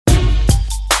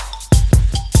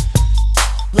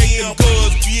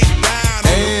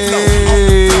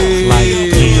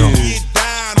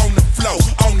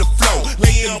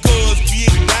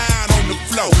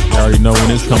You already know when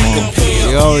this come on.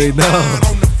 You already know.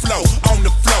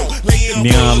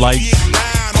 Neon lights.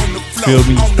 Feel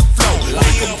me?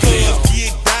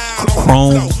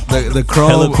 Chrome. The chrome.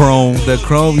 Hella chrome. The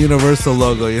chrome Universal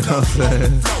logo, you know what I'm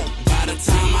saying? By the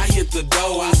time I hit the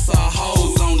door, I saw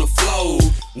hoes on the floor.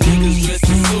 Niggas dressed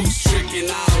in suits, tricking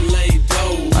all laid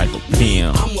dough. Like a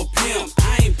pimp. I'm a pimp, I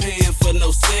ain't paying for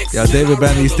no sex. Yo, David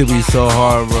Banner used to be so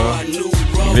hard, bro.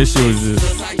 This shit was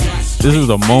just. This was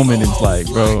a moment. It's like,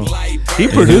 bro. He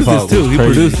produced this too. He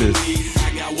produced this.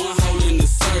 I got one hole in the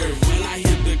serve. When I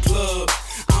hit the club,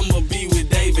 I'ma be with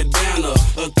David Banner. A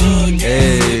thug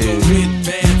ass nigga with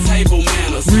bad table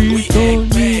manners. We act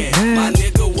bad. My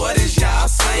nigga, what is y'all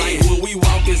saying? Like when we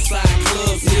walk inside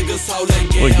clubs, niggas hold that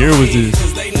gas. What year was this?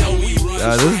 Cause they know we run.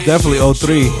 This is definitely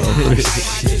 03.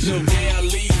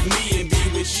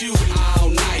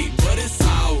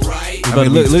 I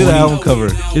mean, look at the album cover.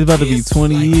 It's about to be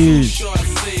 20 years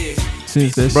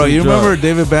since that Bro, shit you dropped. remember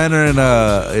David Banner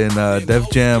in Def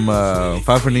Jam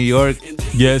Fight for New York?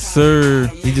 Yes, sir.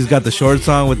 He just got the short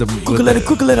song with the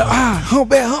Quick letter, hump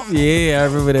back, hump. Yeah, I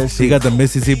remember that shit. He got the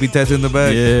Mississippi tattoo in the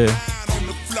back. Yeah.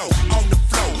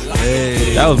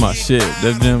 Hey. That was my shit.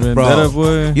 Def Jam Vendetta,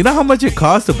 boy. You know how much it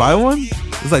cost to buy one?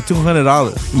 It's like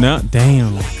 $200. No,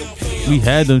 damn. We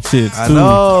had them shits too. I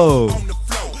know.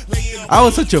 I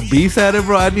was such a beast at it,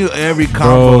 bro. I knew every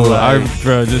combo.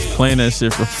 Bro, just playing that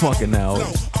shit for fucking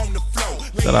hours.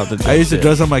 Shout out to I used to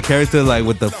dress up my character like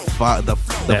with the fire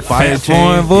fat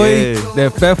chain, phone, boy. Yeah.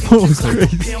 That fat phone was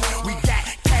crazy.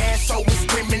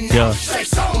 Yeah.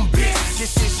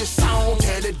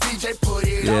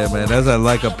 Yeah, man. That's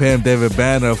like a pimp. David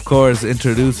Banner, of course,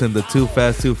 introducing the Too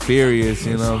Fast, Too Furious.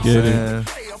 You know what I'm saying?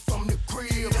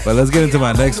 But let's get into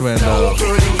my next man, though.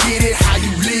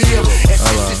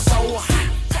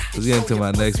 Let's get into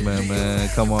my next man.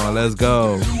 Come on, let's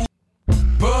go.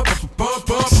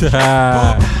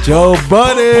 Joe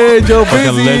Budden, Joe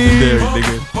Fucking Busy. legendary,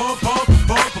 nigga.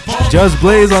 Just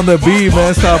Blaze on the beat,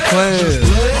 man. Stop playing.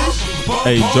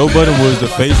 Hey, Joe Budden was the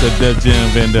face of Def Jam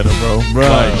Vendetta, bro.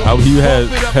 Like, he had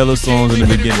hella songs in the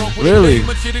beginning. Really?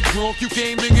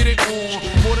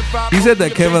 He said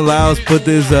that Kevin Liles put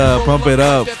this Pump It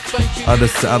Up on the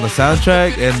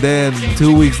soundtrack, and then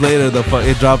 2 weeks later,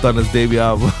 it dropped on his debut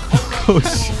album. Oh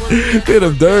shit! Did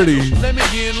him dirty. Let me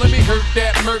in, let me hurt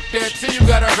that, murk that. Till you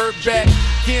gotta hurt back.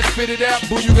 Can't spit it out,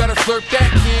 boo. You gotta slurp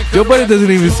that. Joe Budden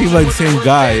doesn't even seem like the same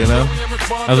guy, you know.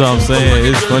 That's what I'm saying.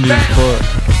 It's funny as fuck.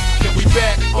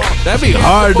 That'd be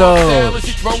hard though.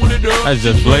 That's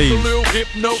Just Blaze.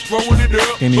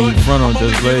 Can't even front on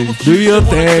Just Blaze. Do your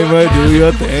thing, bro. Do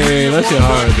your thing. That shit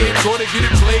hard, dude.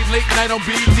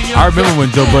 I remember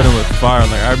when Joe Budden was fire.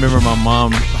 Like, I remember my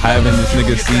mom having this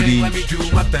nigga CD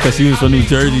because she was from New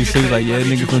Jersey. So she's like, yeah,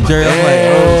 nigga from Jersey. I was like,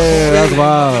 oh, shit. That's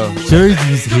wild.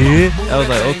 Jersey's here. I was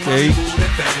like, okay.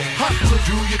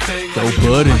 Joe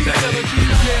Budden.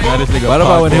 What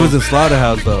about when he was in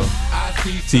Slaughterhouse though?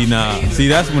 See,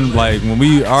 that's when, like,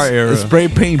 when our era. The spray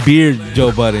paint beard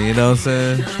Joe Budden, you know what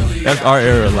I'm saying? That's our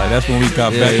era. Like, that's when we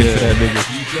got back into that nigga.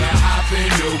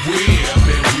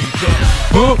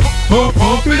 Pump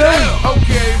it up.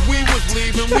 Okay, we was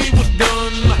leaving, we was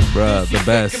done. Bruh, the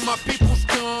best.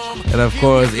 And of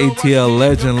course, ATL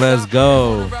legend, let's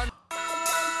go.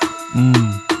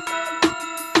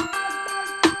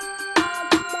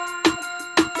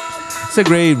 It's a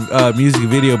great music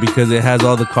video because it has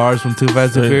all the cars from Too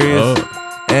Fast and Furious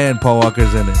and Paul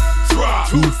Walker's in it.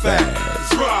 Too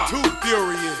fast, too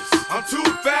furious. I'm too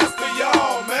fast for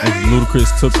y'all, man. And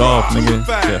Ludacris took off, nigga.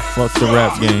 Yeah, fuck the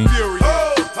rap game.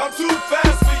 I'm too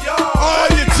fast for y'all. Oh,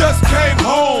 you just came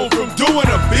home from doing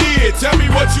a bid. Tell me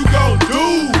what you gon'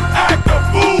 do. Act a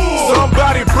fool.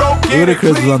 Somebody broke in.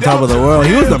 Ludacris was on top of the world.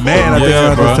 He was the man, I think,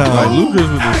 around this time. Like, Ludacris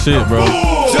was the shit, bro.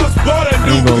 I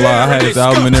ain't gonna lie, I had his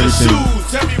album and everything.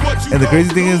 And the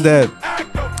crazy thing is that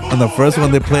on the first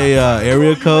one they play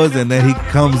area codes, and then he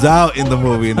comes out in the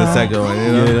movie in the second one.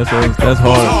 You know? Yeah, that's hard.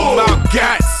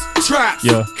 Traps,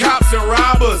 cops and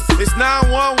robbers. It's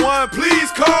 911.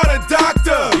 Please call the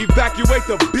doctor. Evacuate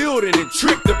the building and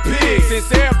trick the pigs.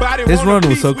 Since everybody his run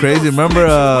was so crazy. Remember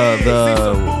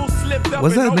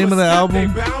what's that name of the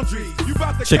album?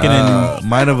 Chicken and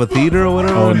Mind of a Theater or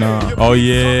whatever. Oh no. Oh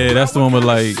yeah, that's the one with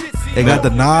like they got the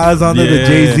Nas on there, the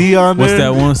Jay-Z on there. What's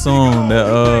that one song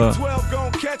that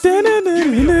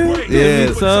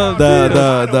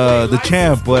the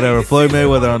champ, whatever, Floyd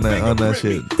Mayweather on that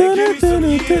shit. No.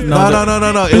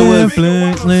 It was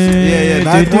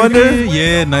Ninth Wonder.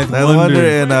 Yeah, Ninth Wonder, Wonder.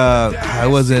 and I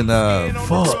wasn't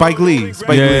Spike Lee. Spike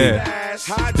Lee.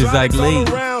 It's like late.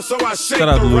 Shout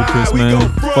out to Ludacris, man.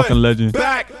 Fucking legend.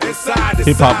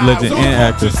 Hip hop legend and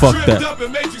actor. Fuck that.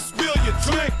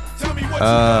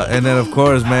 And then of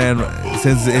course, man,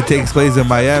 since it takes place in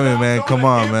Miami, man, come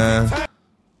on, man.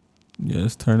 Yeah,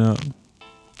 let's turn up.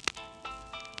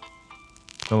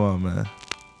 Come on, man.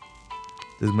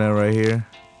 This man right here.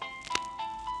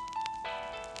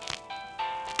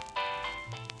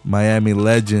 Miami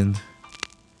legend.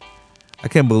 I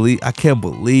can't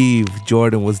believe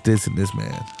Jordan was dissing this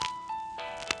man.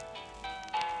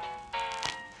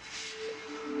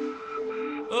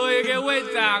 Oye, qué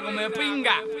vuelta, come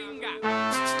pinga.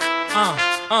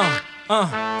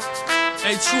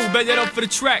 Hey, True, bet that up for the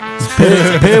track.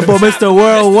 Pitbull, Mr.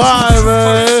 Worldwide,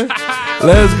 man.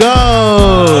 Let's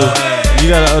go. You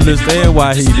gotta understand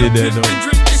why he did that,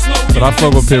 though. But I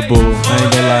fuck with Pitbull. I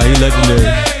ain't gonna lie, he legendary.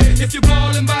 If you're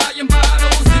ballin' by your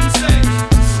bottles and say,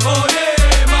 oh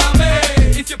yeah, my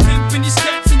man. If you're pimpin' your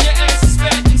steps and your ass is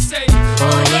fat and say,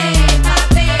 oh yeah,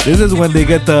 my man. This is when they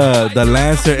get the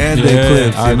Lancer and the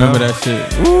Eclipse. I remember that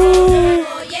shit. Ooh.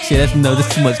 Shit, that's this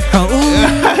too much.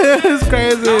 It's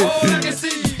crazy.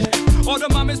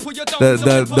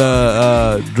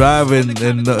 The driving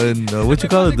and what you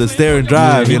call it? The stare and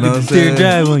drive, you know what I'm saying?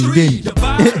 Stare and drive on you, didn't you?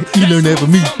 You learned that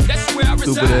from me.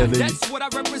 Stupid ass nigga.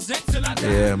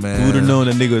 Yeah, man. Who would have known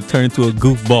that nigga would turn into a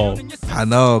goofball? I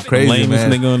know, crazy, lamest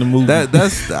man. nigga on the movie.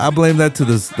 I blame that to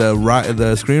the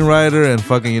screenwriter and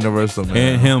fucking Universal, man.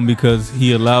 And him, because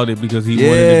he allowed it, because he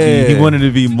wanted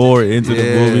to be more into the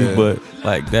movie, but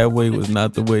like that way was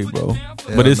not the way, bro.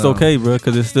 But it's okay, bro,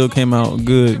 because it still came out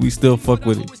good. We still fuck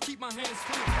with it.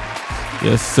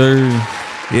 Yes, sir.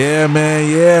 Yeah,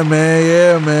 man.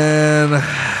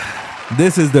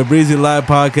 This is the Breezy Live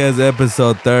Podcast,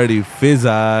 episode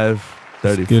 35.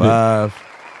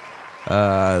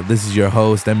 This is your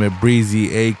host, Emmett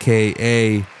Breezy,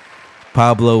 a.k.a.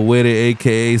 Pablo Witte,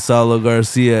 a.k.a. Saulo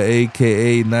Garcia,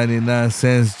 a.k.a. 99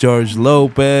 Cents George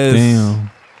Lopez. Damn.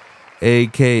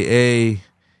 A.k.a.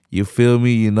 You feel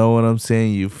me? You know what I'm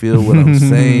saying? You feel what I'm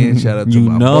saying? Shout out to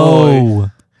my boy.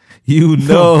 You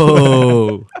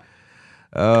know.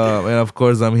 And of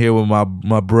course, I'm here with my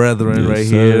brethren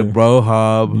here, Bro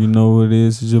Hob. You know what it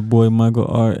is? It's your boy Michael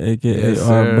Artt, a.k.a.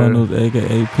 Art Bundles,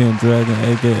 a.k.a. Pimp Dragon,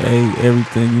 a.k.a.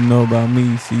 everything you know about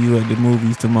me. See you at the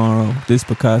movies tomorrow. This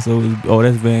Picasso is... Oh,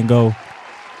 that's Van Gogh.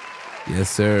 Yes,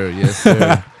 sir.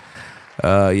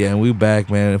 And we back,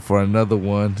 man, for another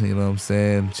one. You know what I'm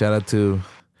saying? Shout out to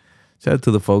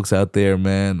the folks out there,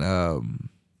 man.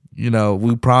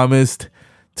 We promised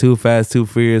Too Fast, Too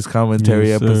Furious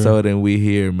commentary episode, and we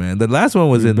here, man. The last one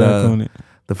was in the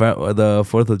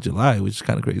 4th of July, which is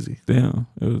kind of crazy. Damn,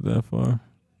 it was that far.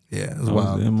 Yeah, it was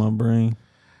wild. Was in my brain.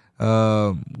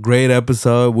 Great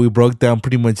episode. We broke down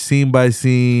pretty much scene by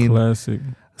scene. Classic.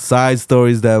 Side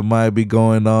stories that might be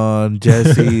going on.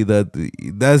 Jesse, that's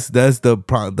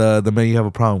the man you have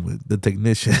a problem with, the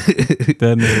technician.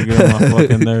 That nigga get on my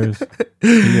fucking nerves.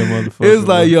 It's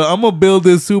like, yo, I'm gonna build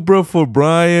this Supra for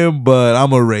Brian, but I'm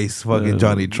gonna race fucking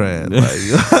Johnny Tran. Like,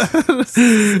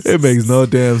 it makes no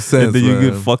damn sense. And then you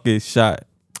get fucking shot.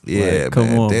 Yeah, like, come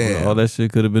man, on, damn. bro. All that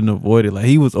shit could have been avoided. Like,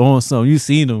 he was on something. You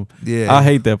seen him. Yeah. I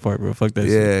hate that part, bro. Fuck that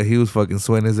shit. Yeah, he was fucking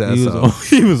sweating his ass off.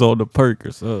 He was on the perk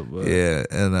or something. Bro. Yeah,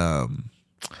 and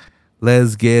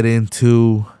let's get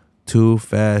into Too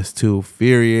Fast, Too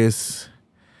Furious.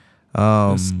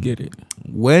 Let's get it.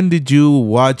 When did you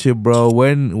watch it, bro?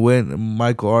 When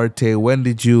Michael Artt, when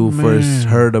did you first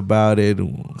heard about it?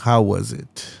 How was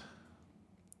it?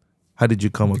 How did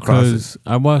you come across it?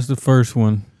 I watched the first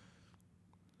one.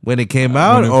 When it came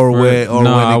out, when it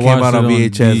came out on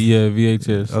VHS?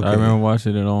 VHS. Okay. I remember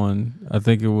watching it on, I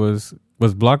think it was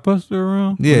Blockbuster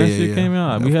around? Yeah, when that shit came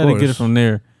out? We had to get it from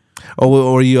there.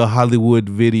 Or were you a Hollywood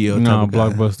Video? No,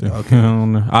 Blockbuster. Okay. I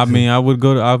don't know. I mean, I went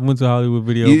to Hollywood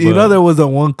Video. You know there was a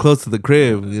one close to the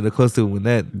crib, close to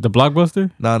Winnette. The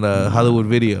Blockbuster? No, the Hollywood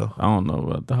Video. I don't know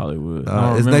about the Hollywood.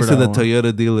 It's next to the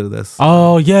Toyota dealer.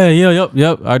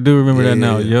 Yep. I do remember that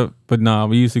now. Yeah. Yep. But nah,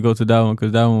 we used to go to that one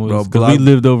because that one was, because we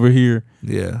lived over here.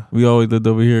 Yeah. We always lived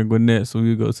over here in Gwinnett, so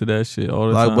we would go to that shit all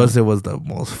the time. Blockbuster was the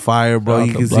most fire, bro.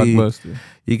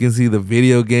 You can see the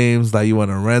video games, like you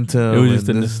want to rent them. It was just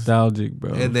nostalgic,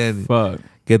 bro. And then fuck.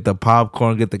 Get the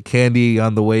popcorn, get the candy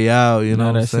on the way out. You know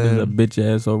what I'm saying? That shit is a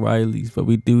bitch ass O'Reilly's, but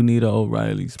we do need an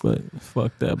O'Reilly's. But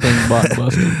fuck that, bring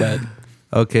Blockbuster back.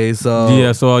 Okay, so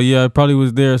Yeah, so I probably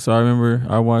was there. So I remember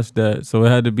I watched that. So it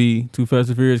had to be Too Fast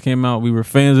and Furious came out. We were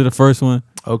fans of the first one.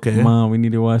 okay, Mom, we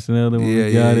need to watch another one. Yeah,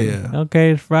 We got yeah, it. yeah.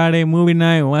 Okay, it's Friday movie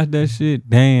night. Watch that shit.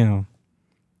 Damn,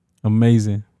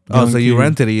 amazing. Oh, Young so you kid.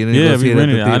 rented it? You didn't Yeah, go see we it at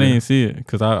rented the it. I theater? didn't see it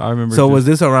because I remember. So just- was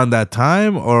this around that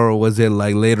time, or was it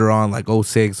like later on, like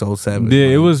 06, 07? Yeah,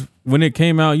 it Like- was when it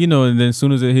came out, and then as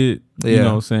soon as it hit, you Yeah. know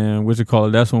what I'm saying, what you call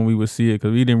it, that's when we would see it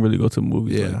because we didn't really go to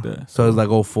movies Yeah. like that. So it's like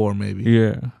 04 maybe.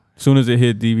 Yeah. As soon as it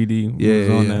hit DVD, we Yeah, was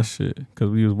on yeah. that shit because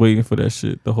we was waiting for that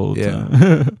shit the whole Yeah.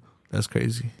 time. That's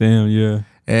crazy. Damn, yeah.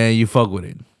 And you fuck with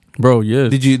it. Bro, yes.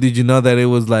 Did you know that it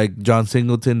was like John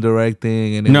Singleton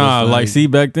directing? And it Nah, was like, see,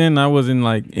 back then I wasn't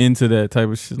like into that type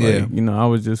of shit. Yeah. Like, I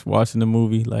was just watching the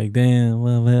movie. Like, damn,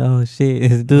 well, man, oh shit,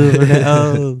 it's dude.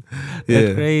 Oh, that's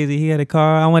Yeah. crazy. He had a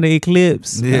car. I want an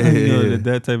Eclipse. Yeah, yeah.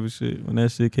 That type of shit. When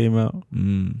that shit came out,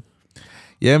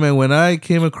 Yeah, man. When I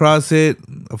came across it,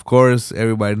 of course,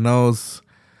 everybody knows.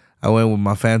 I went with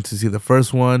my fam to see the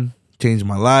first one. Changed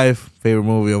my life. Favorite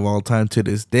movie of all time to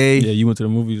this day. yeah, you went to the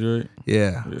movies, right?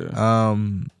 Yeah. Yeah.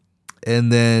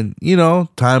 And then,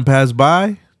 time passed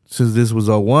by since this was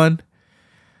 01.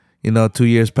 2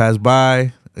 years passed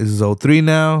by. This is 03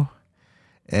 now.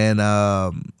 And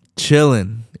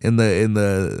chilling in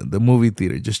the movie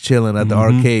theater, just chilling at the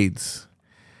arcades.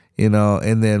 And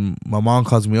then my mom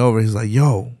calls me over. He's like,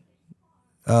 yo,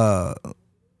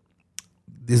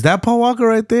 is that Paul Walker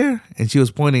right there? And she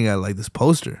was pointing at like this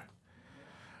poster.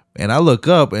 And I look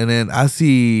up and then I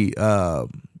see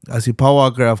Paul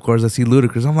Walker, of course. I see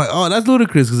Ludacris. I'm like, oh, that's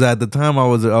Ludacris, because at the time I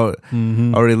was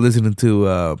already listening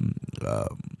to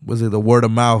was it the Word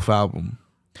of Mouth album,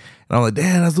 and I'm like,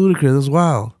 damn, that's Ludacris. That's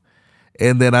wild.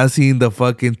 And then I seen the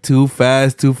fucking Too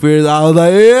Fast, Too Furious. I was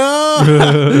like,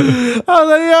 yo,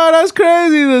 that's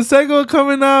crazy. The second one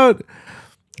coming out,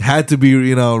 had to be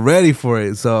ready for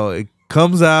it. So it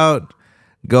comes out,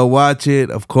 go watch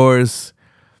it. Of course,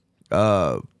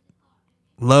 loved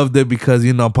it because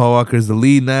Paul Walker's the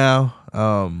lead now.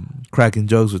 Cracking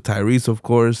jokes with Tyrese, of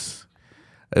course.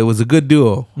 It was a good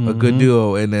duo, and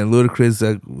then Ludacris,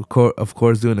 of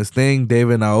course, doing his thing.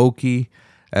 David Aoki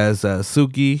as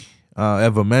Suki,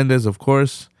 Eva Mendes, of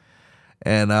course,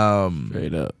 and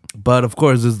Straight up. But of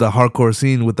course, there's the hardcore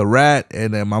scene with the rat,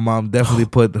 and then my mom definitely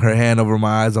put her hand over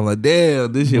my eyes. I'm like,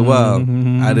 damn, this shit wild.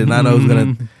 I did not know it was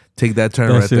gonna take that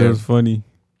turn That right shit there. was funny.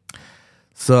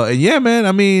 So, and yeah, man,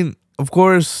 I mean, of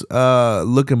course,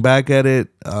 looking back at it,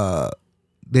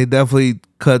 they definitely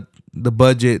cut the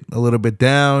budget a little bit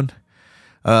down.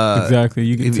 Exactly,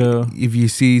 you can tell. If you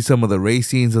see some of the race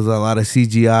scenes, there's a lot of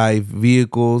CGI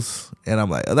vehicles, and I'm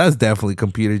like, oh, that's definitely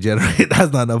computer generated.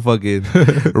 That's not a fucking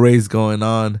race going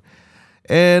on.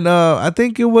 And I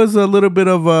think it was a little bit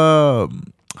of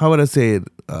how would I say it?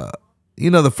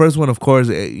 The first one, of course,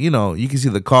 you can see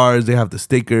the cars, they have the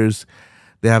stickers,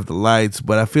 they have the lights,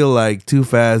 but I feel like Too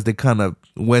Fast, they kind of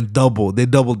went double. They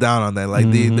doubled down on that. Like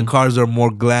the cars are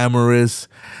more glamorous.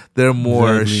 They're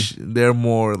more they're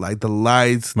more like the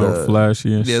lights, More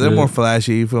flashy and shit. they're more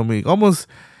flashy. You feel me? Almost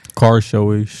car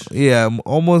showish. Yeah,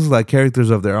 almost like characters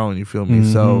of their own. You feel me?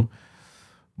 So,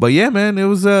 but yeah, man, it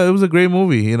was a great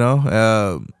movie.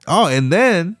 And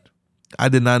then I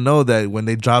did not know that when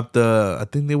they dropped I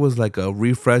think there was like a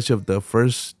refresh of the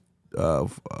first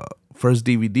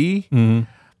DVD.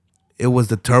 It was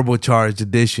the turbocharged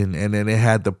edition, and then it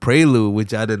had the Prelude,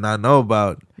 which I did not know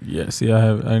about. Yeah, see,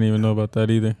 I didn't even know about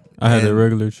that either. I had the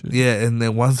regular shit. Yeah, and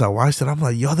then once I watched it, I'm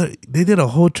like, yo, they did a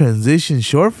whole transition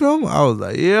short film. I was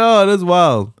like, yo, that's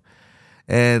wild.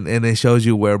 And it shows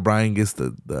you where Brian gets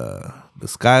the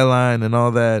skyline and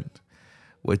all that,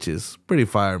 which is pretty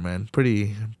fire, man.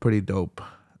 Pretty dope.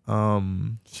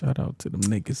 Shout out to them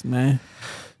niggas, man.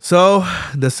 So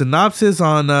the synopsis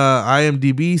on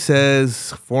IMDb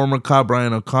says former cop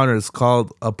Brian O'Connor is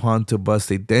called upon to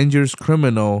bust a dangerous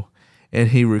criminal, and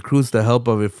he recruits the help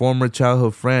of a former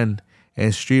childhood friend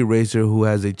and street racer who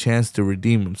has a chance to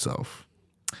redeem himself.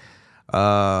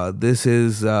 This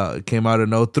came out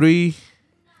in 03.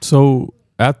 So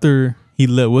after he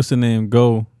let what's the name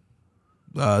go,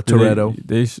 Toretto.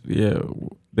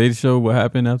 They showed what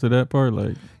happened after that part.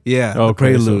 Like, Yeah, the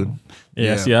okay, Prelude. so-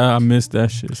 yeah. See, I missed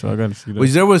that shit, so I got to see that.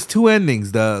 Which there was two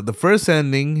endings. The first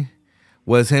ending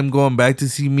was him going back to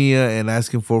see Mia and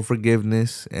asking for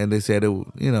forgiveness, and they said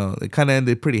it kind of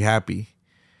ended pretty happy.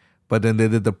 But then they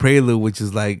did the Prelude, which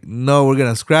is like, no, we're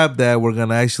gonna scrap that. We're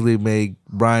gonna actually make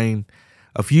Brian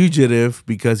a fugitive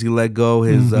because he let go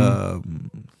his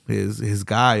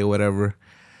guy or whatever,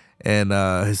 and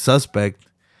his suspect.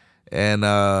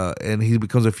 And he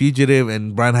becomes a fugitive,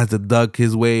 and Brian has to duck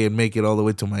his way and make it all the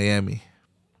way to Miami.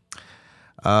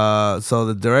 So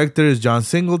the director is John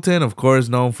Singleton, of course,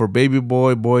 known for Baby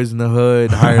Boy, Boys in the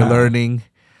Hood, Higher Learning.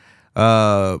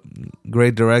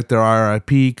 Great director,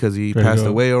 R.I.P. because he passed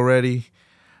away already.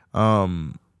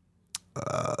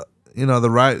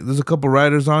 There's a couple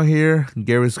writers on here: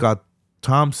 Gary Scott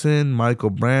Thompson,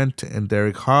 Michael Brandt, and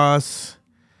Derek Haas.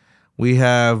 We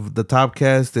have the top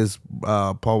cast is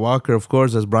Paul Walker, of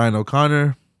course, as Brian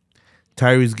O'Connor,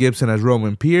 Tyrese Gibson as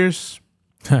Roman Pierce,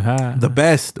 the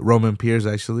best Roman Pierce,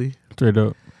 actually. Straight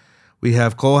up. We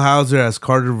have Cole Hauser as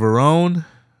Carter Verone.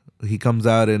 He comes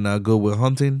out in Good Will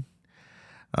Hunting,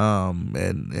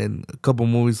 and a couple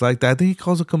movies like that. I think he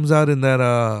also comes out in that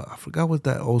I forgot what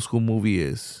that old school movie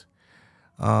is.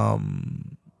 The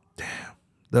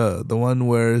one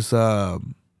where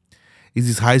it's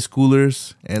these high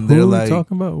schoolers and they're like, who are we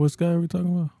talking about? Which guy are we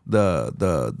talking about?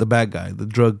 The bad guy, the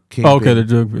drug king. Oh, okay, the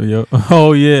drug. Yep.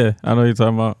 Oh yeah, I know what you're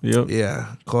talking about. Yep.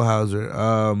 Yeah, Cole Hauser.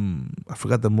 I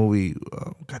forgot the movie.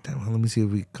 Goddamn, let me see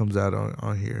if he comes out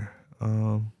on here.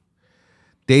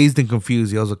 Dazed and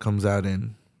Confused. He also comes out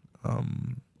in,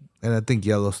 and I think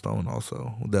Yellowstone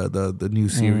also the new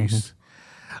series.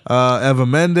 Eva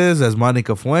Mendes as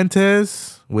Monica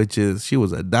Fuentes, which is she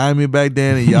was a diamond back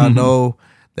then, and y'all know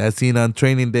that scene on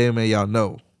Training Day, man. Y'all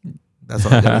know. That's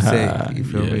all I'm gonna say. You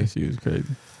feel me? She was crazy.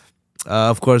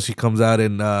 Of course, she comes out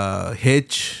in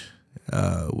Hitch,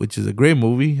 which is a great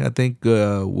movie. I think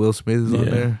Will Smith is on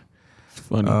there. It's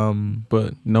funny.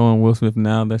 But knowing Will Smith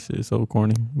now, that shit is so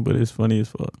corny. But it's funny as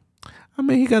fuck. I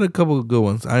mean, he got a couple of good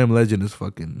ones. I Am Legend is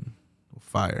fucking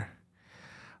fire.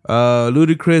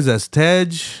 Ludacris as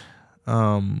Tej.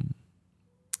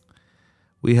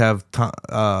 We have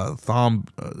Tom.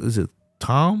 Is it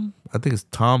Tom? I think it's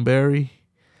Tom Barry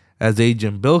as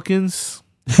Agent Bilkins.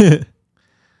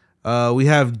 We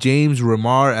have James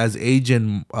Remar as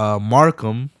Agent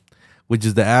Markham, which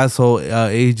is the asshole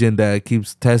agent that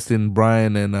keeps testing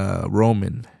Brian and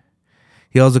Roman.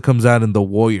 He also comes out in The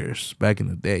Warriors back in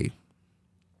the day.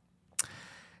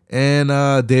 And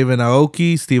David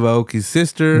Aoki, Steve Aoki's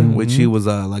sister, which she was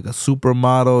like a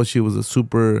supermodel. She was a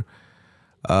super.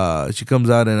 She comes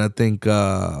out in I think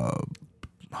I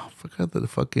forgot the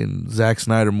fucking Zack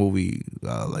Snyder movie,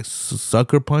 like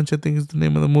Sucker Punch. I think is the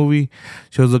name of the movie.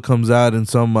 She also comes out in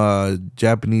some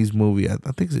Japanese movie. I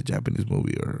think it's a Japanese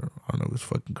movie, or I don't know, it's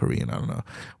fucking Korean. I don't know.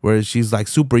 Where she's like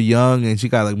super young and she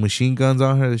got like machine guns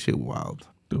on her. That shit wild.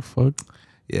 The fuck?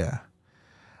 Yeah.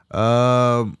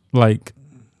 Like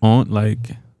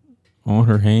on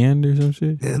her hand or some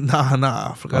shit? Nah.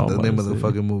 I forgot the name of the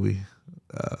fucking movie.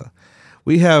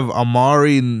 We have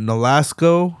Amari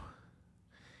Nolasco.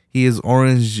 He is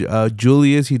Orange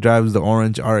Julius. He drives the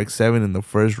orange RX-7 in the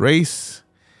first race.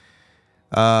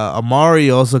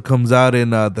 Amari also comes out in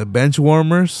The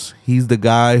Benchwarmers. He's the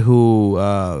guy who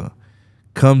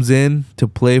comes in to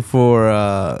play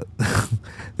for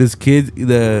this kid.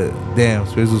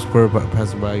 Space was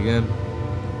passing by again.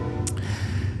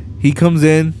 He comes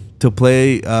in to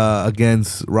play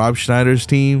against Rob Schneider's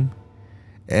team,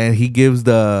 and he gives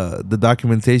the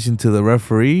documentation to the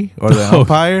referee or the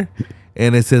umpire,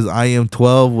 and it says I am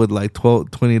 12 with like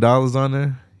 $20 on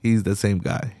there. He's the same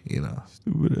guy, you know.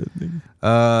 Stupid ass nigga.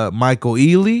 Michael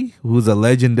Ealy, who's a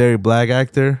legendary black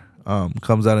actor,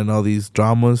 comes out in all these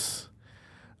dramas.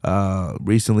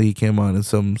 Recently he came on in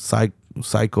some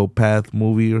psychopath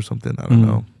movie or something. I don't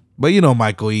know. But you know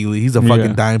Michael Ealy, he's a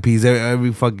fucking dime piece.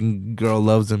 Every fucking girl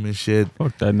loves him and shit.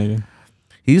 Fuck that nigga.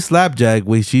 He's Slapjack,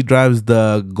 which she drives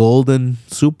the Golden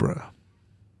Supra.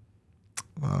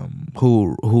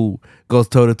 Who goes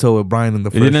toe to toe with Brian in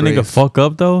the first race. Didn't that nigga fuck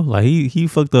up though? Like he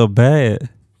fucked up bad.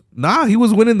 Nah, he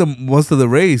was winning the most of the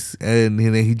race, and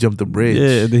then he jumped the bridge.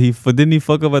 Yeah, didn't he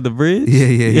fuck up at the bridge? Yeah,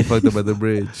 he fucked up at the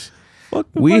bridge.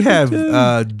 We have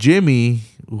Jimmy,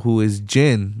 who is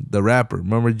Jin, the rapper.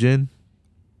 Remember Jin?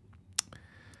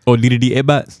 Oh, DDD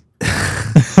Ebats.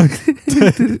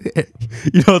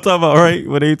 You know what I'm talking about, right?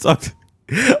 When they talk.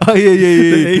 Oh yeah.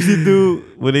 The Asian dude,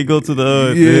 when they go to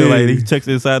the like he checks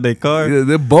inside their car. Yeah,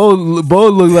 they both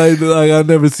look like I've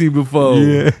never seen before.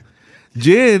 Yeah.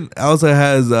 Jin also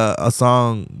has a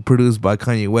song produced by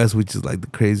Kanye West, which is like the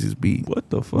craziest beat. What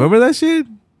the fuck? Remember that shit?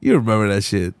 You remember that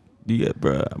shit? Yeah,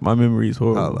 bro. My memory is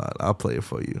horrible. Hold on, I'll play it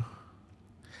for you.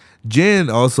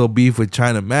 Jin also beef with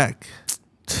China Mac.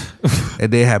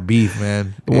 And they had beef,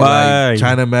 man. And why? Like,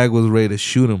 China Mac was ready to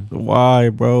shoot him. Why,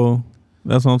 bro?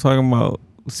 That's what I'm talking about.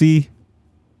 See?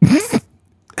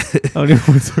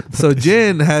 So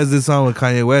Jin has this song with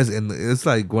Kanye West, and it's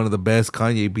like one of the best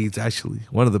Kanye beats, actually.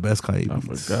 One of the best Kanye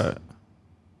beats. I forgot.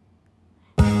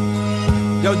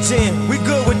 Yo, Jin, we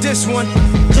good with this one.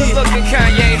 Good looking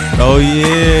Kanye. Oh,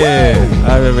 yeah.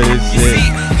 I remember this shit.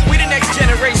 See, we the next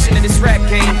generation of this rap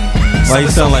game. Why you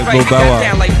it's sound only like Lil we Bow got Wow?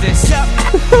 down like this. I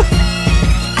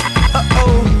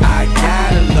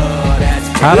got a love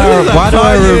that's Why do I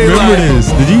Kanye, remember like-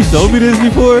 this? Did you show me this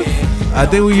before? I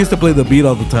think we used to play the beat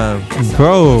all the time.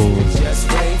 Bro,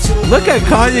 Look at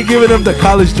Kanye giving him the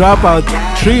college dropout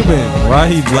treatment. why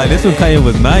he like this when Kanye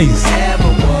was nice?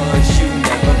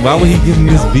 Why would he give him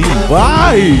this beat?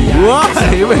 Why?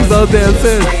 It makes no damn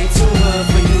sense.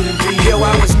 Yo,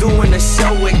 I was doing a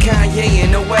show with Kanye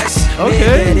in the West.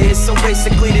 Okay. Man, that is so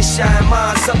basically to shine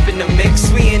minds up in the mix.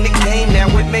 We in the game now,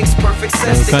 it makes perfect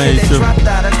sense. The Kanye kid that tripping. dropped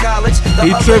out of college. The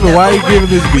He other tripping. Why never he giving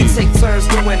went. this We beat? take turns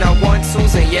doing our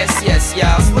 1-2s and yes,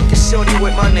 y'all. Look at shorty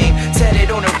with my name tatted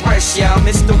on her breast, y'all.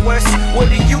 Mr. West, what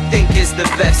do you think is the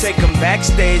best? Take him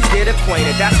backstage, get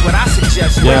acquainted. That's what I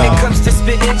suggest. When Yeah. it comes to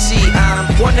spitting G, I'm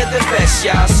one of the best,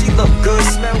 y'all. She look good,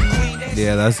 smell clean.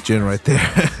 Yeah, that's Jin right there.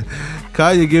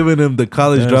 Kanye giving him the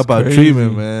college That's dropout crazy.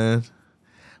 treatment, man.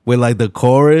 With like the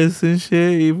chorus and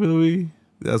shit, you feel me?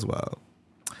 That's wild.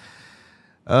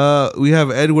 We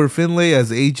have Edward Finlay as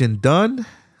Agent Dunn.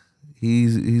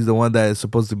 He's the one that is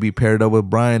supposed to be paired up with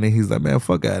Brian, and he's like, man,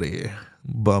 fuck out of here.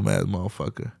 Bum ass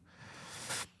motherfucker.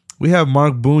 We have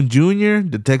Mark Boone Jr.,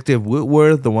 Detective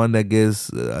Whitworth, the one that gets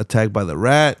attacked by the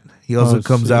rat. He also Oh,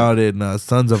 comes shit. out in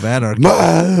Sons of Anarchy.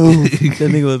 That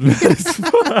nigga was mad as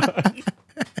fuck.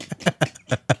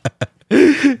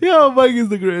 Yo, Mike is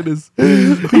the greatest. He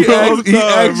I'm acts,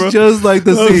 sorry, bro. just like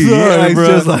the I'm scene. He sorry, acts bro.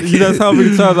 just like You know, that's how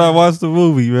many times I watched the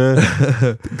movie, man.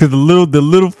 Because the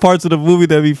little parts of the movie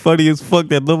that be funny as fuck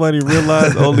that nobody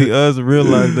realized, only us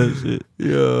realize that shit.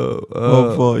 Yo,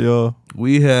 My fault, y'all.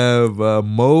 we have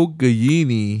Mo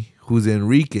Gallini, who's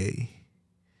Enrique.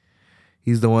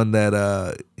 He's the one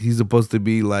that he's supposed to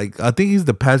be like. I think he's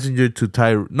the passenger to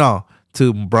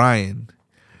Brian.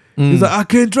 He's like, I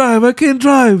can't drive.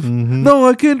 No,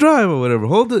 I can't drive or whatever.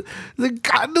 Hold it. He's like,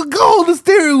 God, go hold the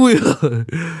steering wheel.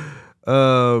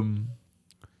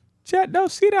 Jack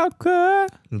Dosito, cuz.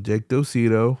 Jack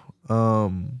Dosito.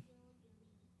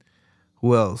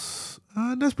 Who else?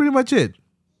 That's pretty much it.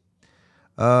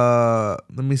 Let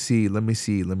me see. Let me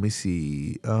see.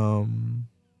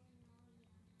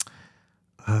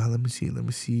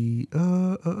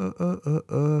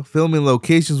 Filming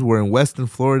locations were in Weston,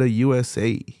 Florida,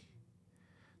 USA.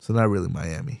 So not really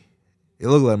Miami. It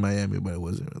looked like Miami, but it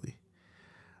wasn't really.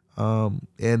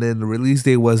 And then the release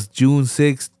date was June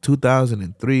 6th,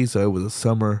 2003. So it was a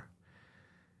summer.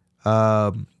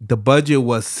 The budget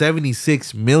was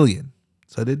 $76 million.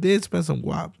 So they did spend some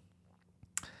guap.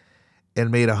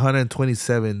 And made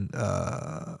 127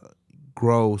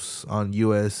 gross on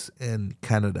US and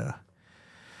Canada.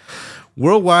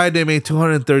 Worldwide, they made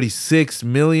 236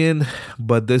 million,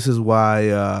 but this is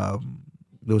why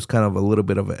there was kind of a little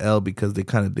bit of an L because they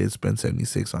kind of did spend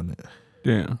 76 on it.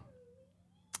 Damn.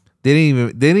 They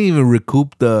didn't even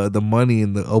recoup the money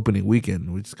in the opening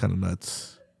weekend, which is kind of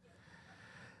nuts.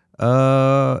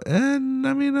 And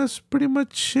I mean that's pretty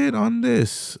much it on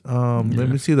this. Let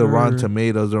me see the Rotten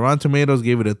Tomatoes. The Rotten Tomatoes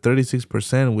gave it a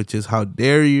 36%, which is how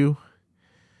dare you.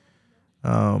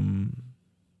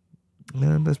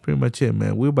 Yeah, that's pretty much it,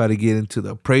 man. We're about to get into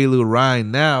the Prelude right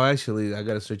now. Actually, I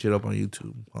gotta search it up on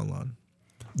YouTube. Hold on.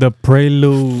 The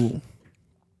Prelude.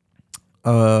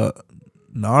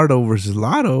 Nardo versus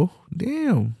Lotto.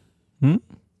 Damn. Hmm?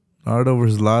 Nardo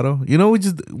versus Lotto. You know, what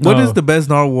is the best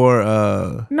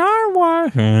Narwhal? Narwhal.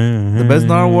 The best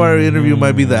Narwhal interview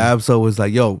might be the Absol was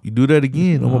like, yo, you do that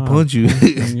again, I'm gonna punch you.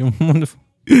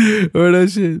 Or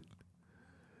that shit.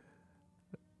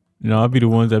 You know, I'll be the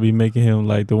ones that be making him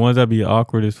like the ones that be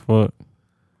awkward as fuck.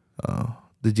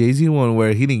 The Jay-Z one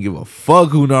where he didn't give a fuck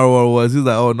who Narwhal was. He's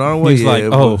like, oh, Narwhal. He's like,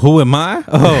 oh, who am I?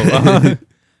 Oh,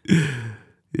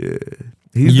 yeah.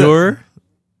 You're.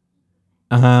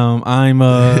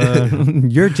 I'm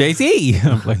you're Jay-Z.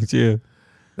 I'm like, yeah.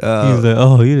 He's like,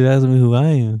 oh, you asked me who I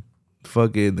am.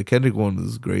 Fucking the Kendrick one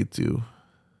is great too.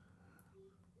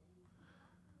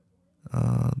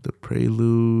 The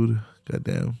Prelude,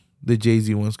 goddamn. The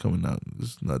Jay-Z one's coming out.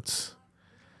 It's nuts.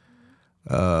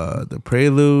 The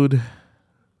Prelude,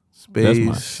 Space. That's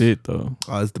my shit though.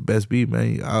 Oh, it's the best beat,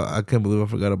 man. I can't believe I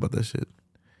forgot about that shit.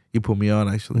 You put me on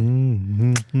actually.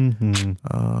 That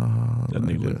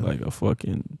nigga look like a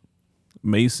fucking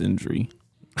masonry.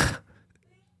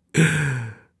 I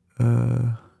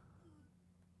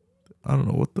don't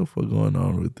know what the fuck going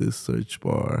on with this search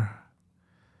bar.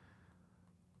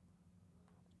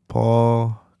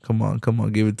 Paul, come on,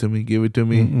 give it to me.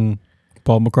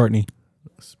 Paul McCartney.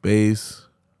 Space.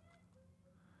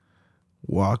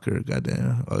 Walker,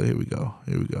 goddamn. Oh, here we go.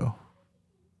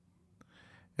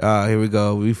 Here we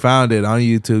go. We found it on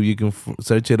YouTube. You can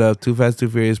search it up. Too Fast, Too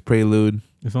Furious Prelude.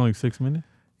 It's only 6 minutes.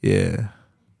 Yeah.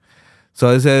 So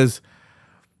it says,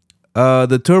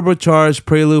 the turbocharged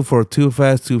prelude for Too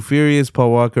Fast, Too Furious.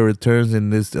 Paul Walker returns in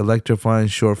this electrifying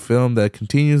short film that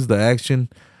continues the action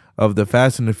of the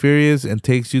Fast and the Furious and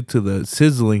takes you to the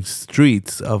sizzling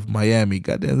streets of Miami.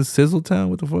 Goddamn, this Sizzle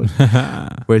Town? What the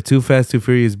fuck? Where Too Fast, Too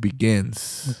Furious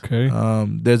begins. Okay.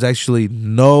 There's actually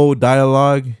no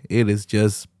dialogue. It is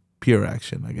just pure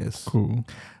action, I guess. Cool.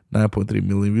 9.3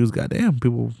 million views. Goddamn,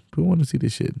 people want to see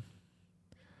this shit.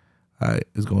 All right,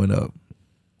 it's going up.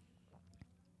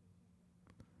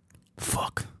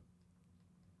 Fuck.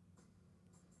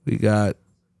 We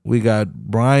got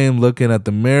Brian looking at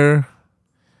the mirror,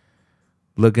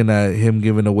 looking at him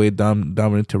giving away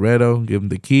Dominic Toretto, give him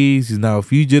the keys. He's now a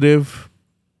fugitive.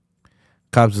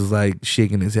 Cops is like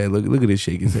shaking his head. Look at this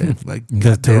shake his head. Like,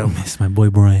 goddamn, miss my boy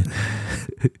Brian.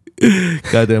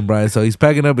 goddamn Brian. So he's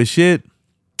packing up his shit.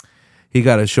 He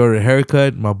got a shorter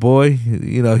haircut. My boy,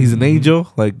 you know, he's an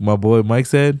angel, like my boy Mike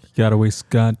said. Got away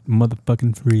Scott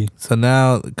motherfucking free. So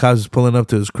now the cops is pulling up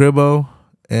to his cribbo,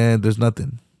 and there's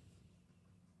nothing.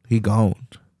 He gone.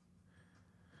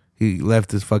 He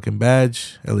left his fucking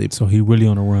badge. So he really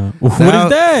on a run. What is Now,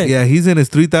 that? Yeah, he's in his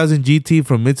 3000 GT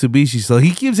from Mitsubishi. So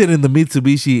he keeps it in the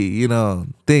Mitsubishi, you know,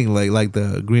 thing like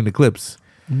the Green Eclipse.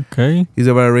 Okay. He's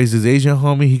about to raise his Asian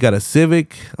homie. He got a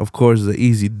Civic, of course, the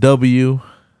Easy W.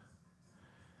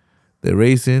 They're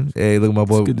racing. Hey, look at my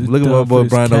boy. Look at my boy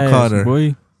Brian cash, O'Connor.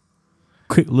 Boy.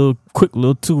 Quick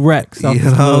little 2 racks. Off You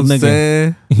this know little what I'm nigga.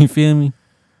 saying? You feel me?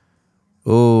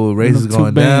 Oh, race is Two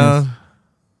going bands. down.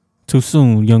 Too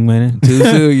soon, young man. Too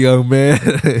soon, young man.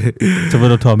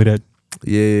 Toretto taught me that.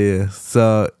 Yeah.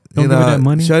 So, Don't you give me know, that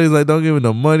money. Shawty's like, don't give him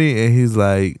no money. And he's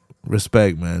like,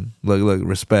 respect, man. Look,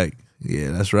 respect.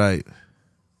 Yeah, that's right.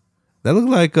 That looked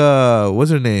like,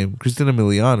 what's her name? Christina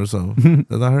Milian or something.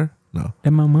 That's not her? No.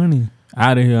 That my money.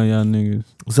 Out of here, y'all niggas.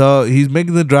 So he's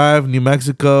making the drive, New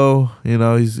Mexico. You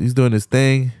know, he's doing his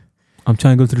thing. I'm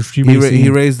trying to go to the street. He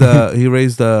raised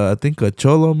I think a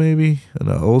Cholo maybe, in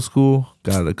an old school.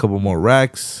 Got a couple more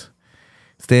racks.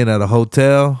 Staying at a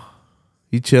hotel.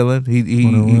 He chilling.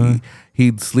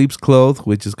 He sleeps clothed,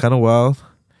 which is kind of wild.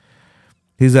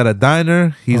 He's at a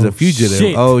diner. He's a fugitive.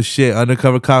 Shit. Oh shit!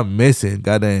 Undercover cop missing.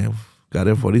 Goddamn. Got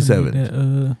him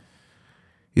 47.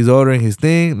 He's ordering his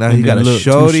thing. Now he got a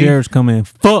shorty. 2 sheriffs come in.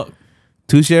 Fuck.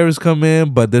 2 sheriffs come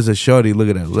in, but there's a shorty. Look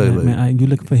at that. Look. Man, you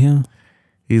looking for him?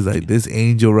 He's like, this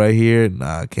angel right here.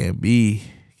 Nah, can't be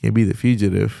the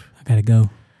fugitive. I gotta go.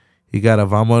 He got a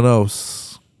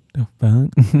vamonos. The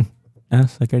fuck? I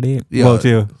suck at it.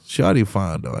 Yo, shorty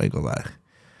fine though. I ain't gonna lie.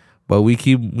 But we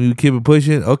keep it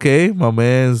pushing. Okay, my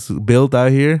man's built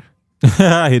out here.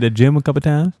 I hit the gym a couple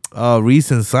times.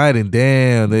 Recent sighting.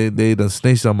 Damn, they done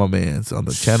snitched on my man's on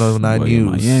the Channel 9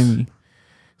 News. Miami.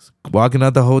 Walking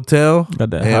out the hotel.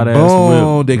 Got that and hot boom,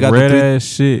 ass whip. they got red the ass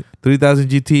shit. 3000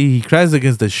 GT. He crashed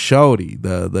against the shorty,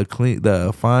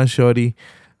 the fine shorty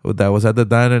that was at the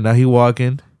diner. Now he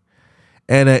walking,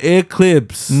 and an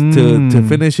Eclipse to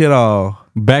finish it all.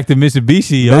 Back to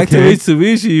Mitsubishi. Back to okay.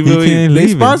 Mitsubishi. He can't They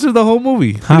leave it. sponsored the whole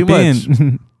movie. Hop pretty much.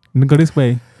 in. Let me go this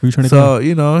way. Where you trying to So go?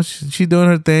 you know she doing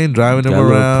her thing, driving him Got a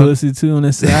little around. pussy too on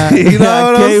the side. You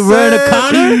know what I'm can't run the saying?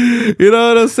 corner. You know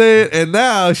what I'm saying? And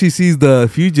now she sees the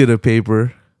fugitive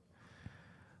paper.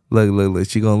 Look.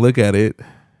 She gonna look at it.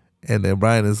 And then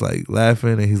Brian is like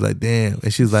laughing and he's like, damn.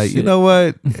 And she's like, you know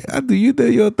what? You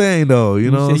did your thing though.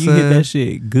 You know what I'm you saying? hit that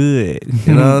shit good.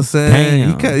 You know what I'm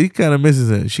saying? Damn. He kind of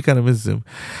misses him. She kind of misses him.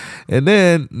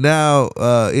 And now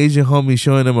Asian homie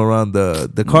showing him around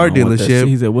the car dealership.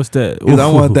 He said, what's that? He's, I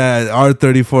want that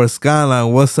R34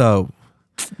 Skyline. What's up?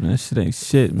 Man, that shit ain't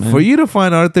shit, man. For you to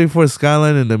find R34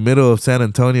 Skyline in the middle of San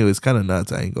Antonio is kind of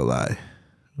nuts. I ain't gonna lie.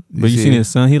 But you seen his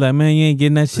son? He like, man, you ain't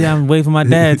getting that shit. I'm waiting for my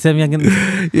dad. Tell me I can.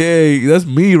 Yeah, that's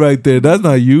me right there. That's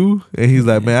not you. And he's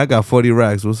like, man, I got 40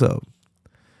 racks. What's up?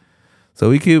 So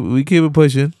we keep it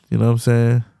pushing. You know what I'm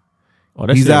saying? Oh,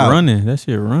 that He's shit out. running. That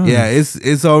shit running. Yeah,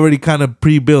 it's already kind of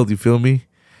pre-built. You feel me?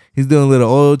 He's doing a little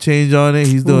oil change on it.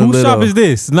 He's doing Whose shop is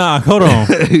this? Nah, hold on.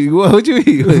 what you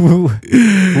mean?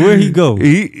 Where he go?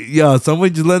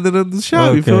 Someone just landed in the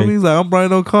shop. You feel Okay. me? He's like, I'm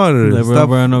Brian O'Connor. Like, Stop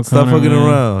Brian O'Connor, stop fucking man.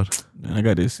 around. Man, I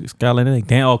got this skyline. They're like,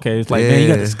 damn, okay. It's like, man, you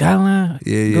got Yeah. the skyline?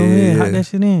 Yeah, Go ahead, yeah. hop that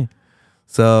shit in.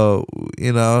 So,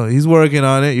 you know, he's working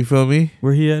on it. You feel me?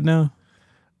 Where he at now?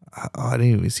 Oh, I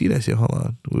didn't even see that shit. Hold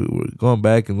on. We're going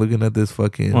back and looking at this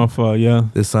fucking My fault, yeah.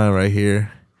 this sign right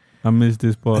here. I missed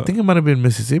this part. I think it might have been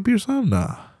Mississippi or something.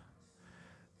 Nah.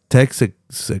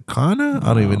 Texarkana?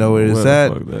 I don't even know where it's the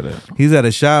at. fuck that at. He's at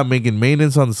a shop making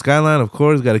maintenance on the Skyline. Of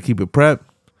course, got to keep it prepped.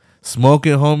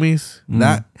 smoking homies.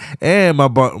 Not and my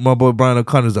boy Brian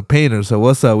O'Connor's a painter. So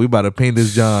what's up? We about to paint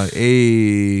this John.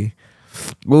 Hey.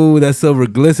 Ooh, that silver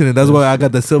glistening. That's why I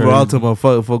got the silver Altima.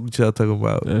 Fuck what y'all talking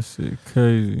about. That shit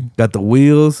crazy. Got the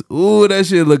wheels. Ooh, that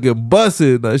shit looking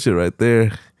busted. That shit right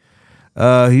there.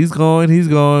 He's going.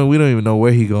 We don't even know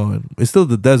where he going. It's still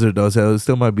the desert though, so it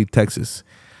still might be Texas.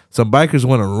 Some bikers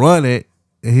want to run it,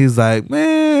 and he's like,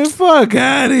 man, fuck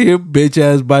out of here, bitch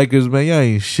ass bikers, man. Y'all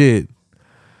ain't shit.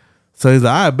 So he's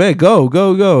like, I bet, go.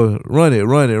 Run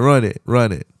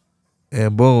it.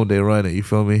 And boom, they run it, you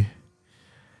feel me?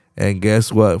 And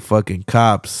guess what? Fucking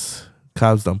cops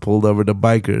done pulled over the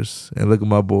bikers. And look at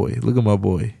my boy.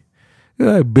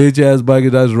 You're like, bitch ass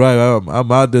bikers, that's right.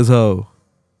 I'm out this hoe.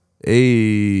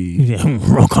 Hey.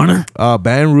 O'Connor?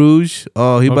 Baton Rouge.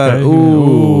 Oh, he about to,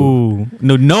 ooh.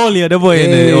 No, that boy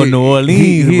in New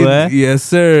Orleans, boy. Yes,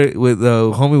 sir. With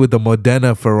the homie with the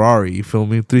Modena Ferrari, you feel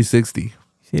me? 360.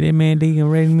 See that man digging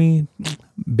right me?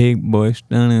 Big boy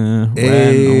stunning.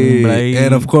 Hey.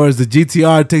 And of course the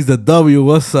GTR takes the W.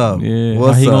 What's up? Yeah.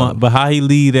 What's up? But how he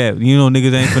lead that? You know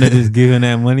niggas ain't finna just give him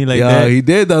that money like that. Yeah, he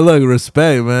did that. Look,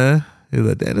 respect, man. He was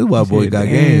like, damn, this white boy got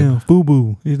game.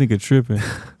 Boo. This nigga tripping.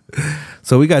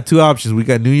 So we got two options. We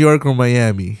got New York or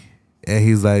Miami. And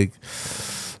he's like,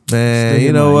 man, Stay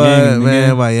you know Miami, what?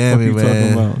 Man, Miami,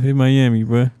 man. Hey, Miami,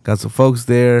 bro. Got some folks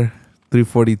there.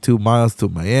 342 miles to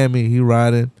Miami. He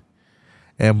riding.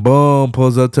 And boom,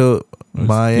 pulls up to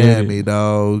Miami,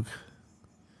 dog.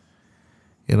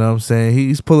 You know what I'm saying?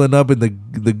 He's pulling up in the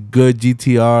good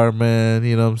GTR, man.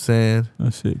 You know what I'm saying?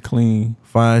 That shit clean.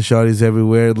 Fine shorties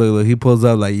everywhere. Look, he pulls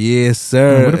up like, yes,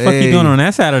 sir. What the fuck he doing on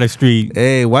that side of the street?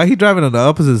 Hey, why he driving on the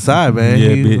opposite side, man?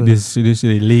 Yeah, this shit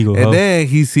illegal. And then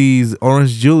he sees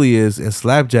Orange Julius and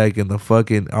Slapjack in the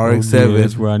fucking RX-7.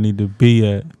 That's where I need to be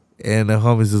at. And the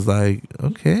homies is like,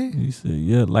 okay. He said,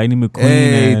 yeah, Lightning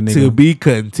McQueen. Hey, to be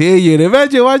continued.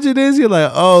 Imagine watching this. You're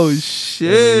like, oh,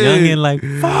 shit. Youngin' like,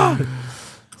 fuck.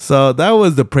 So that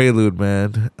was the prelude,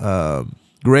 man.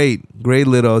 Great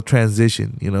little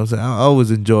transition. You know what I'm saying? I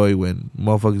always enjoy when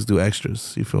motherfuckers do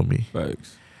extras. You feel me?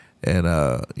 Thanks. And,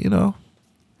 you know,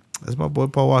 that's my boy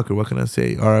Paul Walker. What can I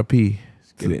say? RIP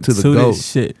to the GOAT.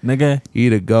 This shit, nigga. He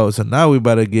the GOAT. So now we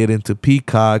about to get into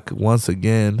Peacock once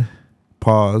again.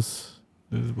 Pause.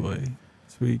 This boy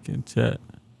speak in chat.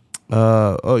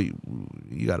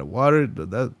 You got a water?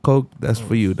 That Coke? That's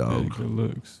for you, dog. Good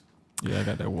looks. Yeah, I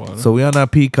got that water. So we on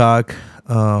that Peacock.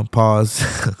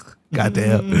 Pause.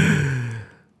 Goddamn.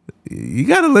 You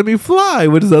gotta let me fly.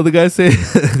 What does the other guy say?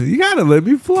 You gotta let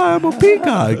me fly. I'm a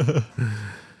peacock.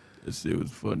 That shit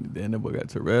was funny. Then that boy got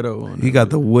Toretto on. He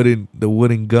got the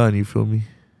wooden gun. You feel me?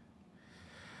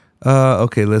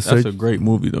 Okay, let's That's search. a great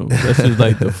movie though. That's just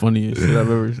like the funniest shit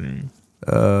I've ever seen.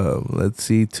 Let's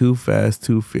see. Too Fast,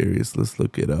 Too Furious. Let's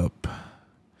look it up.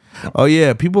 Oh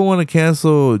yeah, people want to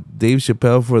cancel Dave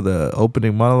Chappelle for the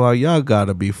opening monologue. Y'all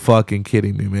gotta be fucking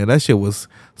kidding me, man. That shit was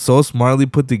so smartly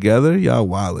put together. Y'all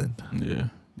wildin'. Yeah,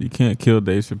 you can't kill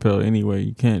Dave Chappelle anyway.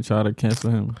 You can't try to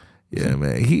cancel him. Yeah,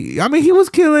 man. He was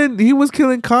killing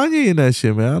Kanye in that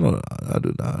shit, man. I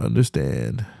do not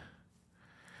understand.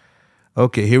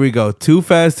 Okay, here we go. Too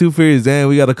Fast, Too Furious. Damn,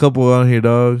 we got a couple on here,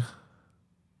 dog.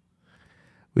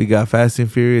 We got Fast and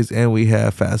Furious, and we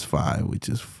have Fast 5, which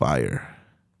is fire.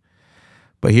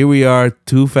 But here we are,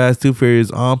 Too Fast, Too Furious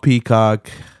on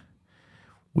Peacock.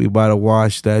 We about to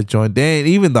watch that joint. Dang,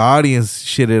 even the audience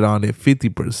shitted on it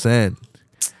 50%.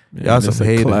 Man, y'all some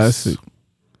haters. Classic.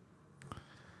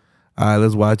 All right,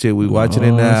 let's watch it. We watching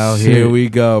it now. Shit. Here we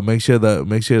go. Make sure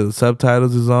the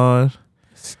subtitles is on.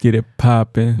 Let's get it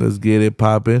popping. Let's get it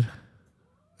popping.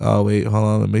 Oh wait, hold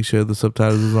on. Let's make sure the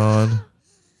subtitles is on.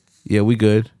 Yeah, we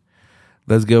good.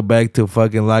 Let's go back to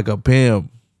fucking Like a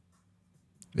Pimp.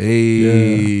 Hey,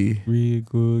 yeah. Real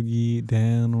good, get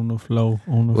down on the floor.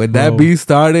 When that beat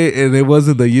started and it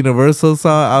wasn't the Universal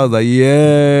song, I was like,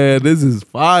 yeah, this is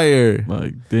fire.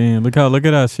 Like, damn, look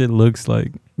at how shit looks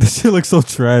like. This shit looks so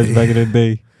trash back in the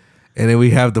day. And then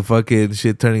we have the fucking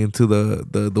shit turning into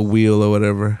the wheel or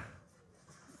whatever.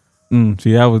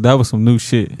 See, that was some new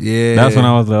shit. Yeah. That's when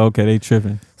I was like, okay, they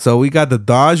tripping. So we got the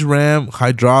Dodge Ram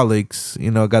hydraulics,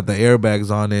 got the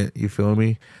airbags on it. You feel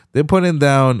me? They're putting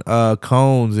down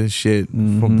cones and shit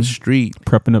from the street.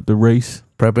 Prepping up the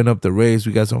race.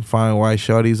 We got some fine white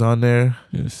shorties on there.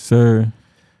 Yes, sir.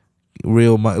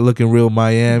 Looking real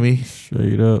Miami.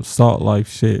 Straight up Salt Life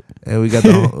shit. And we got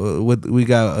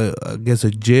I guess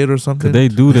a JIT or something. 'Cause they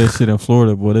do that shit in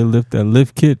Florida, boy. They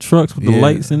lift kit trucks with the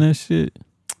lights and that shit.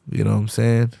 You know what I'm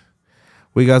saying?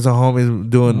 We got some homies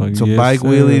doing some yes, bike sir.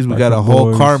 wheelies. We got a Biker whole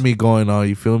boys. car meet going on.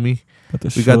 You feel me?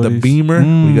 We got the shorties. Beamer.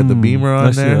 We got the Beamer on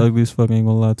that there. Shit ugly as fuck. Ain't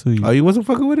gonna lie to you. Oh, you wasn't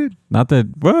fucking with it? Not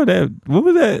that, bro. That what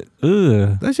was that?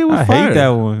 Ugh. That shit was I fire. hate that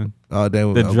one. Oh,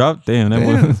 damn. The drop. Damn, that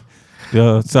Damn. was.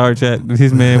 Yo, sorry, chat.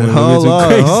 His man was Hold too on,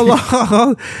 crazy. hold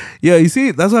on. Yeah, you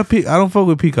see, that's why I don't fuck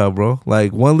with Peacock, bro.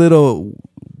 Like one little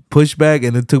pushback,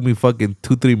 and it took me fucking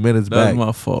 2-3 minutes That back. was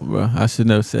my fault, bro. I should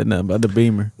never said nothing about the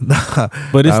Beamer. Nah,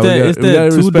 But it's nah, we that gotta- it's we gotta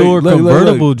that respect- 2-door look,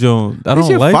 convertible joint. I This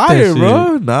don't shit like fire, that shit,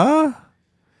 bro. Nah.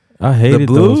 I hated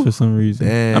blue? those for some reason.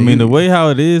 Damn, I mean, you- the way how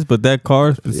it is, but that car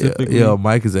Yeah, specifically. yo,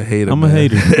 Mike is a hater. I'm a man.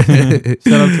 hater.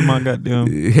 Shout out to my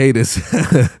goddamn. Haters.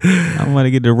 I'm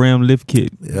gonna get the Ram lift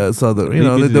kit. Yeah, so they're These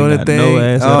doing bitches their ain't got thing. no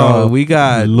ass at Oh, all. we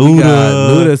got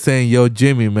Luda saying, "Yo,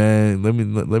 Jimmy, man, let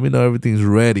me know everything's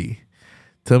ready.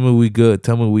 Tell me we good.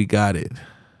 Tell me we got it.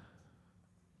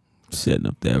 Setting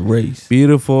up that race.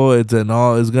 Beautiful. It's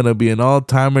gonna be an all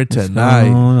timer tonight.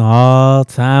 All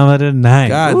time of the night.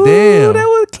 God Ooh, damn. that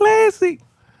was classic.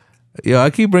 Yo, I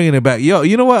keep bringing it back. Yo,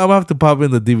 you know what? I'm gonna have to pop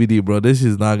in the DVD, bro. This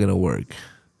is not gonna work.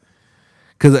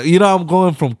 Cause I'm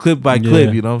going from clip by clip.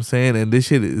 Yeah. You know what I'm saying? And this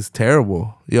shit is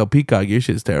terrible. Yo, Peacock, your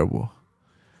shit's terrible.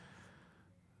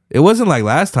 It wasn't like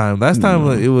last time. Last time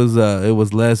it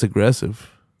was less aggressive.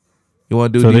 You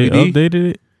want to do So DVD? they updated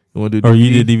it, You want to do or DVD?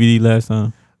 you did DVD last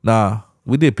time? Nah,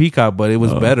 we did Peacock, but it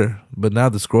was better. But now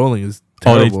the scrolling is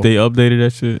Oh, terrible. they updated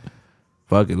that shit.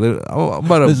 Fuck it. I'm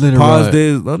about Let's to let it pause ride.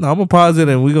 this. No, I'm gonna pause it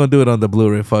and we're gonna do it on the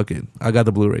Blu-ray. Fuck it. I got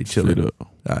the Blu-ray chilling. Straight All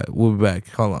up. right, we'll be back.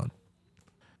 Hold on.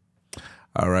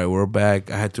 All right, we're back.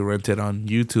 I had to rent it on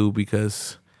YouTube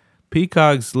because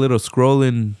Peacock's little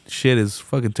scrolling shit is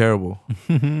fucking terrible,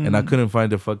 and I couldn't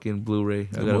find the fucking Blu-ray.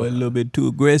 I Boy, a little bit too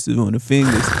aggressive on the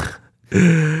fingers.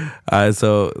 All right,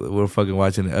 so we're fucking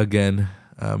watching it again.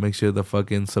 Make sure the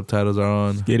fucking subtitles are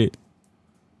on. Get it.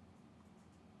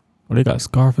 Oh, they got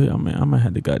Scarface. I mean, I might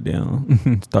have to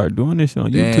goddamn start doing this shit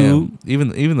on YouTube.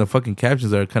 Even the fucking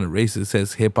captions are kind of racist. It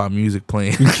says hip hop music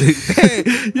playing.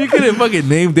 You couldn't fucking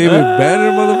name David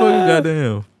Banner, motherfucker.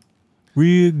 Goddamn.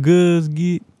 Real goods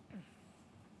get.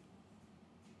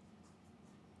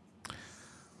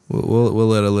 We'll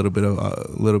let a little bit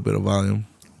of volume.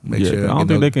 Make sure. I don't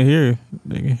think they can hear.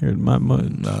 They can hear my much.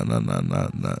 No,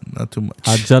 not too much.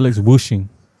 Hydraulics whooshing.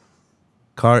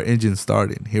 Car engine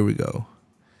starting. Here we go.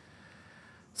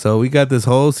 So we got this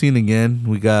whole scene again.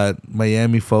 We got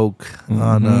Miami folk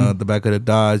on the back of the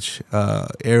Dodge,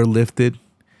 airlifted.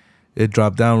 It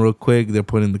dropped down real quick. They're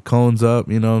putting the cones up.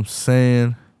 You know what I'm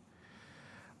saying?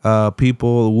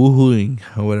 People woohooing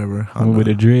or whatever. With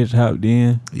the dredge hopped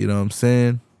in. You know what I'm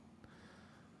saying?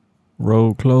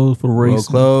 Road closed for racing. Roll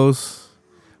close.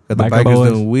 Got the Biker bikers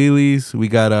boys. doing wheelies. We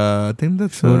got I think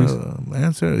that's Shorties.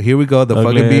 Lancer. Here we go. The Ugly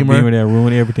fucking ass Beamer. that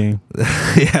ruined everything.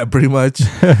 Yeah, pretty much.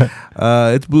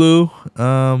 It's blue.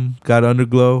 Got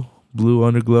underglow, blue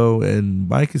underglow, and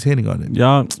Mike is hitting on it.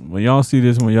 Y'all, when y'all see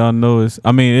this one, y'all know it's.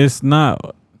 I mean, it's not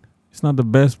the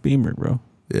best Beamer, bro.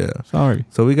 Yeah. Sorry.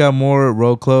 So we got more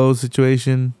roll close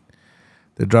situation.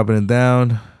 They're dropping it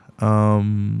down.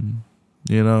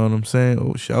 You know what I'm saying?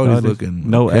 Oh, Shawty's looking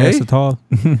no okay. ass at all.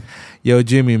 Yo,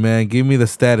 Jimmy, man, give me the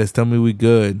status. Tell me we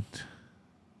good.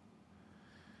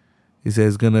 He says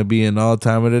it's gonna be an all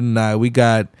timer tonight. We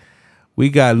got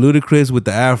Ludacris with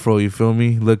the afro. You feel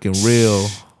me? Looking real.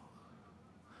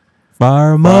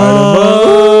 Fire 'em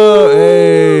up.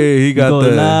 Hey, he got Go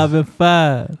the live at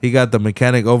 5. he got the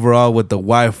mechanic overall with the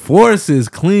Y forces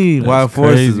clean. Y That's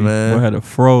forces, crazy. man. We had a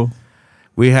fro.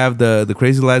 We have the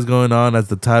crazy lights going on as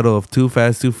the title of Too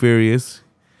Fast, Too Furious.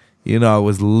 You know, I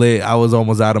was lit. I was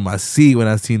almost out of my seat when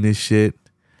I seen this shit.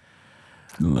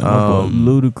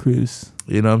 Ludacris.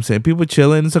 You know what I'm saying? People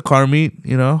chilling. It's a car meet,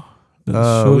 you know. We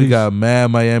Shorties. got mad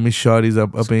Miami shorties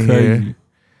up in Crazy.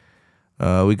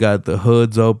 here. We got the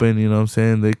hoods open, you know what I'm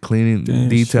saying? They're cleaning, Damn,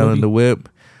 detailing shorty. the whip.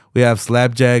 We have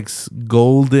Slapjack's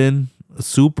golden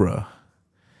Supra.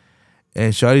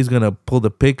 And Shorty's gonna pull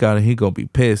the pick out and he gonna be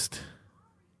pissed.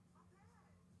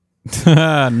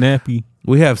 Nappy.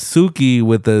 We have Suki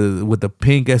with the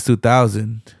pink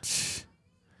S2000.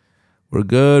 We're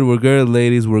good,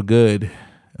 ladies. We're good.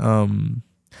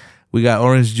 We got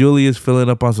Orange Julius filling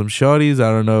up on some shorties. I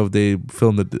don't know if they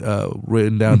filmed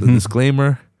written down the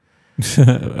disclaimer.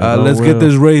 Let's get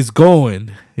this race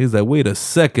going. He's like, wait a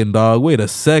second, dog. Wait a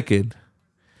second.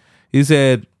 He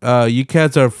said, you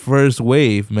cats are first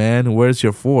wave, man. Where's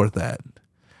your fourth at?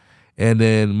 And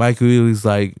then Michael Ealy's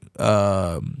like,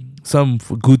 some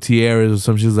Gutierrez or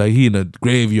some shit. Like, he in a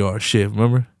graveyard shift,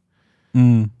 remember?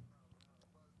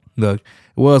 Look,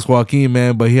 it was Joaquin,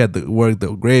 man, but he had to work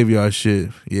the graveyard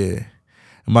shift. Yeah.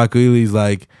 And Michael Ealy's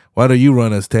like, why don't you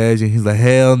run us, Tej? And he's like,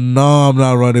 hell no, I'm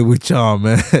not running with y'all,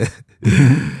 man.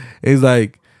 He's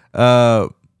like,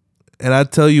 and I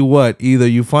tell you what, either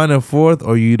you find a fourth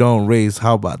or you don't race.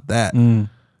 How about that? And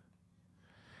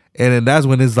then that's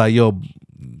when it's like, yo,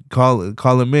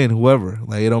 call him in, whoever.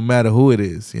 Like, it don't matter who it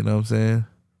is. You know what I'm saying?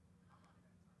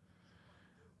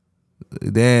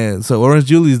 Damn. So Orange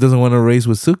Julius doesn't want to race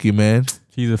with Suki, man.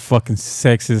 He's a fucking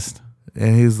sexist.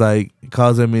 And he's like,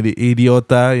 calls him the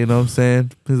idiota. You know what I'm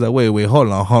saying? He's like, wait, hold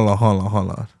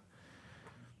on.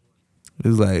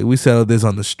 He's like, we settled this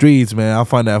on the streets, man. I'll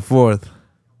find that fourth.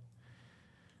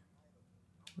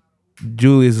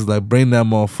 Julius is like, bring that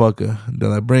motherfucker. They're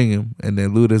like, bring him. And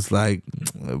then Luda's like,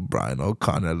 Brian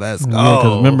O'Connor, let's go. Yeah,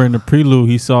 because remember in the prelude,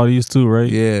 he saw these two, right?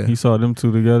 Yeah. He saw them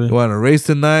two together. You want to race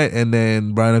tonight? And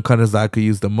then Brian O'Connor's like, I could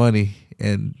use the money.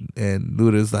 And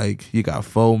Luda's like, you got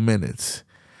 4 minutes.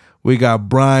 We got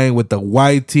Brian with the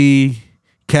white tee,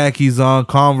 khakis on,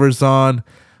 Converse on,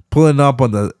 pulling up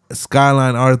on the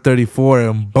Skyline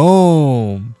R34, and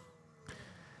boom.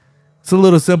 It's a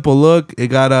little simple look. It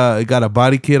got a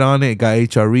body kit on it. It got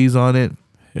HREs on it.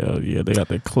 Hell yeah, they got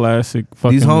the classic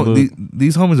fucking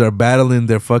These homies are battling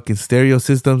their fucking stereo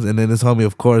systems, and then this homie,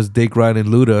 of course, Dick Ryan and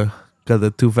Luda, got the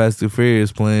Too Fast Too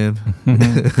Furious playing.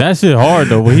 That shit hard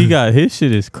though. When he got his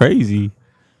shit is crazy.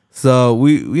 So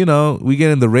we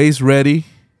getting the race ready.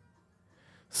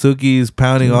 Suki's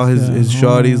pounding all his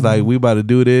shorties like, we about to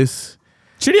do this.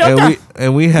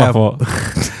 And we have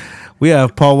we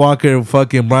have Paul Walker and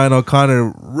fucking Brian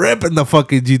O'Connor ripping the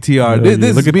fucking GTR.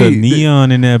 This look is at me. the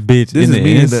neon in that bitch. This in is the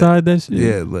me inside that shit.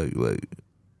 Yeah, look.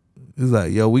 It's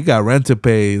like, yo, we got rent to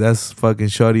pay. That's fucking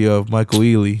shorty of Michael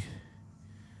Ealy.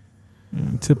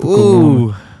 Typical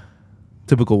woman.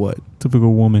 Typical what?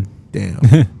 Typical woman. Damn.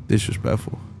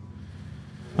 Disrespectful.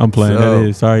 I'm playing. That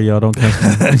is. Sorry, y'all. Don't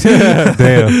catch me.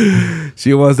 Damn.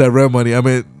 She wants that rent money. I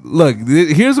mean, look,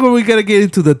 here's where we got to get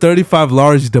into the 35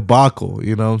 large debacle.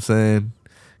 You know what I'm saying?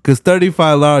 Because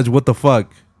 35 large, what the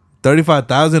fuck?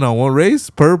 35,000 on one race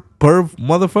per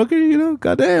motherfucker, you know?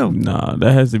 Goddamn. Nah,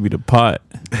 that has to be the pot.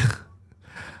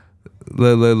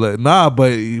 Nah,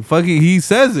 but fucking he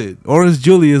says it. Orange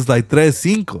Julius like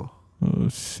 3.5. Oh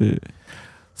shit.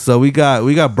 So we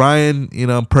got Brian,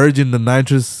 purging the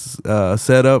nitrous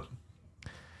setup,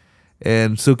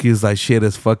 and Suki is like, shit,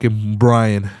 it's fucking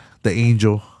Brian, the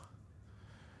angel.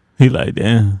 He like,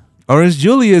 damn. Orange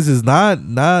Julius is not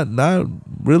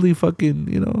really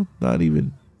fucking, not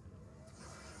even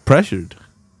pressured.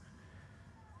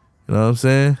 You know what I'm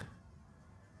saying?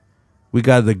 We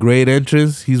got the great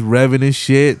entrance. He's revving his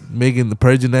shit,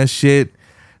 purging that shit.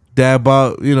 Dab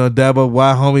up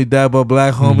white homie, dab up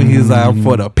black homie. He's like, I'm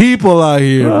for the people out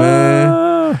here,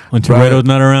 man. When Toretto's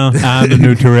not around, I'm the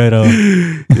new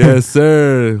Toretto. Yes,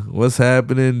 sir. What's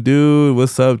happening, dude?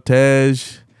 What's up, Tej?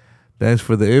 Thanks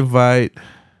for the invite.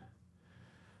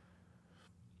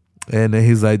 And then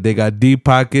he's like, they got deep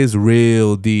pockets,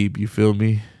 real deep. You feel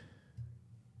me?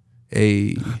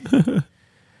 Hey.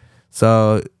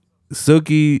 So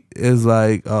Suki is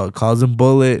like, calls him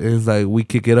Bullet, and is like, we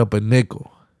kick it up a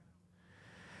nickel.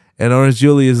 And Orange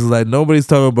Julius is like, nobody's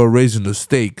talking about raising the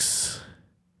stakes.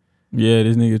 Yeah,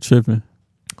 this nigga tripping.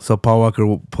 So Paul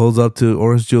Walker pulls up to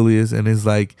Orange Julius and is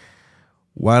like,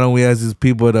 why don't we ask these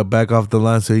people to back off the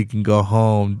line so he can go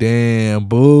home? Damn,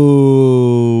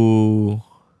 boo.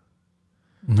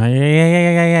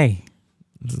 Hey.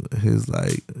 He's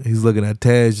like, he's looking at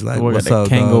Tej like, what's up,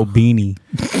 Kango dog? beanie.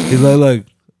 He's like, look,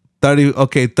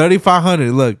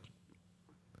 3,500. Look,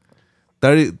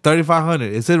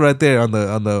 3,500. It said right there on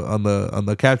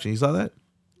the caption. You saw that?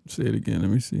 Say it again.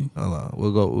 Let me see. Hold on.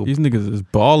 We'll go. These niggas is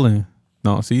balling.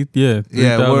 No, see, yeah.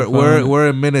 We're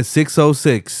in minute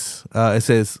 6:06. It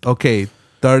says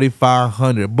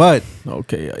 3,500, but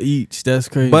okay, each. That's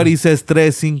crazy. But he says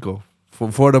 3.5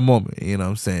 for the moment. You know what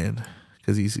I'm saying?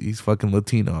 Because he's fucking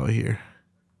Latino out here.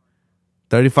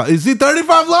 35. You see,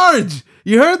 35 large.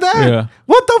 You heard that? Yeah.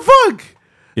 What the fuck?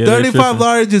 Yeah, 35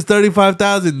 large is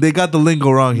 35,000. They got the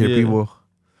lingo wrong here, people.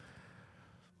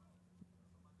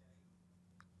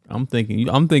 I'm thinking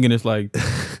it's like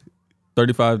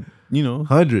 35,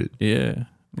 100. Yeah.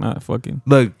 Not fucking.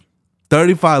 Look,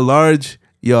 35 large.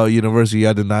 Yo, University,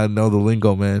 I did not know the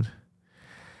lingo, man.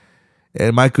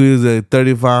 And Michael is at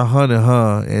 3,500,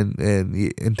 huh?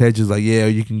 And Tej is like, yeah,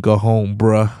 you can go home,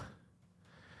 bruh.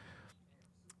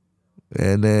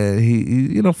 And then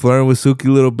he flirting with Suki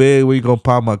a little bit. Where you gonna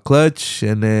pop my clutch?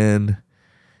 And then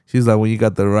she's like, when you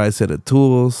got the right set of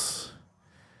tools.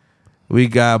 We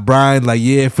got Brian like,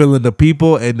 yeah, feeling the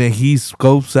people. And then he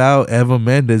scopes out Evan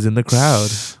Mendes in the crowd.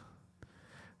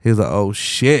 He's like, oh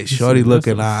shit, shorty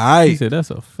looking all right. He said,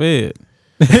 that's a fed.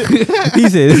 He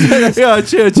said, Yo,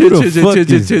 chill.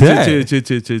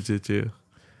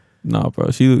 nah,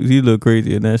 bro, she look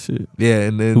crazy in that shit. Yeah,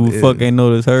 and then Who the fuck ain't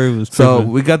noticed her was so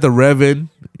tripping. we got the Revan.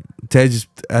 Ted just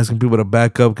asking people to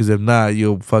back up because if not,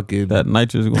 you'll fucking That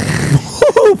nitrous going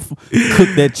cook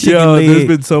that chicken Yo, leg. there's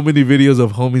been so many videos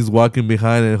of homies walking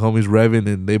behind and homies revving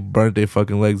and they burnt their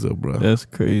fucking legs up, bro. That's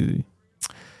crazy.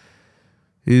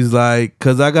 He's like,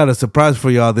 cause I got a surprise for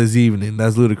y'all this evening.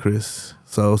 That's ludicrous.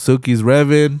 So Suki's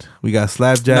revving. We got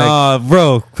Slapjack. Nah,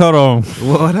 bro, hold on.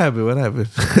 What happened? What happened?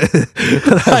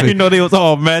 I didn't know they was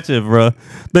all matching, bro.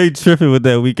 They tripping with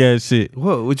that weak ass shit.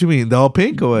 What you mean? The all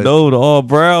pink or what? No, the all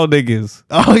brown niggas.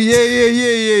 Oh yeah.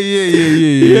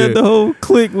 He had the whole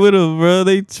clique with him, bro.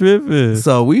 They tripping.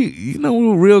 So we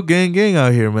we're real gang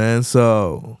out here, man.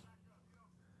 So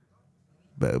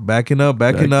backing up.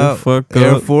 the fuck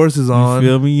Air up. Force is on. You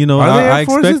feel me? You know, Are they I Air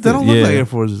Forces? expected. They don't look like Air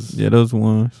Forces. Yeah, those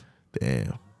ones.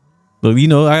 Damn. Look, you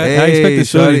know, I expected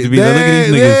shorties to be like, look at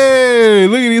these niggas. Hey,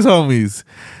 look at these homies.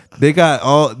 They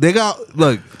got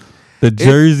look. The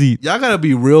jersey. Y'all gotta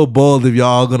be real bold if y'all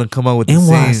all gonna come out with the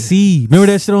NYC. same. Remember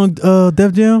that shit on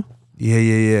Def Jam? Yeah.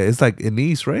 It's like in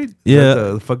East, right? Yeah.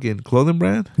 The fucking clothing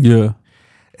brand. Yeah.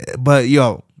 But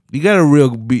yo, you gotta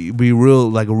be real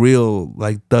like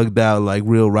thugged out, like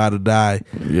real ride or die.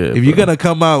 Yeah. If you're gonna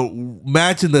come out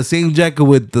matching the same jacket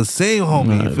with the same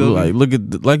homie, you feel me? Look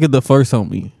at the first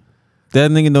homie. That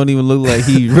nigga don't even look like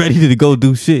he ready to go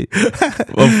do shit.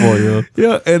 Before, yo.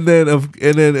 Yeah, and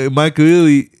then Michael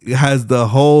Ealy has the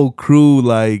whole crew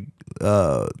like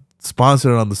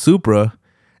sponsored on the Supra,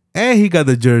 and he got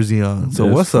the jersey on. So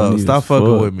That's what's up? funny Stop as fucking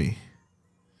fuck. with me.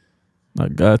 I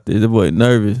got this. The boy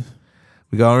nervous.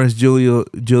 We got Orange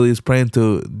Julius praying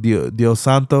to Dios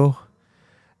Santo,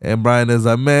 and Brian is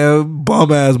like, man,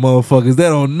 bum ass motherfuckers, they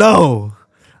don't know.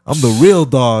 I'm the real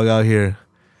dog out here.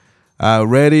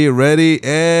 Ready,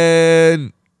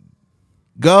 and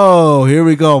go. Here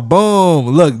we go. Boom.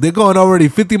 Look, they're going already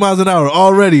 50 miles an hour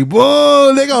already.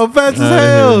 Boom. They going fast as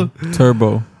hell.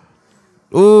 Turbo.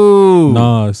 Ooh.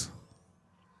 Nas.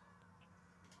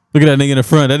 Look at that nigga in the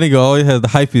front. That nigga always has the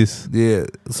hypest. Yeah.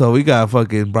 So we got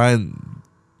fucking Brian.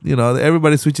 You know,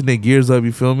 everybody switching their gears up.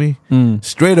 You feel me?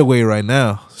 Straight away right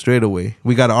now. Straight away.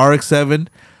 We got an RX-7,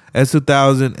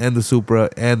 S2000, and the Supra,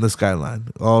 and the Skyline.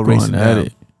 All Going racing at down.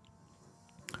 it.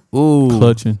 Ooh.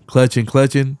 Clutching.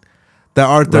 That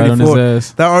R34, Right on his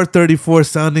ass. that R34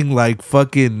 sounding like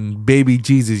fucking baby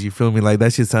Jesus. You feel me? Like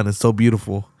that shit sounded so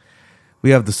beautiful. We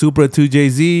have the Supra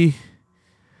 2JZ.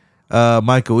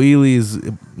 Michael Ealy is,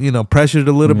 pressured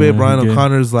a little bit. Brian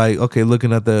O'Connor's like, okay,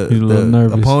 looking at He's a little the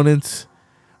nervous. opponents.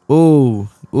 Oh,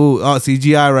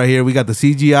 CGI right here. We got the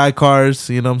CGI cars.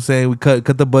 You know what I'm saying? We cut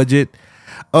the budget.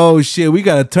 Oh shit, we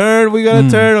got to turn.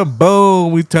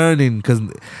 Boom, we turning because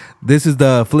this is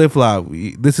the flip flop.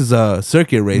 This is a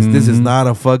circuit race. This is not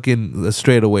a fucking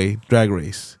straightaway drag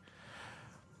race.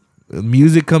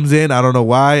 Music comes in. I don't know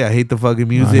why. I hate the fucking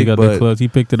music. He got but the clutch. He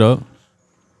picked it up.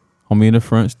 Homie in the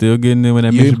front, still getting in with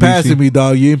that you ain't Mitsubishi. passing me,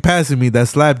 dog. You ain't passing me.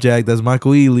 That's Slapjack. That's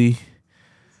Michael Ealy.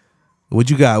 What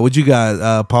you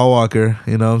got? Paul Walker.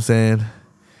 You know what I'm saying?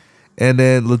 And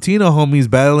then Latino homies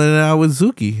battling it out with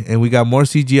Zuki. And we got more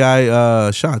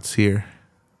CGI shots here.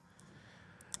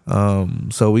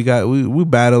 So we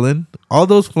battling. All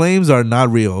those flames are not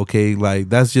real, okay? Like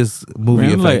that's just movie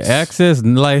Man, effects. like access,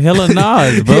 like hella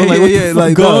Nas, bro. Like what the fuck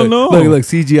like, going on? Look,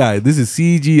 CGI. This is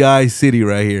CGI city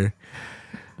right here.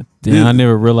 Damn, I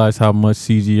never realized how much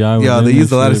CGI was. Yeah, in they used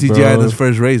this a lot of shit, CGI in bro. this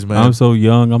first race, man. I'm so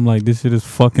young. I'm like, this shit is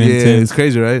fucking Yeah, intense. it's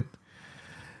crazy, right?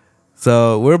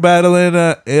 So we're battling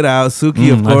it out.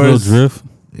 Suki, of Nice little course, drift.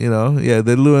 they're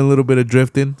doing a little bit of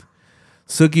drifting.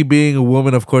 Suki being a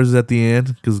woman, of course, is at the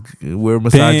end because we're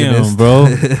misogynist, Damn, bro.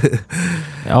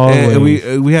 Always.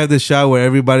 and we have this shot where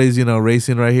everybody's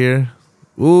racing right here.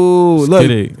 Ooh, look,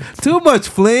 Skitty. too much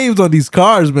flames on these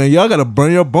cars, man. Y'all gotta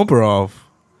burn your bumper off.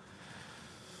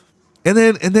 And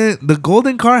then the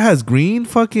golden car has green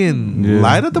fucking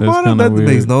light at the that's bottom. kinda That weird.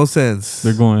 makes no sense.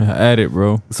 They're going at it,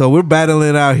 bro. So we're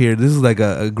battling out here. This is like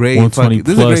a great 120 fucking.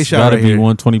 This is a plus. great shot Gotta right be here.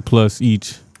 120 plus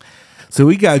each. So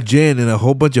we got Jen and a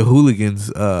whole bunch of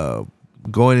hooligans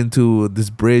going into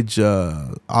this bridge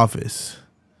office.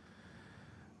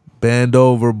 Bend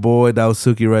over, boy. That was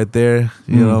Suki right there.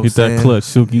 You know what I'm Hit saying? that clutch,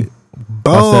 Suki. Boom.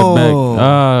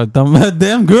 Bounce that back.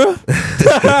 Damn girl.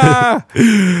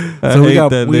 So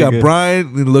we got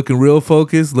Brian looking real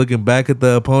focused, looking back at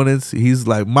the opponents. He's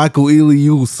like, Michael Ealy,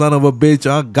 you son of a bitch,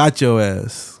 I got your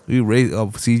ass. We raise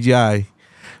CGI.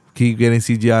 Keep getting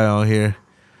CGI on here.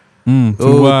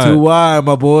 Too wide,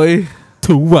 my boy.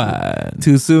 Too wide.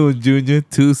 Too soon, Junior.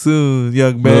 Too soon,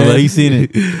 young man. Well, he seen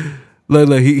it.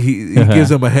 Look, he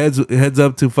gives him a heads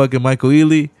up to fucking Michael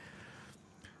Ealy.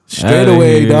 Straight Outta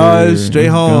away, here. dog. Straight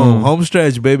He's home. gone. Home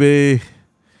stretch, baby.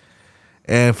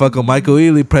 And fucking Michael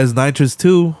Ealy pressed nitrous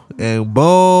 2. And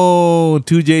boom,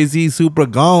 2JZ Supra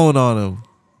gone on him.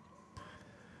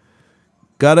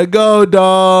 Gotta go,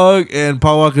 dog. And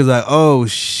Paul Walker's like, oh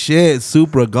shit,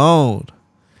 Supra gone.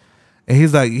 And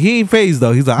he's like, he ain't phased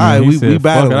though. He's like, all right, we Fuck it, I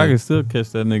battling. can still catch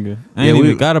that nigga. I Yeah, ain't we-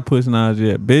 even gotta push Nas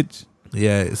yet, bitch.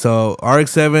 Yeah, so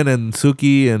RX-7 and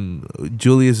Suki and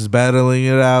Julius is battling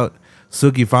it out.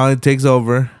 Suki finally takes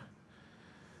over.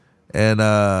 And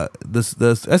the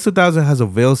S2000 has a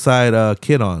veil side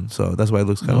kit on, so that's why it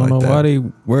looks I kind of don't like know that. why they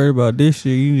worried about this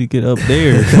shit. You need to get up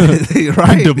there.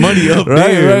 Right. The money up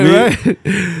there,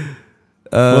 man.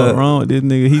 What's wrong with this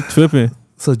nigga? He tripping.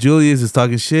 So Julius is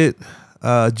talking shit.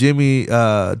 Jimmy,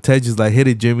 Tej is like, hit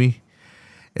it, Jimmy.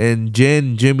 And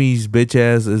Jimmy's bitch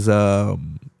ass is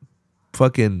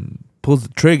fucking pulls the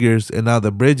triggers, and now the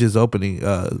bridge is opening,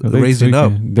 They raising up.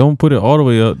 tweaking. Don't put it all the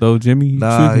way up though, Jimmy. You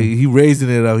Nah, tweaking. he raising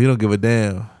it up. He don't give a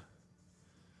damn.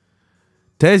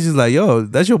 Tej is like, yo,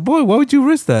 that's your boy. Why would you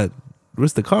risk that?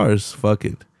 Risk the cars. Fuck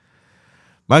it.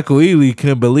 Michael Ealy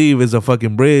couldn't believe it's a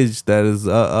fucking bridge that is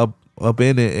up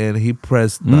in it, and he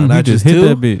pressed he nitrous just hit 2,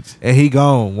 that bitch. and he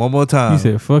gone one more time. He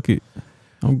said, "Fuck it,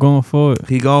 I'm going for it."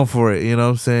 He going for it, you know what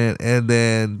I'm saying? And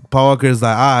then Paul Walker's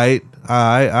like, all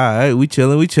right, we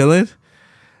chilling.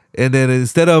 And then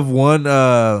instead of one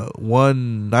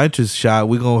nitrous shot,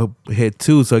 we gonna hit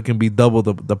 2 so it can be double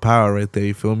the power right there,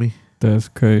 you feel me? That's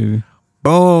crazy.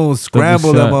 Boom,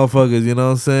 scramble them shot. motherfuckers, you know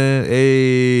what I'm saying?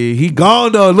 Hey, he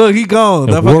gone though, look, he gone.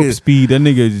 At That warp fucking, speed, that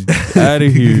nigga out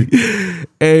of here.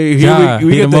 hey, Yeah, here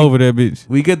we hit get him the, over that bitch.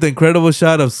 we get the incredible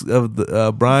shot of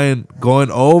the, Brian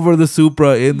going over the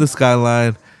Supra in the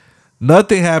skyline.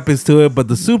 Nothing happens to it, but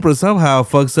the Supra somehow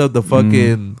fucks up the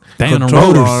fucking Damn, the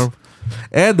control rotors. arm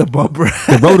and the bumper.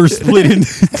 The rotor splitting.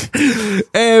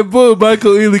 And boom,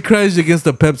 Michael Ealy crashed against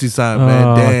the Pepsi sign, man.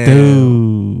 Oh, Damn.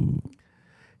 dude.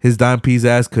 His dime piece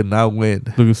ass could not win.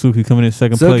 Look at Suki coming in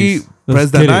second Suki place.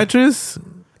 pressed that nitrous.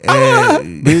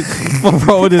 And What's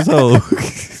wrong with this hoe?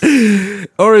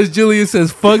 Orange Julius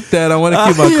says, fuck that. I want to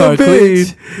keep my you car a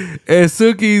bitch. clean. And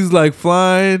Suki's like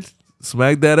flying,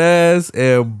 smack that ass,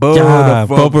 and boom. God,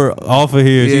 the bump her off of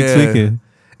here. Yeah. She tweaking.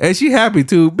 And she happy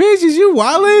too. Bitch, is you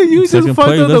wildin'? You just Second fucked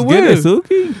place. up the Let's get it, win.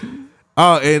 Suki.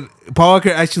 Oh, and Paul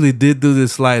Walker actually did do the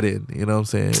slide in. You know what I'm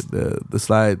saying? The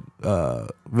slide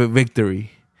victory.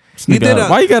 He did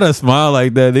Why you gotta smile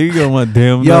like that? Nigga got my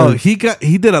damn Yo, nerves. he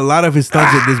did a lot of his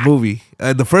stunts in this movie.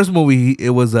 The first movie, it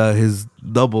was his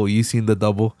double. You seen the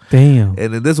double? Damn.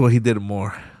 And in this one, he did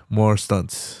more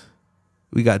stunts.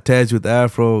 We got Tej with the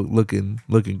afro looking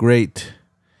great.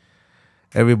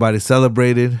 Everybody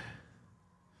celebrated.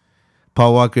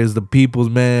 Paul Walker is the people's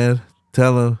man.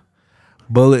 Tell him.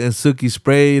 Bullet and Suki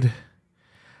sprayed.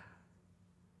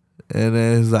 And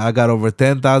then he's like, I got over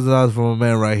 $10,000 from a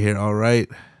man right here. All right.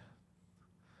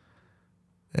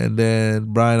 And then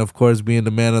Brian, of course, being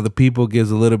the man of the people,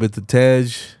 gives a little bit to Tej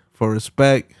for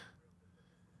respect.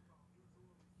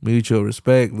 Mutual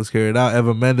respect. Let's carry it out.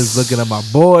 Evan Mendes looking at my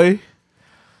boy.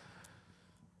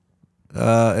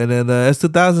 And then the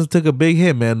S2000s took a big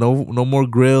hit, man. No more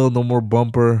grill, no more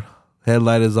bumper.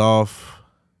 Headlight is off.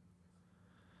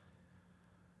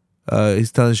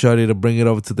 He's telling Shorty to bring it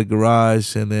over to the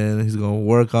garage, and then he's gonna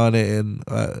work on it. And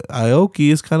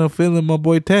Aoki is kind of feeling my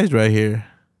boy Tej right here.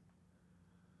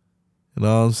 You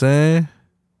know what I'm saying?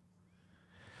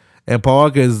 And Paul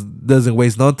Walker doesn't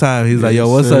waste no time. He's like, yo,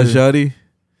 what's up, Shorty?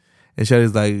 And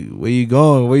Shorty's like, where you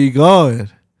going? Where you going?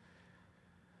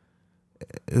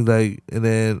 It's like, and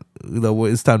then, you know,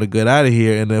 it's time to get out of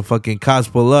here. And then fucking cops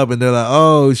pull up and they're like,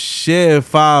 oh shit,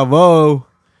 5-0.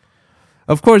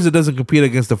 Of course, it doesn't compete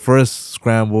against the first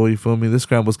scramble. You feel me? This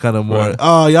scramble's kind of more, Right.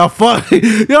 oh, y'all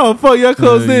y'all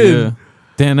closed in. Yeah.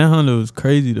 Damn, that Honda was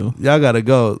crazy though. Y'all gotta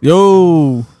go.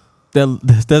 Yo,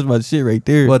 that's my shit right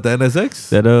there. What, the NSX?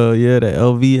 That that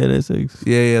LV NSX.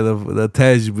 Yeah, the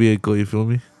Tej vehicle, you feel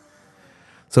me?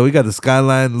 So we got the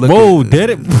Skyline looking. Whoa, did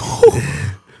it?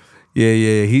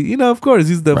 Yeah. He, of course,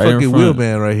 he's the Right in fucking front.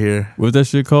 wheelman right here. What's that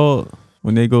shit called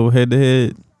when they go head to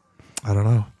head? I don't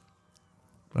know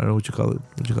what you call it.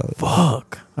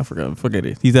 Fuck, I forgot. Forget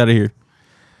it. He's out of here.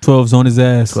 12's on his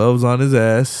ass. 12's on his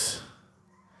ass.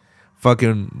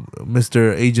 Fucking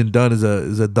Mr. Agent Dunn is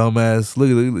a dumbass. Look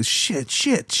at shit.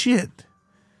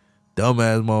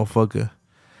 Dumbass motherfucker.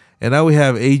 And now we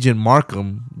have Agent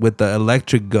Markham with the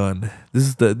electric gun. This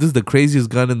is the craziest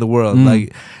gun in the world.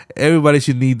 Like, everybody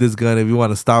should need this gun if you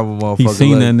want to stop a motherfucker. He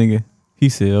seen Like, that nigga. He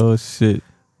said, "Oh shit."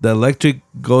 The electric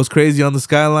goes crazy on the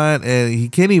Skyline, and he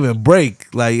can't even brake.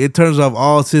 Like, it turns off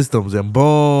all systems, and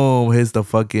boom, hits the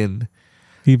fucking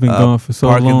He been gone for so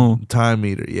parking long. time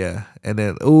meter. Yeah, and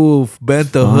then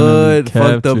bent the Finally hood,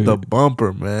 fucked up the captured.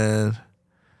 bumper, man.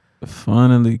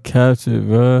 Finally captured,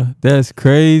 bro. That's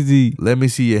crazy. Let me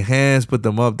see your hands. Put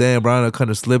them up. Damn, Brian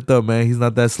kind of slipped up, man. He's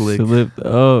not that slick. Slipped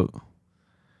up.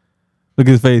 Look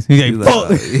at his face. He's He's like, fuck.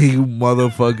 you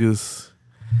motherfuckers.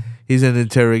 He's in the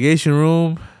interrogation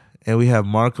room, and we have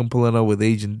Markham pulling up with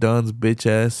Agent Dunn's bitch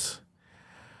ass.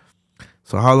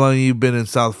 So how long you been in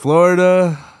South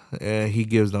Florida? And he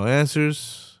gives no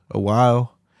answers. A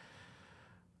while.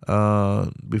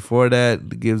 Before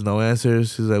that, gives no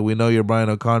answers. He's like, we know you're Brian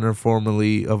O'Connor,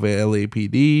 formerly of a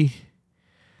LAPD.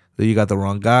 Then you got the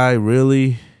wrong guy,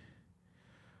 really?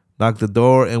 Knock the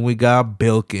door, and we got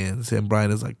Bilkins. And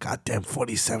Brian is like, goddamn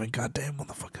 47, goddamn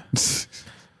motherfucker.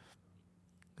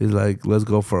 He's like, let's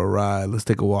go for a ride. Let's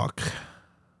take a walk.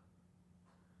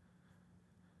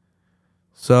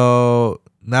 So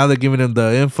now they're giving him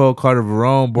the info. Carter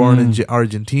Verone, born in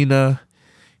Argentina.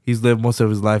 He's lived most of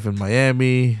his life in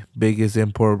Miami. Biggest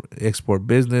import-export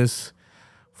business.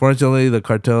 Fortunately, the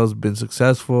cartel's been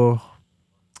successful.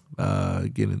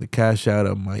 Getting the cash out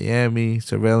of Miami.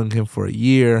 Surveilling him for a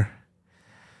year.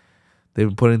 They've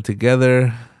been putting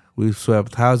together. We've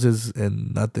swept houses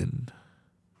and nothing.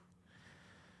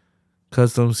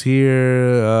 Customs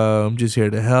here. I'm just here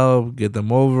to help. Get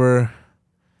them over.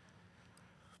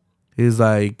 He's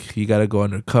like, you got to go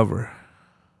undercover.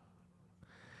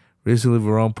 Recently,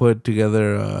 Verone put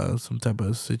together some type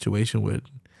of situation with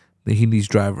he needs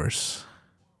drivers.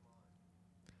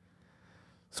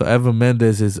 So Eva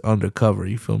Mendes is undercover,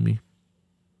 you feel me?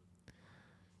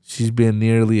 She's been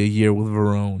nearly a year with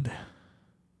Verone.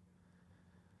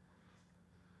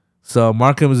 So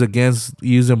Markham is against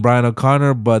using Brian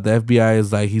O'Connor, but the FBI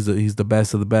is like, he's the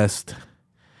best of the best.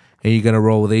 And you're going to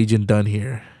roll with Agent Dunn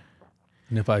here.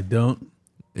 And if I don't?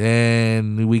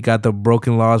 And we got the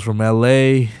broken laws from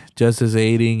LA, justice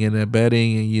aiding and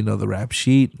abetting, and you know the rap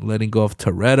sheet, letting go of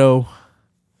Toretto.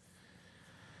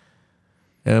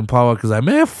 And Paul Walker's like,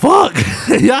 man, fuck.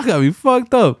 Y'all got me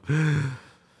fucked up.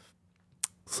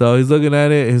 So he's looking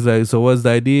at it. He's like, so what's the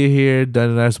idea here?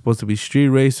 Dunn and I are supposed to be street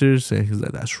racers. And he's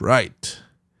like, that's right.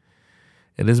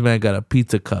 And this man got a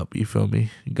pizza cup, you feel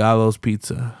me? Gallo's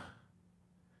Pizza.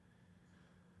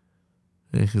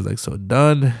 And he's like, so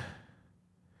Dunn,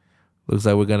 looks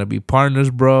like we're going to be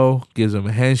partners, bro. Gives him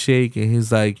a handshake. And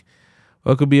he's like,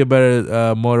 what could be a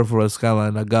better motor for a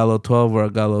Skyline, a Gallo 12 or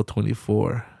a Gallo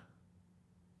 24?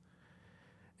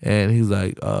 And he's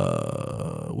like,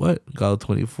 what? Gallo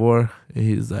 24? And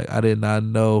he's like, I did not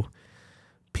know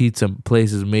pizza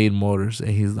places made motors.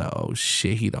 And he's like, oh,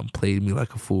 shit, he done played me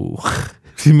like a fool. I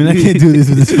mean, I can't do this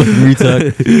with this fucking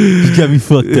retard. You got me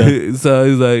fucked up. So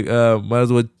he's like, might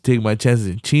as well take my chances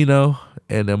in Chino.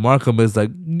 And then Markham is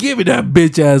like, give me that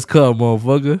bitch ass cup,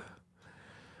 motherfucker.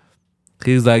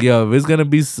 He's like, yo, if it's gonna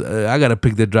be, I gotta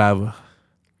pick the driver.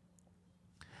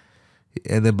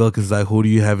 And then Bilkins like, who do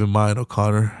you have in mind,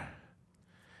 O'Connor?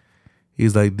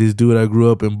 He's like, this dude I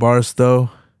grew up in Barstow,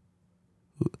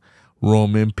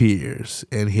 Roman Pierce.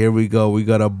 And here we go, we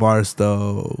got a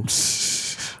Barstow.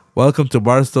 Welcome to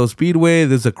Barstow Speedway.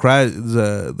 There's a crash,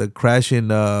 the crashing,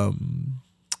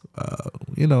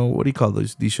 you know, what do you call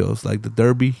these shows? Like the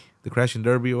Derby, the Crashing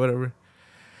Derby or whatever.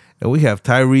 And we have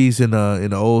Tyrese in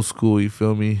the old school, you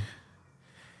feel me?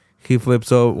 He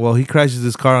flips over. Well, he crashes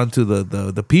his car onto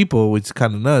the people, which is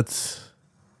kind of nuts.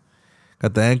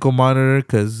 Got the ankle monitor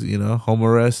because, you know, home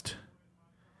arrest.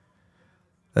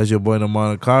 That's your boy in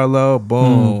Monte Carlo.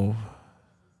 Boom.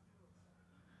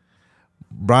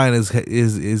 Brian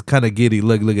is kind of giddy.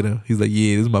 Look at him. He's like,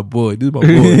 yeah, this is my boy. This is my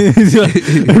boy. He's like,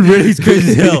 he's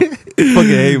crazy as hell. Fucking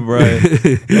hey, Brian.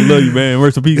 I love you, man.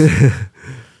 Rest in peace.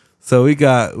 So we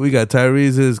got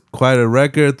Tyrese's quite a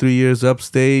record. 3 years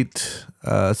upstate.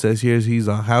 Says here he's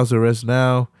on house arrest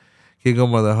now. Can't go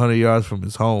more than 100 yards from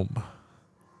his home.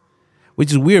 Which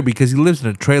is weird because he lives in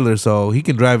a trailer, so he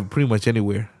can drive pretty much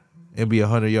anywhere and be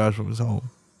 100 yards from his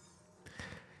home.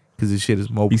 Because his shit is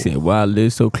mobile. He said, wow, I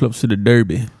live so close to the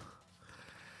Derby.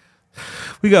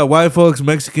 We got white folks,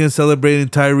 Mexicans celebrating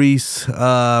Tyrese,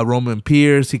 Roman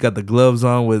Pierce. He got the gloves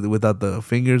on without the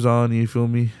fingers on, you feel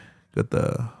me? Got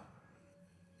the,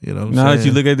 you know what I'm now saying? that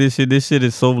you look at this shit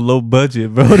is so low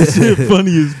budget, bro. This shit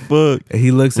funny as fuck. And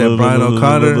he looks at Brian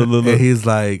O'Connor and he's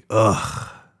like, ugh,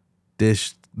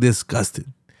 disgusted.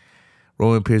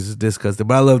 Roman Pierce is disgusted.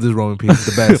 But I love this Roman Pierce,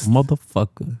 the best.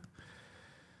 Motherfucker.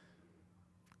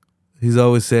 He's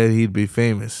always said he'd be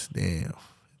famous. Damn.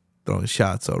 Throwing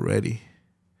shots already.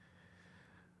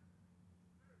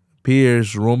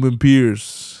 Roman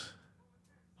Pierce.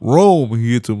 Rome.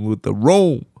 He hits him with the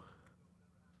Rome.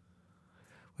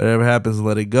 Whatever happens,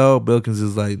 let it go. Bilkins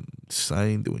is like, I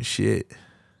ain't doing shit.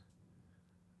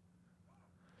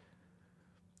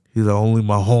 He's like, only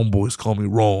my homeboys call me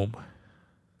Rome.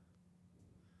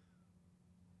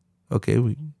 Okay,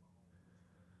 we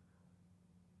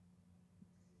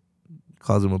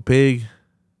calls him a pig.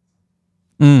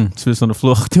 Spits on the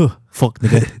floor. Fuck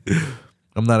nigga.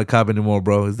 I'm not a cop anymore,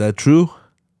 bro. Is that true?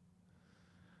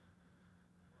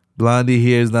 Blondie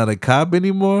here is not a cop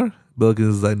anymore.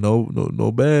 Bilkins is like,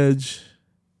 no badge.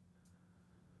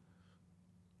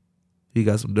 He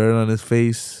got some dirt on his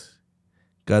face.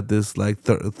 Got this like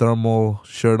thermal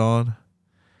shirt on.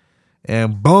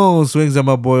 And boom, swings at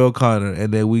my boy O'Connor.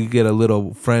 And then we get a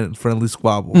little friendly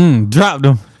squabble. Dropped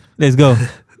him. Let's go.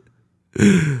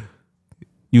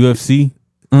 UFC.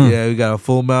 Yeah, we got a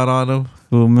full mount on him.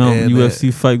 Full mount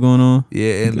UFC fight going on.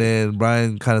 Yeah, and then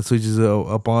Brian kind of switches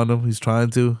up on him. He's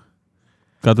trying to.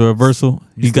 Got the reversal.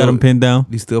 He got him pinned down.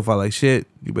 He still fought like shit.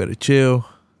 You better chill.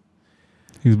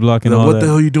 He's blocking like, all what that. The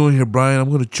hell are you doing here, Brian? I'm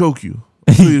going to choke you.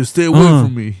 I tell you to stay away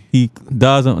from me. He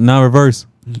dies on, now reverse.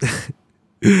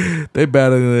 They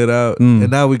battling it out. And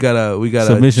now we got a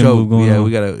submission choke. move going Yeah, on.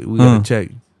 we got to check.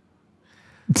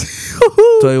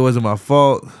 Told you it wasn't my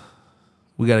fault.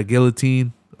 We got a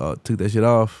guillotine. Oh, took that shit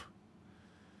off.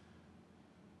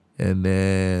 And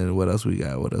then what else we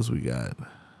got? It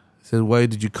says, why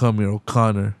did you come here,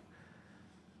 O'Connor?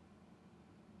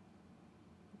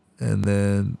 And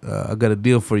then I got a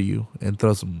deal for you, and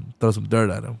throw some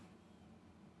dirt at him.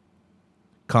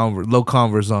 Low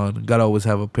Converse on. Gotta always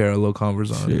have a pair of low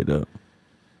Converse on. Straight up.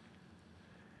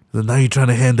 So now you're trying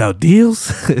to hand out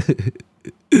deals?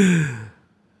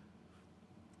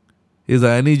 He's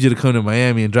like, I need you to come to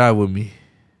Miami and drive with me.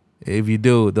 If you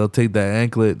do, they'll take that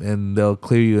anklet and they'll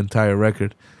clear your entire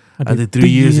record. I did 3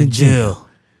 years in jail.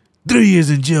 3 years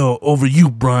in jail over you,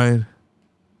 Brian.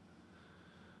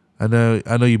 I know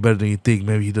you better than you think.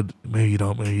 Maybe you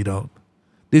don't.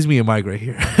 This is me and Mike right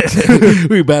here.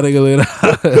 We battling it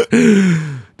out.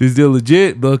 This deal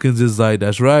legit. Bilkins is like,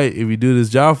 that's right. If you do this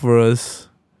job for us,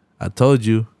 I told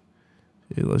you.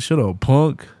 He's like, shut up,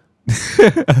 punk.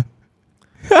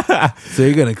 So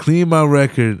you're gonna clean my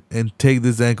record and take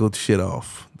this ankle shit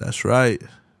off. That's right.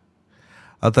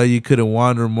 I thought you couldn't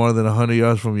wander more than 100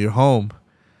 yards from your home.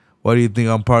 Why do you think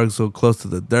I'm parked so close to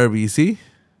the Derby? You see?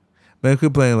 Man,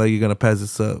 quit playing like you're gonna pass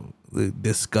this up.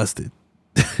 Disgusted.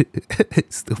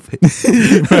 Stupid.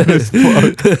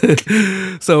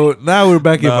 So now we're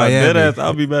back in Miami.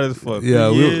 I'll be mad as fuck. Yeah,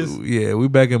 we're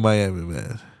back in Miami,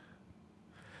 man.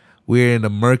 We're in the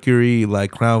Mercury,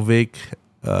 like Crown Vic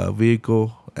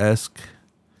vehicle-esque.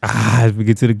 We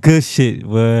get to the good shit,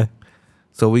 boy.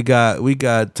 So we got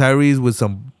Tyrese with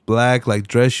some black like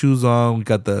dress shoes on. We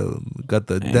got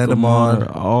the denim on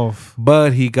off,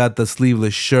 but he got the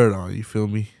sleeveless shirt on. You feel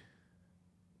me?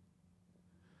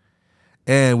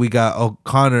 And we got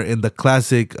O'Connor in the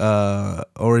classic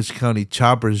Orange County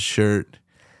Choppers shirt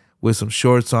with some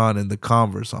shorts on and the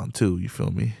Converse on too. You feel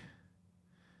me?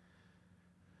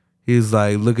 He's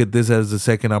like, look at this as a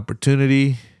second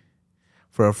opportunity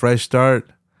for a fresh start.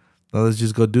 Now let's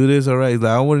just go do this. All right. He's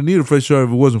like, I wouldn't need a fresh start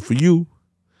if it wasn't for you.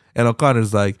 And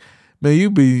O'Connor's like, man, you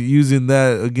be using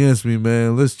that against me,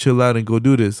 man. Let's chill out and go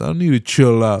do this. I don't need to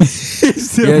chill out.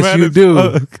 Yes, you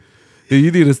do. You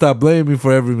need to stop blaming me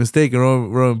for every mistake. And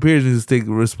Roman Pierce needs to take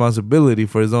responsibility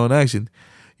for his own action.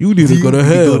 You need to go to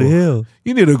hell.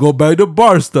 You need to go back to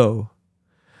Barstow.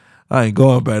 I ain't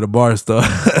going back to Barstow.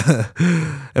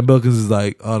 And Bilkins is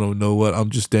like, I don't know what. I'm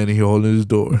just standing here holding his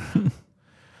door.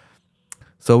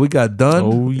 So we got done.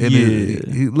 Oh, and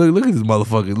yeah. Look at this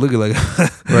motherfucker. Looking like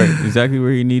right, exactly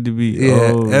where you need to be.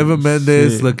 Yeah, oh, Evan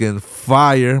Mendez shit. looking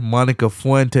fire. Monica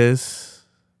Fuentes.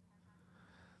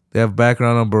 They have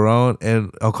background on Barone.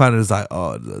 And O'Connor's like,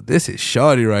 oh, this is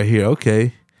shawty right here.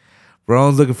 Okay.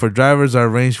 Barone's looking for drivers. I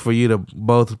arranged for you to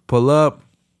both pull up.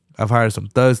 I've hired some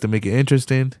thugs to make it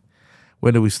interesting.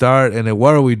 When do we start? And then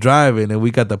what are we driving? And we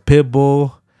got the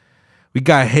Pitbull. We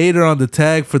got Hater on the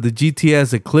tag for the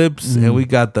GTS Eclipse. And we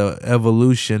got the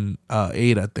Evolution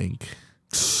 8, I think.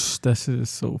 That shit is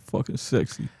so fucking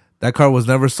sexy. That car was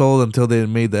never sold until they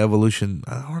made the Evolution.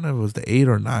 I don't know if it was the 8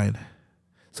 or 9.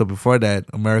 So before that,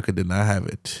 America did not have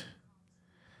it.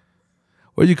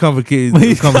 Where'd you confiscate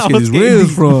these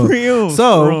rims from?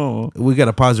 So we got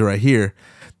to pause it right here.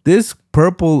 This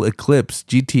purple Eclipse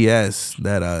GTS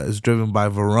that is driven by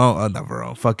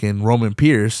fucking Roman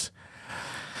Pierce.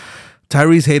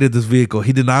 Tyrese hated this vehicle.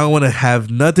 He did not want to have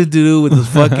nothing to do with this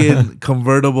fucking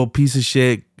convertible piece of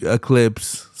shit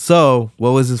Eclipse. So,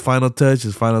 what was his final touch?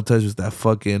 His final touch was that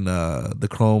fucking the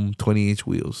chrome 20-inch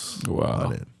wheels. Wow.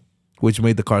 On it, which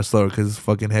made the car slower because it's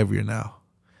fucking heavier now.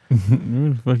 Where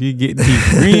the fuck you getting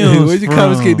these rims Where'd you from?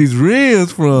 confiscate these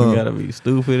rims from? You gotta be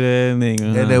stupid ass nigga.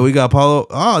 And then we got Paulo.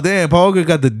 Oh damn, Paulo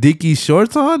got the Dickies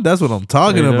shorts on. That's what I'm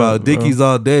talking Straight about. up, bro. Dickies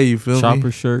all day. You feel me?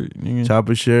 Chopper shirt. Nigga.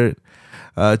 Chopper shirt.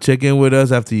 Check in with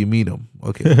us after you meet him.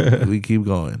 Okay, we keep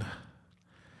going.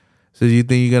 So you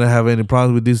think you're gonna have any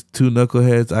problems with these two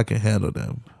knuckleheads? I can handle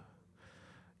them.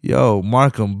 Yo,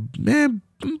 Markham, man,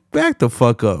 back the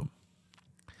fuck up.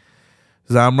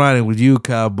 So I'm riding with you,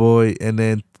 cowboy, and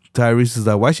then Tyrese is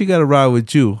like, why she gotta ride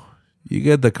with you? You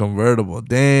get the convertible.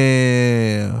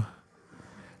 Damn.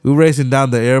 We racing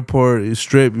down the airport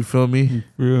strip, you feel me?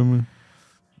 Feel me?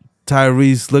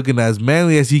 Tyrese looking as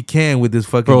manly as he can with this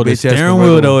fucking Bro, the bitch ass steering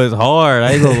wheel though is hard.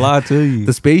 I ain't gonna lie to you.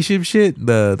 The spaceship shit,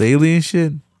 the alien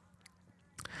shit.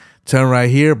 Turn right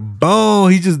here,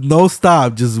 boom. He just no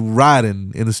stop, just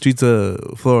riding in the streets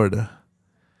of Florida.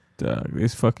 Dog,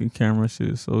 this fucking camera shit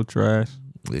is so trash.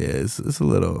 Yeah, it's a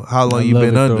little. How long I you love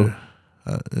been it, under?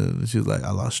 And she was like, I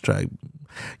lost track.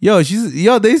 Yo,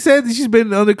 they said that she's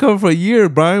been undercover for a year.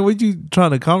 Brian, what you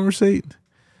trying to conversate?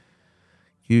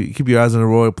 You keep your eyes on the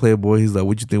road, Playboy. He's like,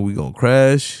 what you think we gonna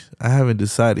crash? I haven't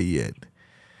decided yet.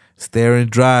 Stare and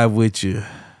drive with you.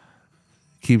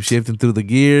 Keep shifting through the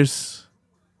gears.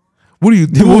 What are you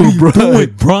doing,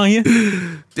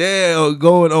 Brian? Damn,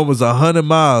 going almost 100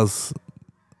 miles.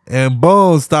 And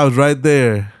boom, stops right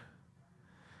there.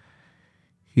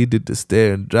 He did the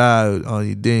stare and drive on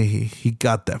you, didn't he? He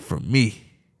got that from me.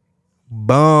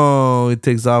 Boom, it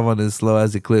takes off on this slow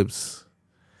as it clips.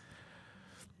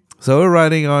 So we're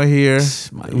riding on here.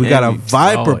 We got a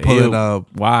Viper pulling up.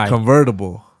 Why?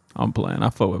 Convertible. I'm playing.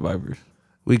 I fuck with Vipers.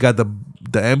 We got the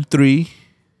M3.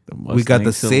 We got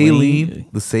the Saline.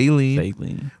 The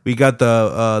Saline. We got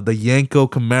the Yanko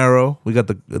Camaro. We got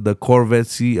the Corvette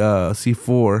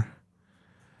C4.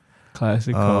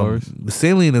 Classic cars. The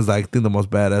Saline is like I think the most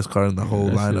badass car in the whole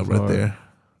lineup right there.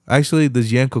 Actually,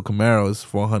 this Yanko Camaro is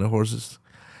 400 horses,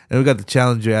 and we got the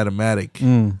Challenger Automatic.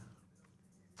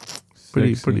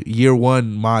 Pretty year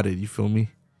one modded. You feel me?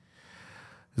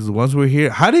 Because once we're here,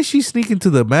 how did she sneak into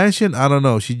the mansion? I don't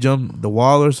know. She jumped the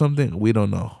wall or something. We don't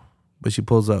know, but she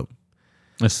pulls up.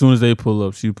 As soon as they pull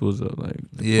up, she pulls up. Like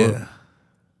yeah. Fuck.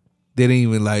 They didn't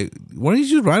even like, weren't you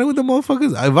just riding with the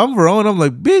motherfuckers? If I'm Verone, I'm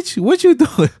like, bitch, what you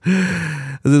doing?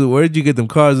 I said, where'd you get them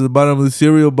cars? At the bottom of the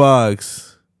cereal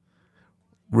box.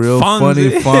 Real funny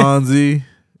Fonzie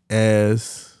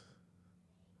ass.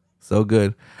 So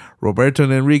good. Roberto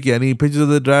and Enrique, I need pictures of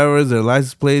the drivers, their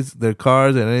license plates, their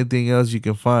cars, and anything else you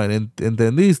can find.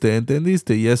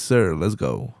 Entendiste? Yes, sir. Let's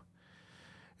go.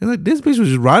 And like, this bitch was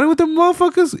just riding with them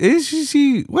motherfuckers? Is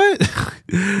she what?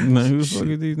 No, who the fuck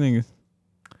is these niggas?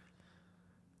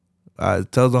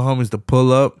 Tells the homies to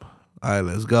pull up. All right,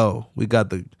 let's go. We got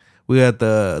the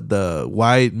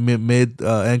white mid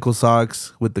ankle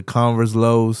socks with the Converse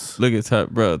lows. Look at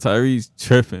Tyrese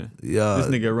tripping. Yeah, this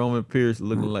nigga Roman Pierce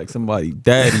looking like somebody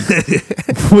daddy.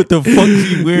 What the fuck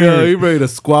he wearing? Yo, he ready to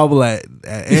squabble at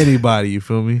anybody. You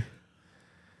feel me?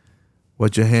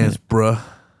 Watch your hands, bruh.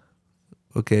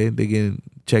 Okay, they getting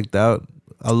checked out.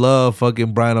 I love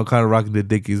fucking Brian O'Connor rocking the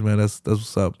Dickies, man. That's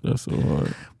what's up. That's so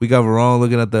hard. We got Verone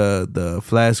looking at the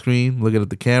flat screen, looking at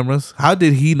the cameras. How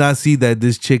did he not see that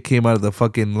this chick came out of the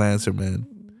fucking Lancer, man?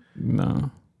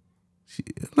 No.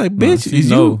 Like, bitch,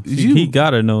 He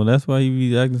gotta know. That's why he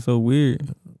be acting so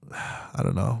weird. I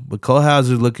don't know. But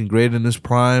Kohlhauser's looking great in his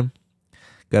prime.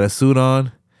 Got a suit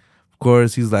on. Of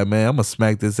course, he's like, man, I'm gonna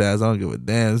smack this ass. I don't give a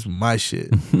damn. This is my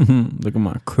shit. Look at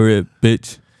my crib,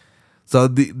 bitch. So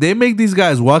they make these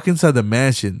guys walk inside the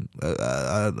mansion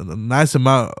a nice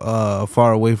amount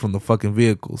far away from the fucking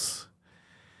vehicles.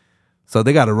 So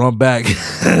they got to run back.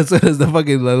 So it's the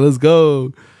fucking like, let's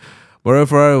go. But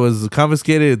Ferrari was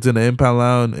confiscated. It's in the impound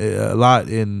lounge lot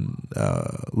in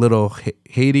Little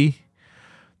Haiti.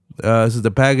 This is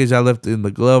the package I left in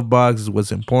the glove box. Is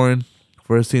what's important.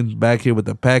 First team back here with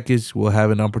the package will have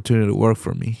an opportunity to work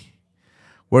for me.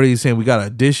 What are you saying? We got an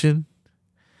audition.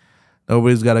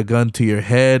 Nobody's got a gun to your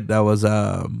head.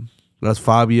 That's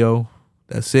Fabio.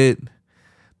 That's it.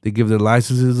 They give their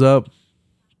licenses up,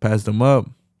 pass them up,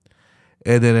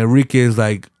 and then Enrique is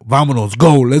like, "Vámonos,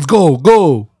 go, let's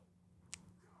go."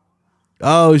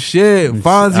 Oh shit,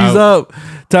 Fonzie's up.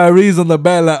 Tyrese on the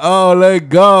back like, "Oh, let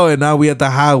go," and now we at the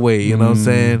highway. You know what I'm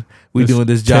saying? We doing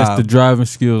this job. Test the driving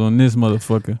skills on this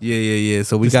motherfucker. Yeah.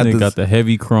 So we this got nigga got the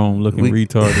heavy chrome looking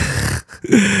retarded.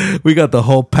 We got the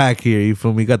whole pack here. You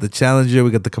feel me? We got the Challenger,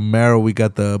 we got the Camaro, we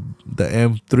got the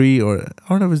M3 or I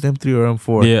don't know if it's M3 or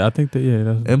M4. Yeah, I think that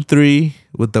that's M3.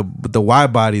 with the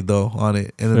wide body though on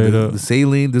it, and then the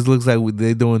saline. This looks like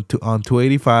they doing on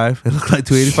 285. It looks like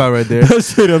 285 right there. That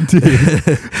shit I'm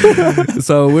dead.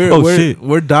 So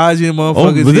we're dodging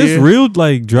motherfuckers. Was this real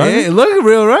like driving? Yeah, it looked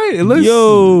real, right? It looks.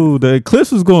 Yo, the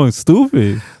Eclipse was going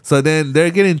stupid. So then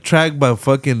they're getting tracked by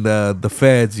fucking the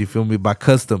feds. You feel me? By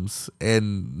customs,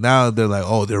 and now they're like,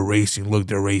 oh, they're racing. Look,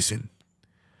 they're racing.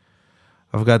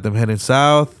 I've got them heading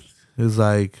south. It's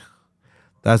like.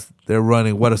 They're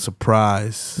running. What a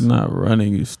surprise! Not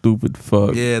running, you stupid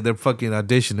fuck. Yeah, they're fucking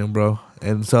auditioning, bro.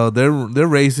 And so they're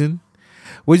racing,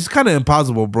 which is kind of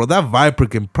impossible, bro. That Viper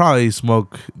can probably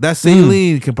smoke. That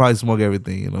saline can probably smoke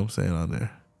everything. You know what I'm saying on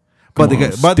there. But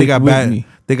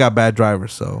they got bad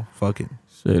drivers. So fuck it.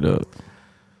 Straight up.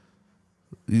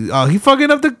 Oh, he fucking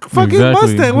up the fucking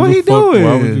Mustang. What he doing?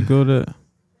 Why would you go there?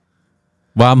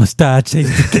 Why must I chase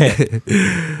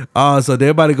the cat? So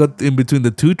they're about to go in between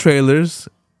the two trailers.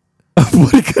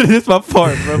 This my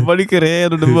part, bro. Buddy could have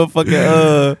handled the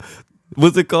motherfucking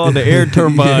what's it called? The air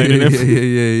turbine.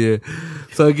 Yeah.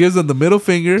 So it gives them the middle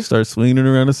finger. Start swinging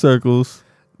around in circles.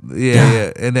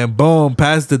 Yeah. And then boom,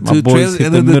 past the two trailers.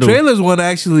 And then the trailers want to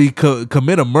actually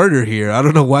commit a murder here. I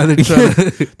don't know why they're trying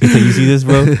to. You see this,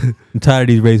 bro? I'm tired of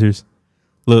these racers.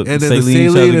 Look, and then the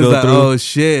saline is like, oh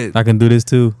shit. I can do this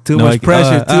too. Too much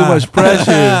pressure. Too much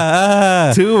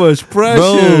pressure. Too much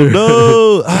pressure.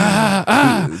 Bro, no.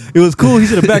 It was cool. He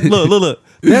should have back. Look.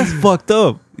 That's fucked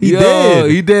up. He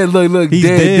dead. Look.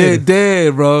 He's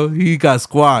dead, bro. He got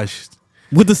squashed.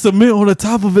 With the cement on the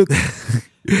top of it.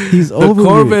 He's over. The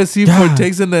Corvette C4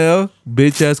 takes an L.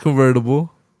 Bitch ass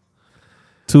convertible.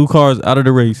 2 cars out of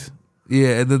the race.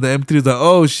 Yeah, and then the M3 is like,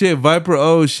 oh shit, Viper,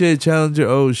 oh shit, Challenger,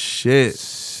 oh shit.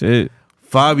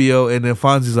 Fabio, and then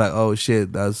Fonzie's like, oh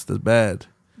shit, that's bad.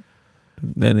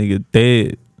 That nigga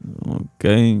dead.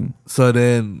 Okay. So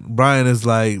then Brian is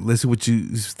like, let's see what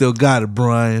you still got it,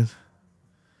 Brian.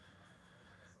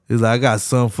 He's like, I got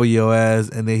something for your ass.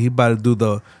 And then he about to do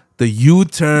the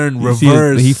U-turn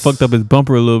reverse. He fucked up his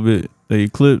bumper a little bit, the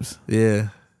Eclipse. Yeah.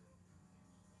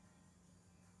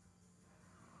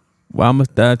 Why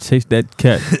must I chase that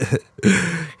cat?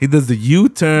 He does the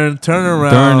U-turn, turn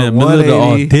around, during the middle of the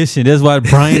audition. That's why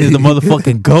Brian is the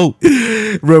motherfucking GOAT.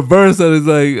 Reverse, and it's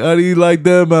like, how do you like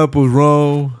them apples,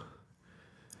 Rome?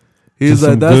 He's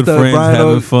like, that's the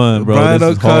having fun, bro. Brian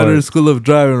O'Connor School of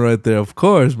Driving right there. Of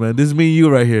course, man. This is me and you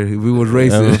right here. We was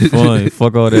racing. Having fun.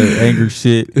 Fuck all that angry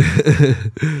shit.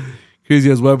 Crazy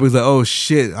ass white boy's like, oh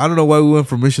shit. I don't know why we went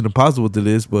from Mission Impossible to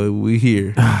this, but we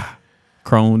here.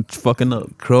 Chrome fucking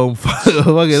up. Fucking up.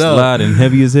 Sliding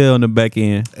heavy as hell on the back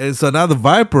end. And so now the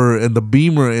Viper and the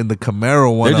Beamer and the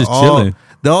Camaro want to They're just chilling.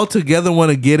 They all together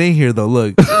want to get in here though.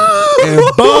 Look.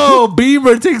 And boom,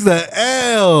 Beamer takes the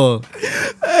L.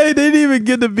 Hey, they didn't even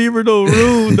get the Beamer no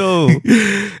room though.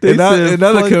 And now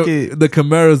the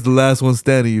Camaro's the last one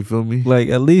standing, you feel me? Like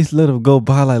at least let him go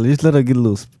by, like just let her get a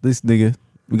little this nigga.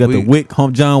 We got the Wick,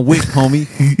 John Wick, homie.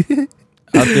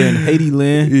 Out there in Haiti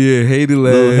land. Yeah, Haiti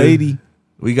land. Little Haiti.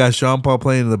 We got Sean Paul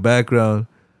playing in the background.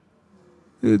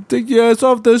 Take your ass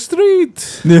off the street.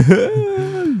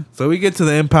 So we get to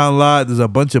the impound lot. There's a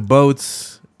bunch of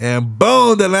boats. And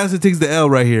boom, the Lancer takes the L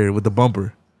right here with the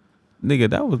bumper. Nigga,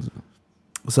 that was...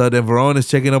 So then Verone is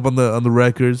checking up on the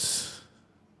records.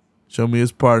 Show me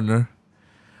his partner.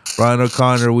 Brian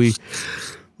O'Connor, we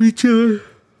chill.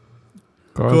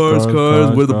 Cars.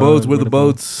 Where the boats? Where the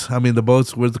boats? I mean, the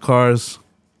boats. Where's the cars?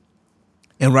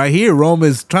 And right here, Rome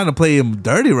is trying to play him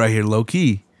dirty right here, low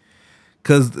key.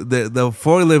 Cause the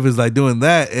forklift is like doing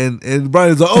that, and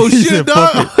Brian's like, oh shit, dog,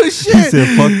 oh shit. He said,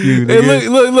 fuck you, nigga.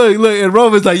 And look, and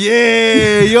Roman's like,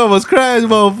 yeah, you almost crashed,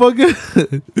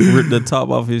 motherfucker. Ripped the top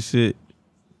off his shit.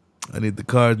 I need the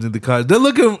cars. They're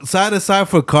looking side to side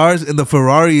for cars, and the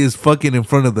Ferrari is fucking in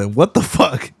front of them. What the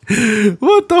fuck?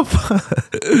 What the fuck?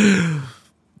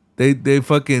 They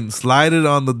fucking slided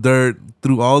on the dirt,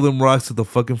 threw all them rocks to the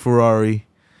fucking Ferrari.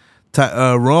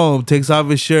 Rome takes off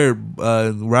his shirt,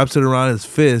 wraps it around his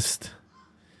fist.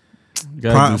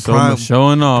 Gotta do so much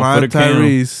showing off. Prime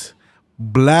Tyrese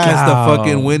blast the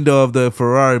fucking window of the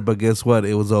Ferrari, but guess what?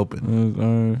 It was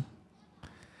open.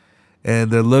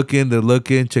 And they're looking.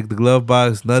 Check the glove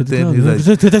box. Nothing. He's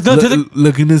like,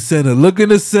 look in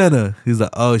the center. He's like,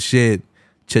 oh shit,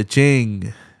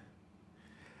 cha-ching.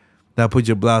 Now put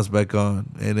your blouse back on,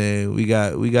 and then we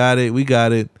got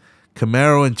it.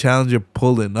 Camaro and Challenger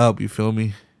pulling up, you feel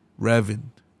me? Revving.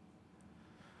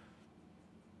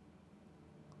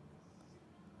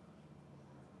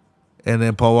 And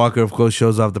then Paul Walker, of course,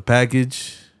 shows off the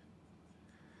package.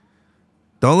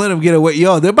 Don't let him get away.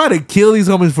 Yo, they're about to kill these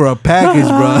homies for a package,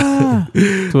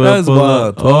 bro. 12 That's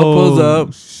wild. 12 pulls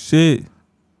up. Shit.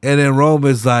 And then Rome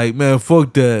is like, man,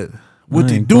 fuck that. What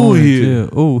they doing here?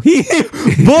 Oh, he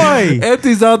boy.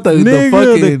 Empties out the Nigga,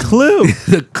 fucking the clip.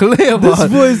 the clip. This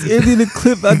boy's emptying the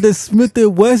clip out the Smith &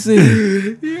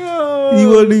 Wesson. Yo. He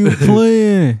wasn't even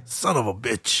playing. Son of a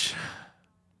bitch.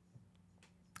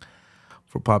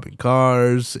 For popping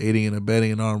cars, aiding and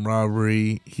abetting an armed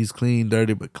robbery. He's clean,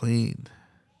 dirty, but clean.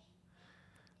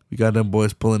 We got them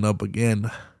boys pulling up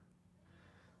again.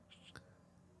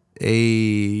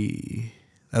 Hey,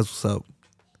 that's what's up.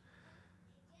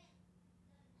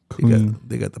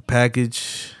 They got the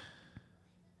package.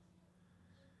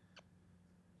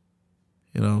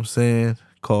 You know what I'm saying?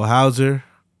 Cole Hauser.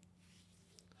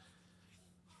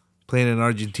 Playing in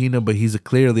Argentina, but he's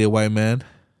clearly a white man.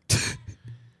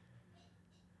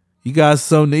 You got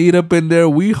something to eat up in there?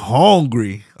 We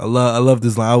hungry. I love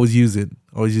this line. I always use it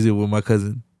with my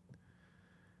cousin.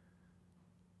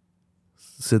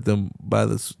 Sit them by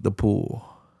the pool.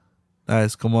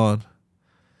 Nice, come on.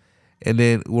 And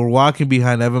then we're walking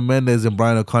behind Evan Mendes and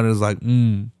Brian O'Connor's like,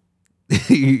 you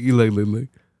look. You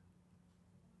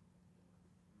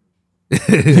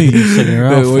checking her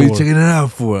out What are you checking it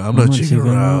out for? I'm not checking her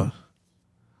out. out.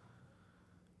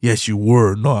 Yes, you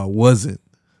were. No, I wasn't.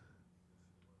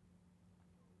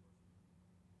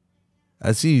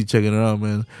 I see you checking her out,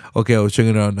 man. Okay, I was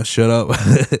checking her out. Now shut up.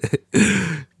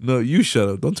 No, you shut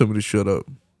up. Don't tell me to shut up.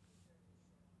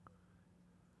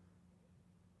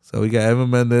 So we got Evan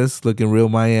Mendes looking real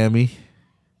Miami.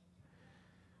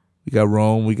 We got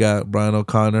Rome. We got Brian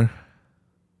O'Connor.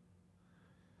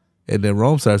 And then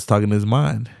Rome starts talking his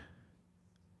mind.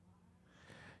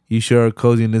 You sure are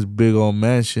cozy in this big old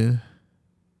mansion.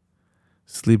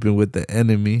 Sleeping with the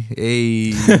enemy.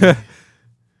 Hey. I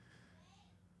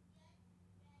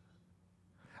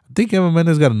think Evan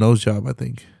Mendes got a nose job, I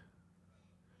think.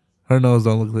 Her nose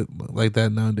don't look like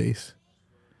that nowadays.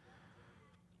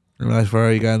 Nice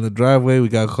Ferrari got in the driveway. We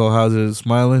got Cole Hauser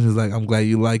smiling. He's like, I'm glad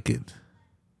you like it.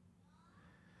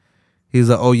 He's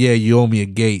like, oh yeah, you owe me a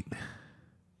gate.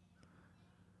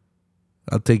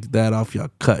 I'll take that off your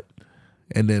cut.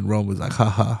 And then Rome was like, ha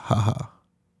ha ha ha.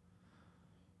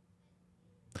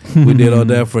 We did all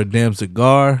that for a damn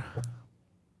cigar.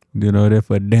 Did all that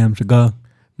for a damn cigar?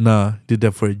 Nah, did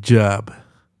that for a job.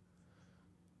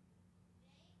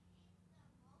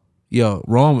 Yo,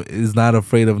 Rome is not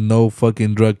afraid of no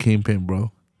fucking drug kingpin, bro.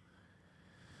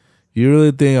 You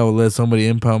really think I would let somebody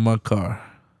impound my car?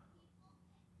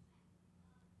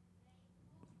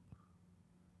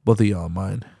 Both of y'all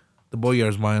mine. The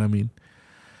Boyard's mine, I mean.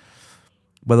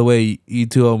 By the way, you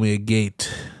two owe me a gate.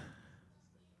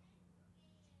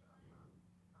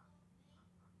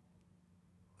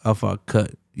 Off our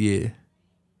cut, yeah.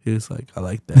 He was like, I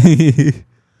like that.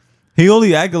 He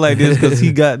only acted like this because he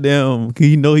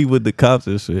he know he with the cops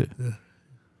and shit.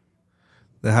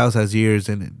 The house has years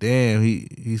in it. Damn,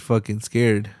 he's fucking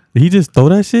scared. Did he just throw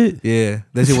that shit? Yeah,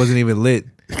 that shit wasn't even lit.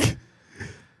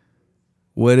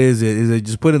 What is it? Is it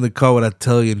just put in the car what I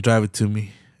tell you and drive it to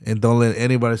me. And don't let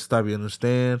anybody stop you,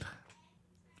 understand?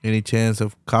 Any chance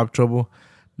of cop trouble?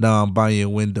 No, I'm buying you a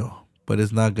window. But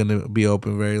it's not going to be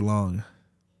open very long.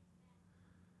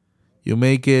 You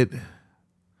make it,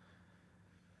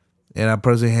 and I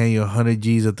personally hand you 100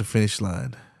 G's at the finish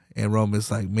line. And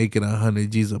Roman's like, making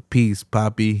 100 G's a piece,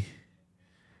 Poppy.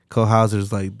 Cole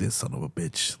Hauser's like, this son of a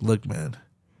bitch. Look, man.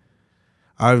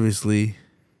 Obviously,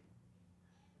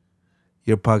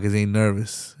 your pockets ain't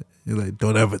nervous. You're like,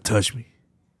 don't ever touch me.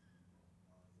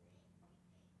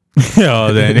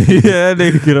 Oh, Danny. Yeah, that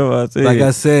nigga get up out there. Like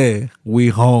I said, we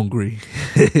hungry.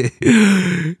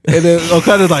 And then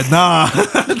O'Connor's like, nah,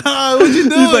 what you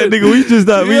doing? He's like, nigga,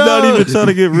 we not even trying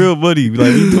to get real money.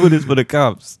 Like, we doing this for the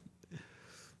cops.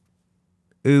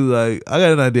 He's like, I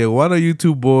got an idea. Why don't you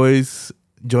two boys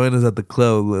join us at the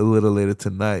club a little later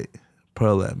tonight?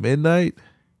 Probably at midnight.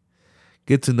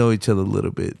 Get to know each other a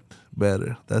little bit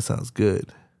better. That sounds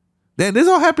good. Then this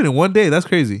all happened in one day. That's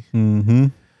crazy. Mm-hmm.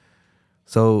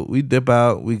 So we dip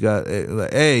out. We got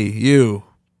like, hey, you,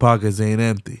 pockets ain't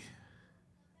empty.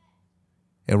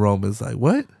 And Roman's like,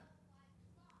 what?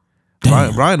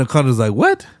 Brian O'Connor's like,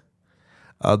 what?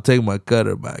 I'll take my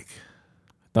cutter back.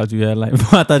 I thought you had like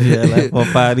 4 or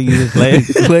 5 of these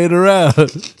played around.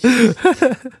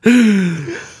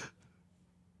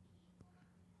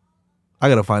 I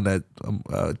gotta find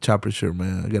that chopper shirt,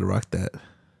 man. I gotta rock that.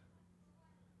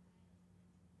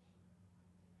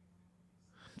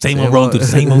 Same old wrong to the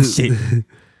same old shit. Get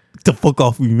the fuck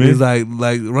off me, man. It's like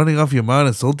running off your mind,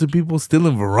 insulting people,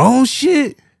 stealing Verone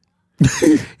shit.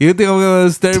 You think I'm gonna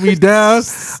stare me down?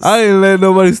 I ain't let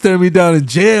nobody stare me down in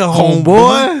jail,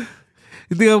 homeboy.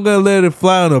 You think I'm gonna let it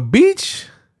fly on a beach?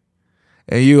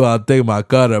 And you all think my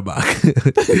back.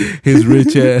 His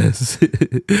rich ass.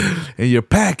 And you're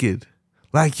packing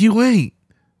like you ain't.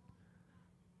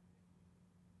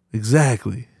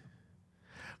 Exactly.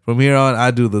 From here on,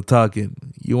 I do the talking.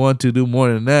 You want to do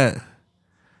more than that?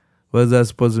 What is that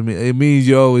supposed to mean? It means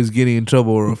you're always getting in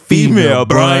trouble with a female,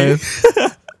 Brian.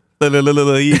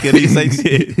 He couldn't say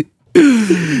shit.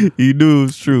 He knew it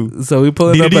was true. So we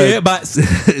pulling up at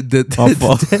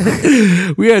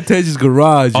we at Tej's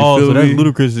garage. You feel so that's me?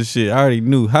 ludicrous as shit. I already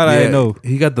knew. How did I know?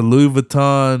 He got the Louis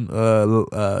Vuitton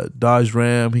Dodge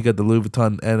Ram. He got the Louis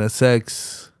Vuitton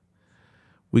NSX.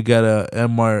 We got a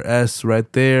MRS right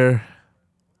there.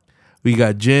 We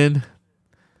got Jin,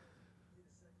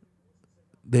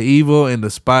 the Evo, and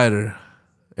the Spider.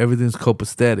 Everything's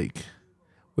copacetic.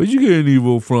 Where'd you get an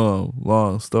Evo from?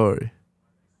 Long story.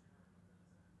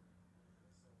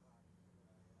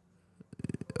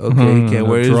 Okay, he can't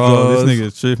wear his drawers. This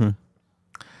nigga's tripping.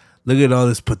 Look at all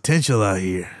this potential out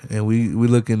here. And we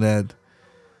looking at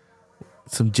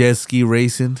some jet ski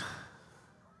racing.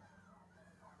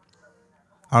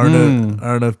 I don't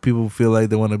know if people feel like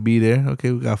they want to be there.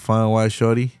 Okay, we got fine white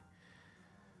shorty.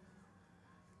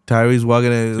 Tyrese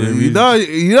walking in. You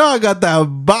know I got that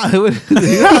bar. You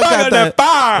know I got that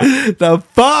fire. The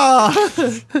fire.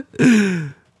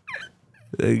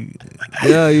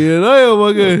 Yeah, you know you're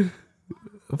walking.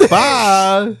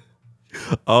 Fire.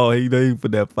 Oh, he know you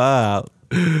put that fire out.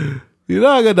 You know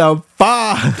I got that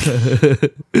fire.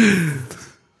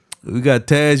 We got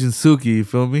Taj and Suki, you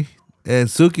feel me? And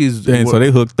Suki's... Dang, so they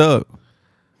hooked up.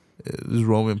 This is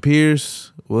Roman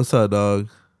Pierce. What's up, dog?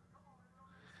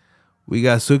 We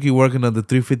got Suki working on the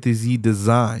 350Z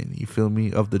design, you feel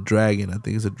me? Of the dragon. I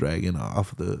think it's a dragon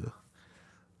off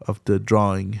the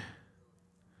drawing.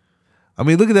 I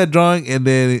mean, look at that drawing, and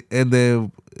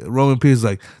then Roman Pierce is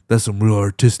like, that's some real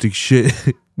artistic shit.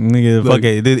 Nigga, Like, fuck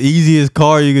it. The easiest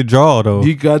car you could draw, though.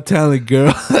 You got talent,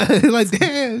 girl. Like,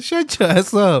 damn, shut your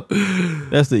ass up.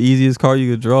 That's the easiest car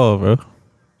you could draw, bro.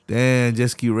 Damn,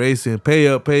 just keep racing. Pay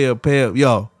up.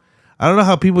 Yo, I don't know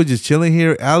how people just chilling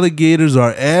here. Alligators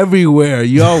are everywhere.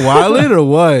 Y'all wildin' or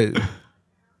what?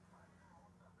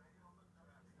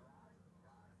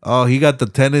 Oh, he got the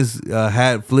tennis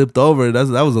hat flipped over.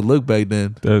 That was a look back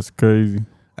then. That's crazy.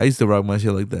 I used to rock my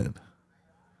shit like that.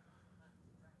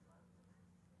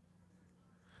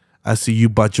 I see you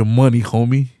bought your money,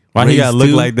 homie. Why he gotta look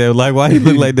like that? Like, why he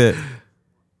look like that?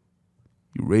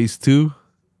 You race too?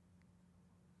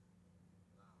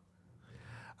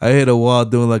 I hit a wall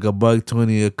doing like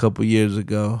 $120 a couple years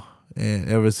ago. And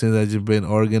ever since I just been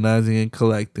organizing and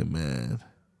collecting, man.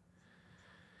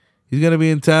 He's gonna be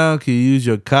in town. Can you use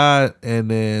your cot? And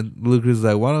then Lucas is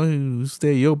like, why don't you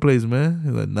stay at your place, man?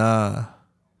 He's like, nah.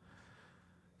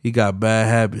 He got bad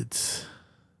habits.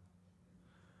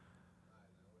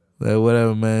 Like,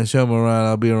 whatever, man. Show him around.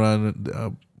 I'll be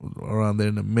around there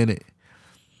in a minute.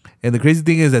 And the crazy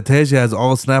thing is that Tesha has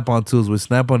all Snap-on tools, which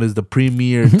Snap-on is the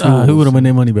premier tool. Who would have made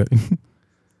their money back?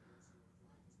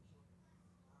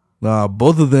 Nah,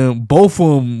 both of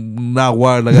them not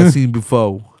wired like I seen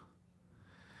before.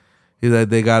 He's like,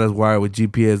 they got us wired with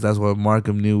GPS. That's why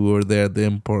Markham knew we were there at the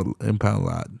impound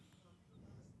lot.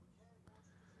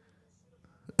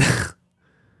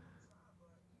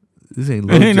 This ain't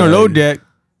low. It ain't no low jack.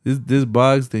 This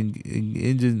box, the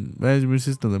engine management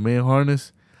system, the main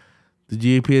harness, the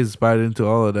GPS is inspired into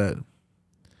all of that.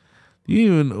 Do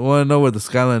you even want to know where the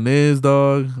Skyline is,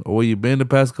 dog? Or where you been the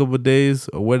past couple of days?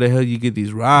 Or where the hell you get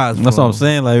these rides from? That's what I'm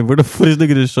saying. Like, where the fuck this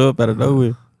nigga just show up out of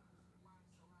nowhere?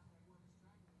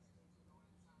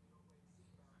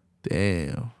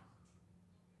 Damn.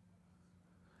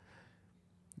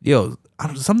 Yo,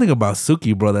 something about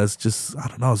Suki, bro, that's just, I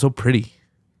don't know, so pretty.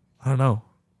 I don't know.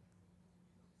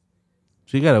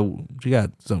 She got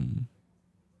some.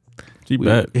 She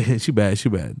bad. She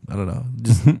bad. I don't know.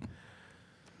 Just I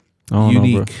don't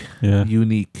unique. know, bro. Yeah.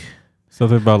 Unique.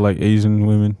 Something about like Asian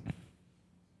women.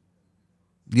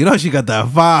 You know she got that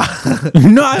fire.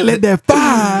 No, I let that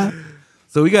fire.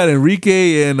 So we got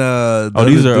Enrique and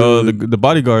these are the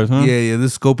bodyguards, huh? Yeah, they're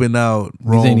scoping out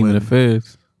These ain't even the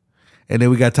feds. And then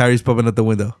we got Tyrese popping out the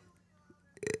window.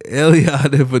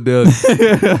 Elliot and Fidel.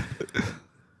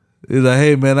 He's like,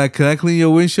 hey man, can I clean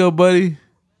your windshield, buddy?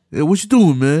 Yeah, what you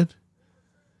doing, man?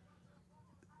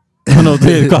 I know,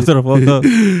 dude, got to the fuck up.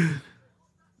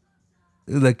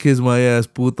 He's like, kiss my ass,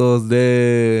 putos,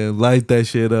 there. Light that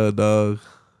shit up, dog.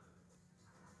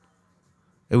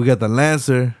 And we got the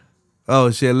Lancer.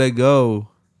 Oh shit, let go.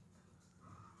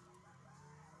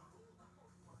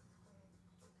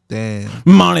 Damn.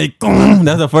 Money.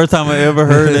 That's the first time I ever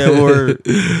heard that word.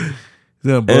 He's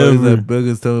like, boys, that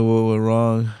Biggins tell me what went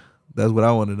wrong. That's what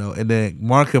I want to know. And then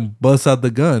Markham busts out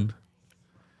the gun.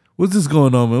 What's this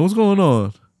going on, man? What's going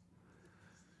on?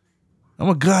 I'm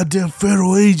a goddamn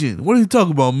federal agent. What are you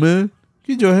talking about, man?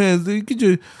 Get your hands. Get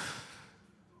your.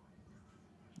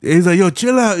 He's like, yo,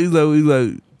 chill out. He's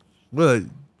like, what?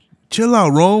 Chill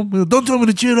out, Rome. He's like, don't tell me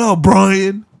to chill out,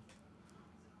 Brian.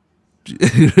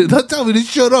 Don't tell me to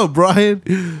shut up,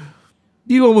 Brian.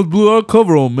 You almost blew our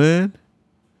cover on, man.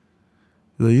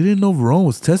 He's like, you didn't know Verone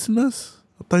was testing us?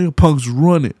 I thought your punks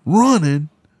running. Running?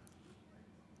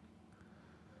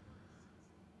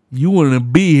 You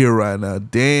wouldn't be here right now.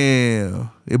 Damn.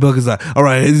 Buck is like, all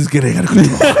right, this is getting out of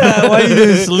control. Why you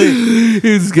didn't slick?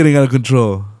 He's just getting out of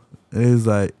control. And he's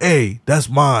like, hey, that's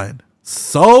mine.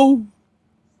 So?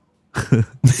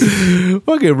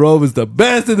 Fucking Rome is the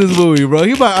best in this movie, bro.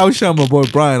 He might outshine my boy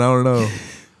Brian. I don't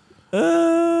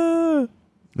know.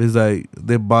 It's like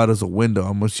they bought us a window.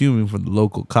 I'm assuming from the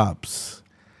local cops.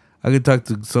 I could talk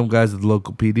to some guys at the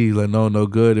local PD. He's like, no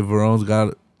good. If Verone's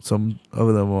got some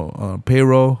of them on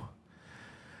payroll.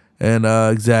 And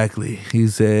exactly. He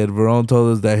said Verone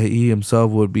told us that he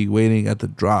himself would be waiting at the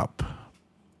drop.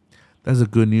 That's a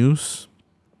good news.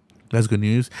 That's good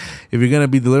news. If you're going to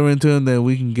be delivering to him, then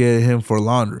we can get him for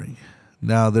laundering.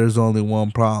 Now, there's only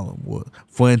one problem.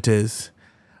 Fuentes,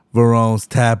 Verone's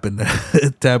tapping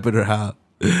her out.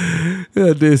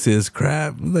 Yeah, this is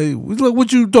crap. Like,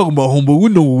 what you talking about, homeboy? We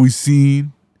know what we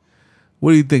seen.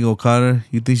 What do you think, O'Connor?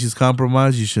 You think she's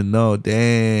compromised? You should know.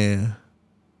 Damn.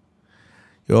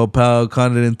 Your old pal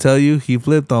O'Connor didn't tell you? He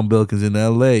flipped on Bilkins in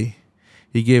L.A.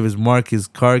 He gave his Mark his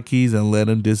car keys and let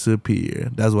him disappear.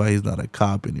 That's why he's not a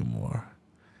cop anymore.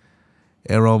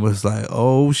 And Rome was like,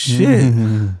 oh, shit.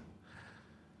 He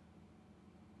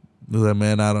was like,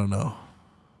 man, I don't know.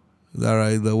 All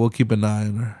right, we'll keep an eye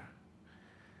on her.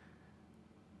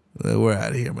 We're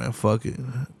out of here, man. Fuck it.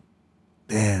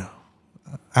 Damn.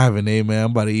 I have an A, man.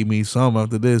 I'm about to eat me some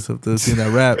after this, after seeing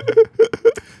that rap.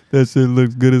 That shit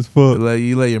looks good as fuck. Like,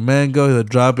 you let your man go, he'll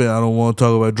drop it. I don't want to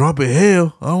talk about it. Drop it,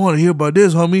 hell. I don't want to hear about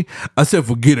this, homie. I said,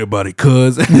 forget about it,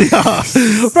 cuz.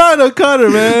 Brian O'Connor,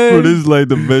 man. Bro, this is like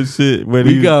the best shit. When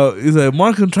he's like,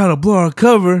 Markham trying to blow our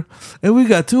cover, and we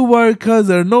got 2 wired cuts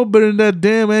that are no better than that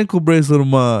damn ankle bracelet of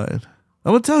mine.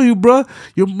 I'm going to tell you, bro.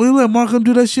 You let Markham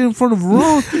do that shit in front of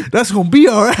Verone, that's going to be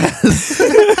our ass.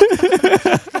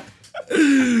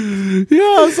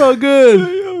 Yeah, so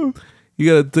good. You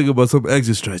got to think about some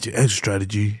exit strategy. Exit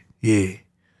strategy. Yeah.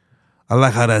 I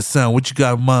like how that sound. What you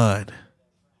got in mind?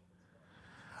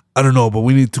 I don't know, but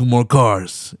we need 2 more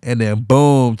cars. And then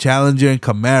boom, Challenger and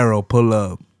Camaro pull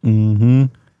up. Mm-hmm.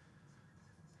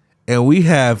 And we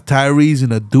have Tyrese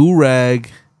in a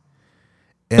do-rag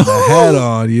and a hat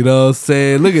on, you know what I'm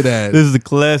saying? Look at that. This is the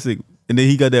classic. And then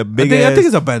he got that big I ass. think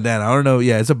it's a bandana. I don't know.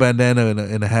 Yeah, it's a bandana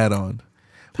and a hat on.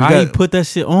 How do you put that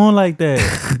shit on like that?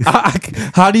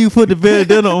 How do you put the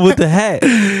bandana on with the hat?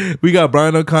 We got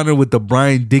Brian O'Connor with the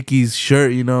Brian Dickey's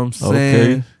shirt, you know what I'm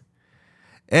saying? Okay.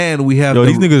 And we have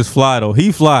these niggas fly though.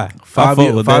 He fly.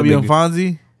 Fabio and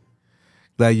Fonzie.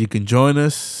 Glad you can join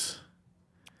us.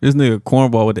 This nigga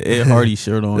cornball with the Ed Hardy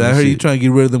shirt on. I heard you trying to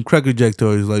get rid of them Cracker Jack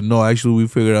toys. Like, no, actually we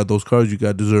figured out those cars you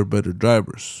got deserve better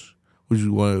drivers. We're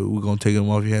going to take them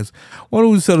off your hands. Why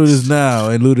don't we settle this now?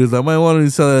 And Luda's like, man, why don't we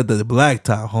sell it at the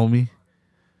blacktop, homie?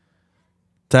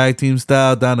 Tag team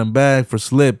style, down and back for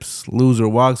slips. Loser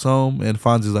walks home, and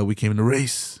Fonzie's like, we came to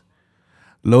race.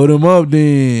 Load him up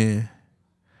then.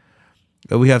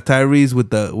 And we have Tyrese with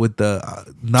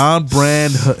the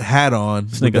non-brand hat on.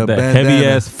 This nigga got that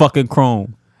heavy-ass fucking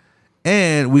chrome.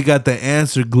 And we got the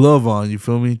Answer glove on, you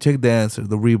feel me? Check the Answer,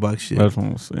 the Reebok shit. That's what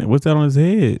I'm saying. What's that on his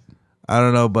head? I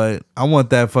don't know, but I want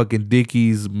that fucking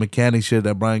Dickies mechanic shit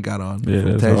that Brian got on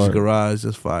from Texas Garage.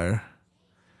 Just fire.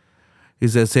 He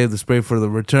said, save the spray for the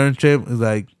return trip. He's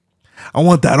like, I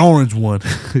want that orange one.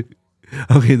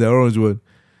 Okay, that orange one.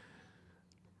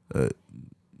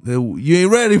 You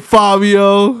ain't ready,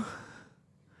 Fabio.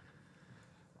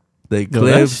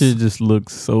 That shit just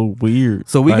looks so weird.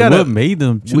 So we got what made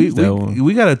them choose that one?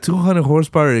 We got a 200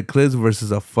 horsepower Eclipse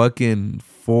versus a fucking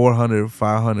 400,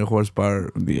 500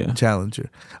 horsepower Challenger.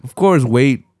 Of course,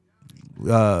 weight, is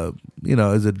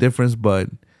a difference, but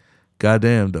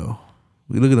goddamn though.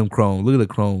 We look at them chrome. Look at the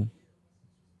chrome.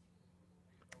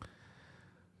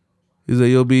 He's like,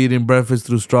 you'll be eating breakfast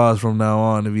through straws from now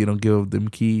on if you don't give up them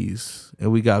keys.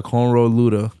 And we got cornrow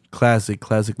Luda,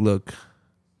 classic look.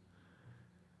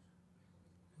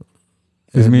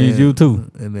 This means you too.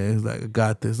 And then he's like, I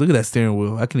got this. Look at that steering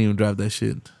wheel. I can't even drive that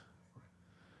shit.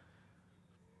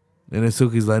 And then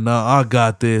Suki's like, "Nah, I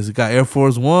got this. It got Air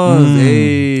Force Ones.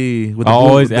 Hey, with I the blue-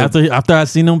 always with the- after I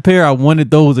seen them pair, I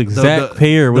wanted those exact the-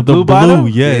 pair with the blue. bottom?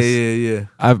 Yes. Yeah.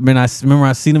 I remember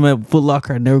I seen them at Foot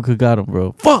Locker. I never could got them,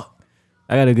 bro. Fuck.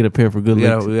 I gotta get a pair for good We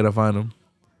looks. gotta find them.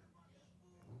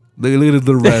 Look at these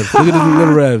little revs. Look at these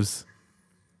little revs.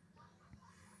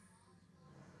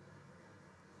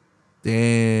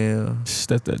 Damn, That's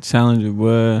that Challenger,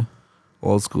 boy.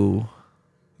 old school.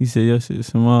 He said your shit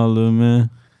small, little man.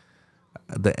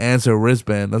 The answer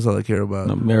wristband. That's all I care about.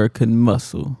 An American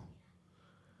muscle.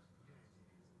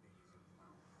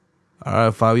 All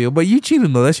right, Fabio. But you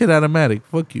cheating though. That shit automatic.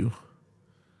 Fuck you.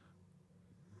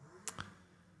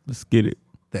 Let's get it.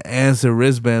 The answer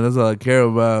wristband. That's all I care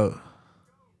about.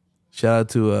 Shout out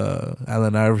to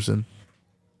Allen Iverson.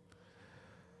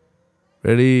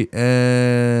 Ready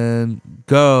and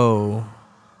go.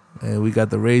 And we got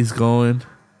the race going.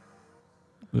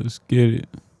 Let's get it.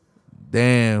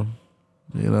 Damn.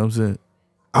 You know what I'm saying?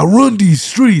 I run these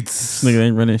streets. This nigga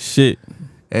ain't running shit.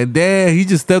 And damn, he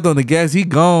just stepped on the gas. He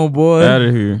gone, boy. Out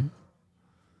of here.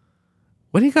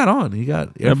 What he got on? He got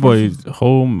Air That boy Forces? is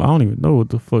home. I don't even know what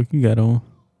the fuck he got on.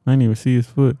 I didn't even see his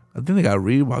foot. I think they got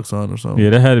Reeboks on or something.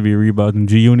 Yeah, that had to be a Reebok. Them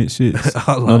G Unit shits.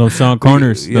 Hold No, on. them Sean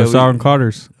Connors. Yeah, Them Sean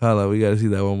Carters. Hold on, we gotta see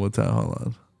that one more time. Hold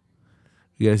on.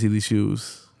 You gotta see these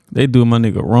shoes. They do my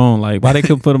nigga wrong. Like, why they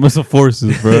could put him in some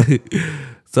forces, bro?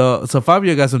 So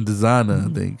Fabio got some designer,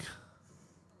 I think.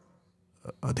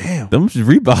 Oh damn. Them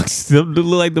Reeboks. Them look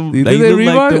like them. Do you think they look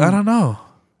Reebok? like them, I don't know.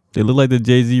 They look like the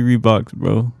Jay-Z Reeboks,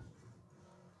 bro.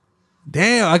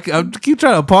 Damn, I keep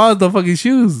trying to pause the fucking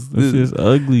shoes. This is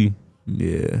ugly.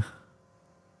 Yeah.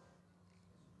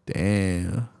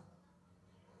 Damn.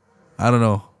 I don't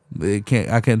know. I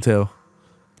can't tell.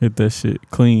 Hit that shit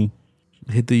clean.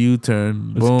 Hit the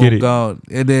U-turn. Let's Boom, get it. gone.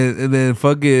 And then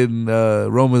fucking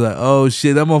Roman's like, oh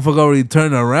shit, that motherfucker already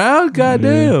turned around?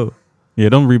 Goddamn. Yeah,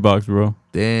 them Reeboks, bro.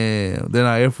 Damn. They're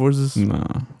not Air Forces? Nah.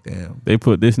 Damn. They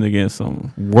put this nigga in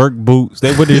some work boots.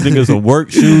 They put this nigga in some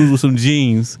work shoes with some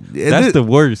jeans. Yeah, That's the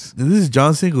worst. This is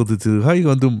John Singleton too. How you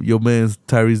gonna do your man's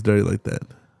Tyrese dirty like that?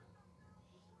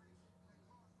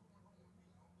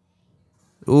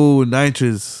 Ooh,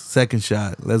 Nitrous, second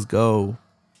shot. Let's go.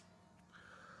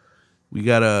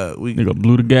 Nigga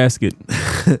blew the gasket.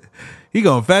 He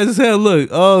going fast as hell. Look.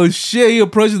 Oh shit, he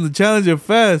approaching the challenger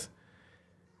fast.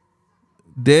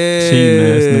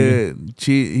 Dead.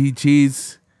 He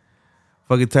cheats.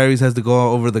 Fucking Tyrese has to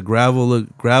go over the gravel.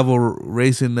 Look, gravel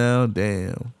racing now.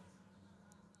 Damn.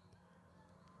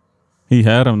 He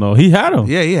had him though. He had him.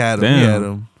 Yeah, he had him. Damn. He had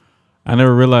him. I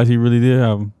never realized he really did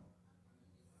have him.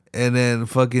 And then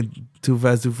fucking Too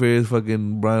Fast, Too Furious,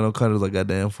 fucking Brian O'Connor's like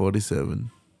goddamn 47.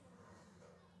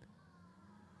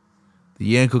 The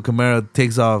Yanko Camaro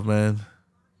takes off, man.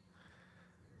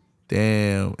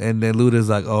 Damn. And then Luda's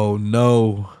like, oh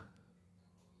no.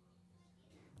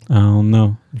 I don't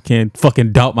know. You can't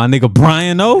fucking doubt my nigga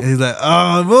Brian though. And he's like,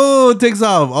 oh, boom, takes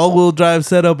off. All-wheel drive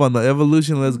setup on the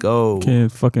Evolution. Let's go.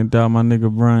 Can't fucking doubt my nigga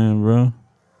Brian, bro.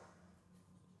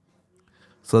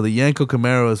 So the Yanko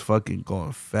Camaro is fucking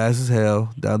going fast as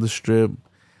hell down the strip.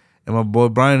 And my boy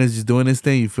Brian is just doing his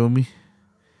thing, you feel me?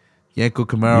 Yanko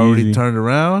Camaro already Easy. turned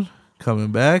around,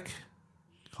 coming back.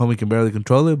 Homie can barely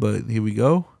control it, but here we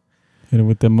go. Hit him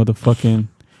with that motherfucking.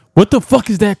 What the fuck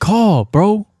is that called,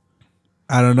 bro?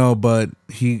 I don't know, but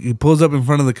he pulls up in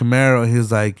front of the Camaro and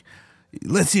he's like,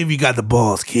 let's see if you got the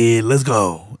balls, kid. Let's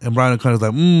go. And Brian O'Connor's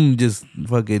like, just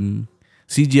fucking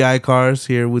CGI cars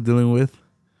here we're dealing with.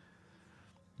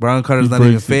 Brian O'Connor's not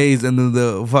even phased. And then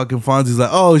the fucking Fonzie's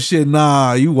like, oh shit,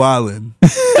 nah, you wildin'.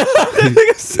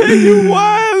 Nigga said you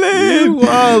wildin'. You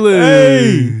wildin'.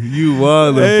 Hey. You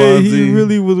wildin', Hey, Fonzie. he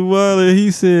really was wildin'. He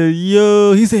said,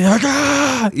 yo. He said,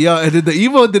 ah. Yo, and then the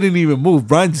Evo didn't even move.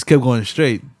 Brian just kept going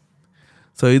straight.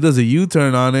 So he does a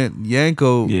U-turn on it.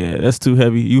 Yanko. Yeah, that's too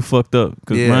heavy. You fucked up.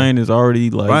 Because Yeah. Brian is already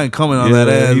like. Brian coming on that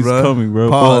ass, he's bro. coming, bro.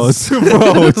 Pause.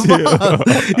 Bro, chill.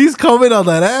 He's coming on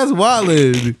that ass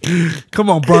wildin'.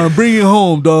 Come on, Brian. Bring it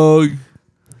home, dog.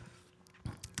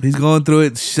 He's going through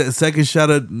it. Second shot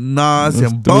of Nas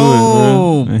Let's and do it,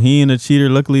 bro. boom. And he ain't a cheater.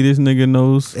 Luckily, this nigga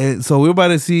knows. And so we're about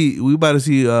to see.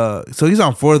 So he's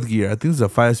on fourth gear. I think it's a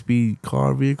 5-speed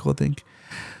car vehicle. I think.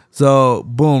 So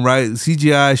boom, right?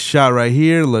 CGI shot right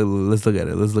here. Let's look at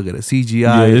it. CGI.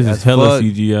 Yeah, this as is hella fuck.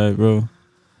 CGI, bro.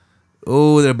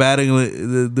 Oh, they're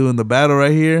doing the battle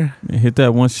right here. Man, hit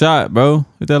that one shot, bro.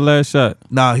 Hit that last shot.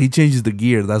 Nah, he changes the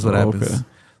gear. That's what happens. Okay.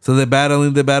 So they're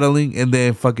battling, and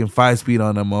then fucking 5-speed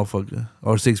on that motherfucker.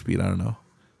 Or 6-speed, I don't know.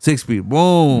 6-speed,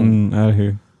 boom. Out of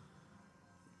here.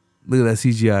 Look at that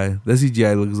CGI. That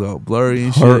CGI looks all blurry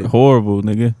and shit. Horrible,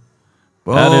 nigga.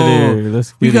 Out of there.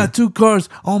 Let's get We it. got 2 cars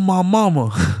on my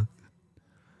mama.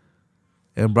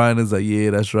 And Brian is like, yeah,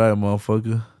 that's right,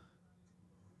 motherfucker.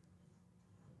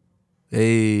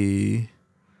 Hey.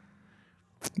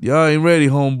 Y'all ain't ready,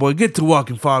 homeboy. Get to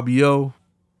walking, Fabio.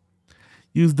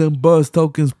 Use them buzz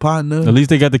tokens, partner. At least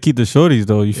they got to keep the shorties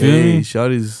though. You feel Hey, me?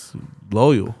 Shawty's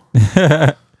loyal.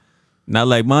 Not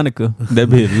like Monica. That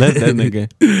bitch left that nigga.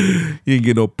 You ain't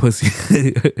get no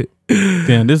pussy.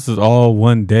 Damn, this is all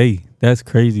one day. That's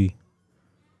crazy.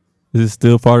 This is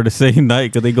still part of the same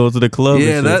night because they go to the club.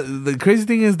 Yeah, and shit. the crazy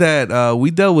thing is that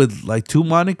we dealt with like 2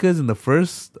 Monicas in the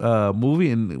first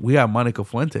movie, and we have Monica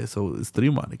Fuentes, so it's 3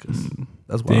 Monicas.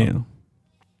 That's wild. Damn.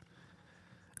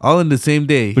 All in the same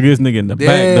day. Look at this nigga in the back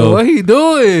Damn, though. what he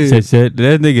doing? Shit.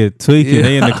 That nigga tweaking. Yeah.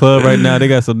 They in the club right now. They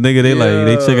got some nigga. They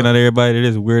Yeah. checking out everybody.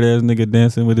 This weird ass nigga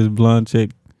dancing with his blonde chick.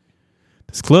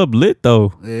 This club lit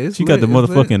though. Yeah, it's She got the lit,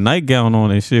 it's lit. motherfucking nightgown on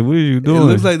and shit. What are you It doing?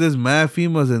 looks like there's mad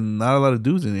females and not a lot of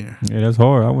dudes in here. Yeah, that's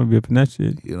hard. I wouldn't be up in that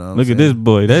shit. You know what I'm Look at saying? this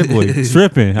boy. That boy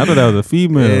tripping. I thought that was a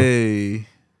female. Hey.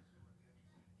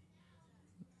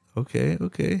 Okay.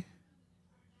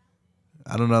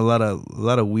 I don't know, a lot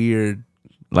of weird.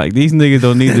 Like these niggas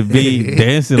don't need to be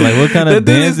dancing. Like what kind That of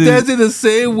dude is dances? dancing the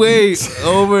same way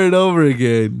over and over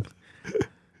again.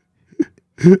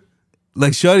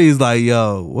 Like Shorty's like,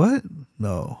 yo, what?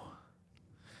 No.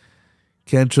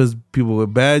 Can't trust people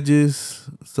with badges.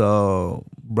 So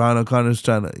Brian O'Connor's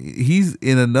he's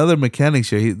in another mechanic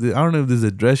shirt. I don't know if this is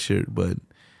a dress shirt, but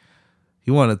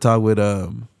he wanted to talk with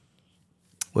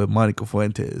Monica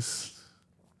Fuentes.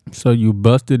 So you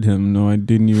busted him? No, I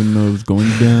didn't even know it was going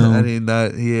down. I didn't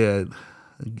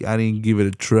give it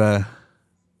a try.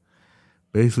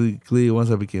 Basically,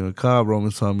 once I became a cop, Roman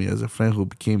saw me as a friend who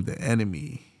became the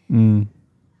enemy. Mm.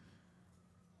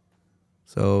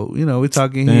 So, we're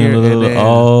talking Damn, here, and then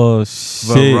oh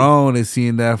shit! Verone is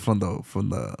seeing that from the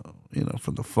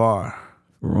far,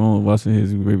 Verone watching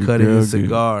his baby cutting girl his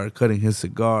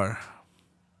cigar.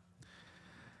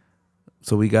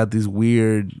 So we got these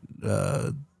weird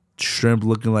shrimp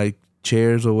looking like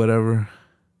chairs or whatever.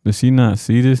 Does she not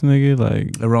see this nigga?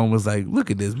 Like Verone was like, "Look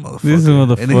at this motherfucker!" This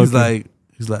motherfucker. And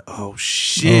he's like, "Oh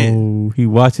shit!" Oh, he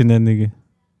watching that nigga.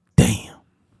 Damn.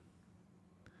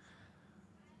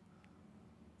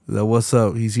 Like, what's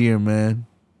up? He's here, man.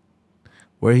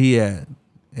 Where he at?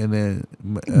 And then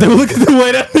Look at the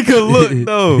way that nigga look,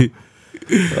 though.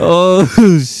 Oh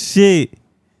shit.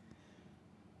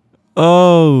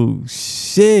 Oh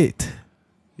shit.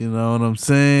 you know what I'm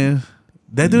saying?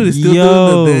 That dude is still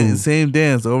Yo. doing the same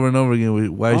dance over and over again with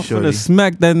white I'm shorty. finna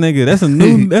smack that nigga. That's a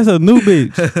new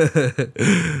bitch.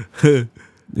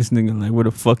 This nigga like, what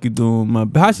the fuck you doing?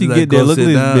 How she He's get like, there? go Look at sit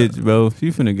this down. bitch, bro. She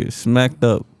finna get smacked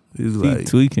up. He's He like,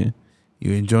 tweaking.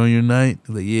 "You enjoying your night?"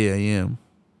 He's like, "Yeah, I am."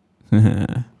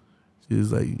 She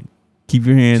was like, Keep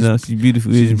your hands up. She's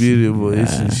beautiful. "She's isn't she?" beautiful, Nah.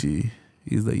 isn't she?"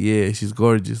 He's like, "Yeah, she's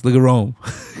gorgeous. Look at Rome."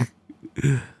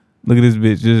 Look at this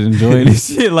bitch just enjoying this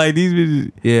shit. Like these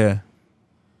bitches. Yeah,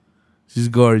 she's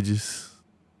gorgeous.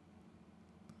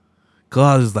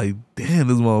 God is like, "Damn,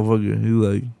 this motherfucker." He's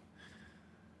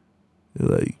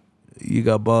like, "You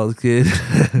got balls, kid."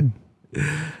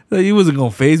 Like, you wasn't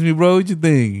gonna phase me, bro. What you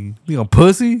think? You gonna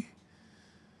pussy?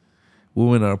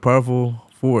 Women are a powerful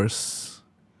force.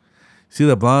 See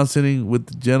the blonde sitting with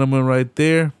the gentleman right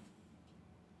there?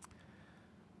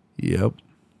 Yep.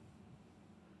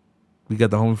 We got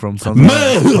the homie from Sons of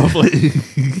Anarchy.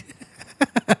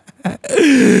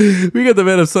 We got the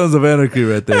man of Sons of Anarchy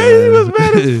right there. Hey, he man. was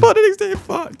mad as fuck. The nigga said,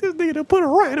 fuck, this nigga done put it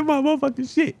right in my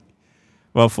motherfucking shit.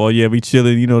 My fault. Yeah, we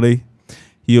chilling.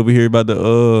 He over here about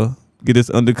to get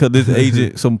this undercut this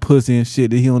agent some pussy and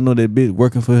shit that he don't know that bitch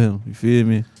working for him. You feel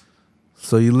me?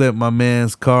 So you lit my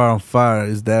man's car on fire.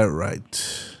 Is that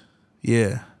right?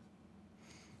 Yeah.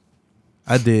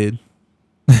 I did.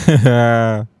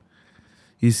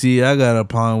 You see, I got a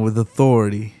problem with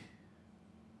authority.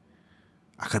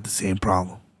 I got the same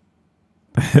problem.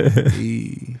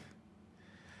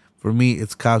 For me,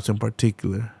 it's cops in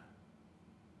particular.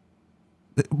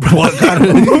 What kind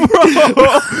of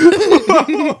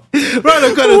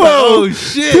oh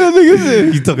shit. That nigga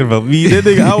said, you talking about me? That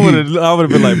nigga, I would have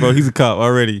been like, bro, he's a cop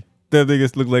already. That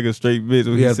nigga looked like a straight bitch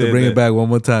when We he have said to bring that. it back one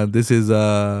more time. This is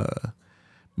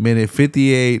minute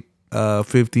 58,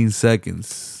 15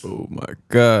 seconds. Oh my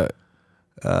god.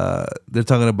 They're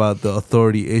talking about the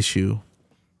authority issue.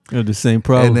 You have the same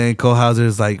problem. And then Cole Hauser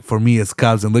is like, for me, it's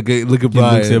cops. And look at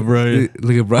Brian. looks at Brian.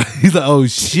 Look at Brian. He's like, oh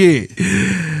shit.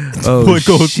 Oh boy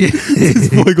goes, shit. this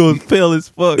boy goes pale as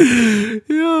fuck.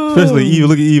 Yo. Especially Eva.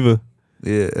 Look at Eva.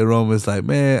 Yeah, and Roman's like,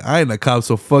 man, I ain't a cop,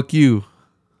 so fuck you.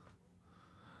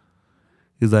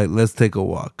 He's like, let's take a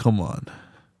walk. Come on.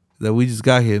 That we just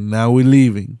got here. Now we're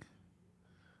leaving.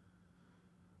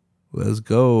 Let's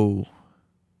go.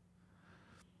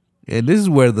 And this is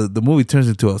where the movie turns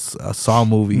into a Saw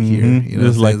movie here. You know,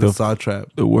 It's like the Saw trap.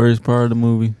 The worst part of the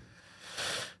movie.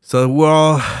 So we're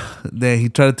all, then he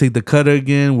tried to take the cutter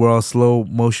again. We're all slow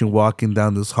motion walking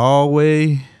down this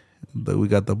hallway. We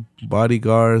got the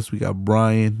bodyguards. We got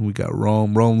Brian. We got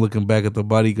Rome. Rome looking back at the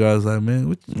bodyguards like, man,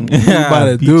 what you about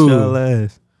to Beat do? y'all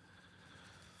ass.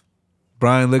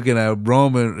 Brian looking at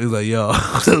Rome and is like, yo,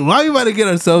 why you about to get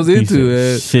ourselves into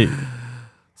it? Shit.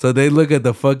 So they look at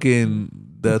the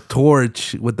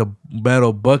torch with the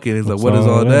metal bucket. He's like, what is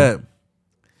all that?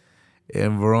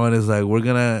 And Veron is like, we're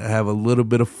gonna have a little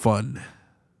bit of fun.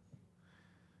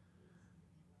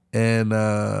 And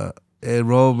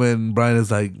Rome and Brian is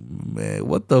like, man,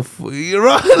 what the fuck? You're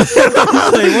wrong. Look at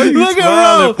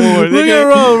Rome, bro.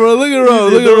 Look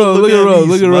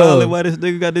at Rome. Why this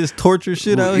nigga got this torture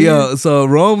shit out here? Yo, so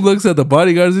Rome looks at the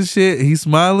bodyguards and shit. He's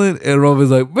smiling, and Rome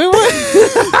is like, man,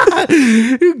 what?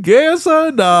 You gay or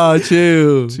something? Nah,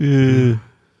 chill.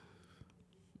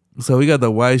 So we got the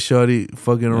white shorty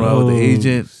fucking around with the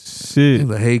agent. Shit. He's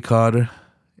like, hey, Carter.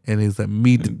 And he's like,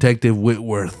 meet Detective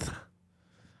Whitworth.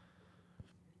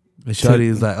 And shorty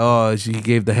is like, oh, she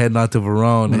gave the head nod to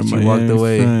Verone and she walked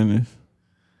away. Finest.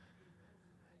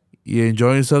 You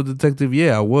enjoying yourself, Detective?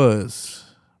 Yeah, I was.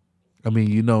 I mean,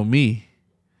 you know me.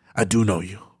 I do know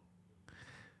you.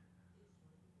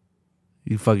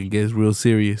 You fucking gets real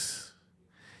serious.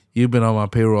 You've been on my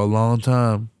payroll a long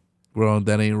time. Verone,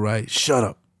 that ain't right. Shut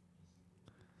up.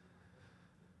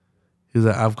 He's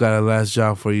like, I've got a last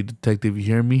job for you, Detective. You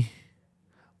hear me?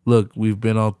 Look, we've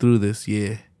been all through this.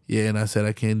 Yeah. And I said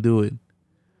I can't do it.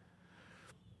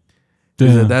 He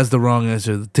said, that's the wrong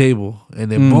answer to the table.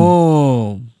 And then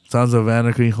boom. Sons of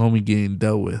Anarchy, homie getting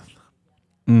dealt with.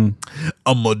 I'm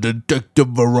a Detective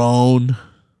Verone.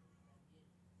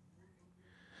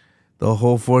 The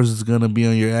whole force is going to be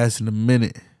on your ass in a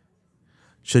minute.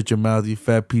 Shut your mouth, you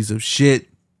fat piece of shit.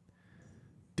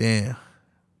 Damn.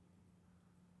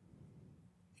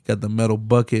 Got the metal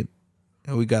bucket,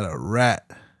 and we got a rat.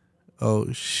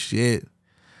 Oh, shit.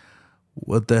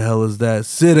 What the hell is that?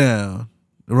 Sit down.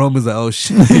 Roman's like, oh,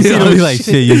 shit. He's like,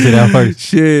 shit, you sit down first.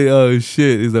 Shit, oh,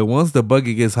 shit. He's like, once the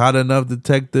bucket gets hot enough,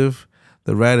 Detective,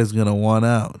 the rat is going to want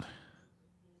out.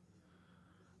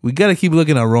 We got to keep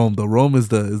looking at Rome, though. Rome is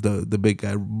the big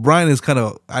guy. Brian is kind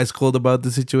of ice cold about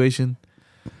the situation,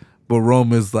 but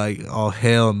Rome is like, oh,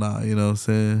 hell nah, you know what I'm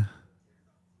saying?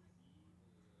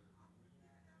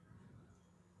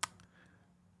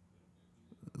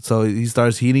 So he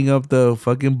starts heating up the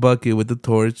fucking bucket with the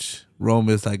torch. Rome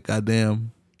is like,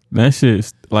 goddamn. That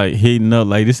shit's like heating up.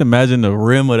 Like, just imagine the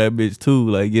rim of that bitch too,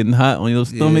 like getting hot on your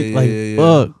stomach.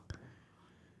 Fuck.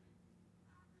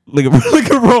 Look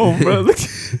at Rome, bro.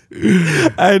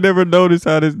 I ain't never noticed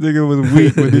how this nigga was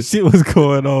weak when this shit was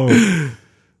going on.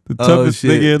 The toughest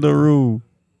nigga in the room.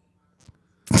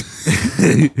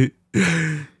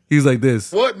 He's like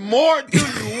this. What more do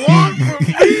you want from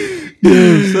me?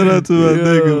 Yeah, shout out to my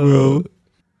nigga, bro.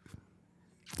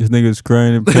 This nigga's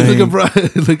crying in pain. Look at Brian.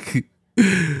 Look.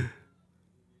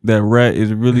 That rat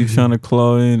is really trying to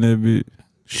claw in that bitch.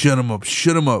 Shut him up.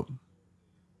 Shut him up.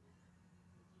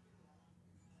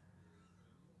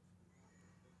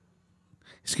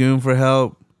 Screaming for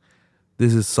help.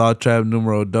 This is Saw Trap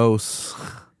numero dos.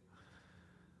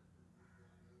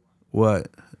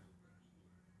 What?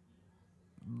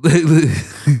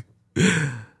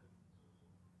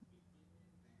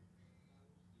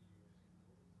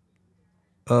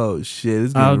 Oh shit,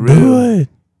 it's getting real. Do it.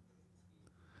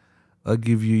 I'll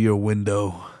give you your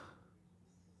window.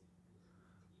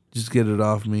 Just get it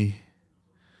off me.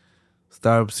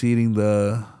 Start upseating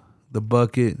the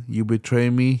bucket. You betray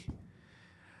me.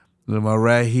 Then my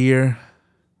rat here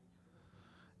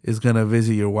is gonna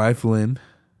visit your wife Lynn,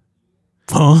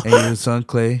 and your son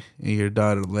Clay, and your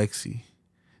daughter Lexi.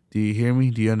 Do you hear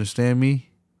me? Do you understand me?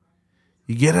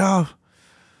 You get it off.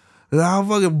 I'll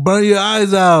fucking burn your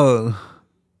eyes out.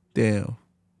 Damn.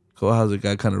 Cole Hauser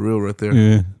got kind of real right there.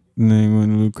 Yeah. Nigga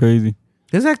went a little crazy.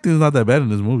 His acting is not that bad in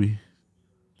this movie.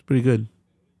 It's pretty good.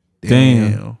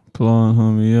 Damn. Clawing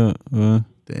homie up.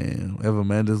 Damn. Eva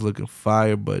Mendes looking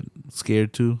fire, but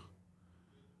scared too.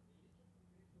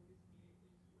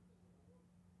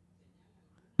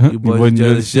 You boys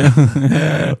enjoy the show.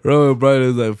 Robert Bright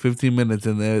is like 15 minutes,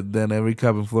 and then every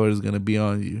cop in Florida is going to be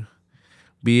on you.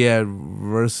 Be at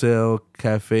Versailles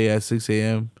Cafe at 6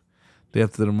 a.m. day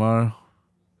after tomorrow.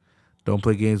 Don't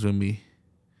play games with me,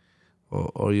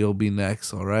 or you'll be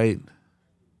next, all right?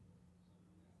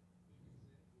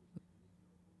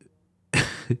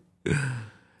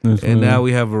 And now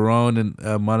we have Verone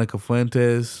and Monica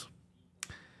Fuentes.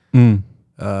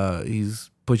 He's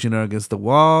pushing her against the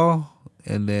wall,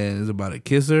 and then is about to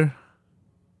kiss her.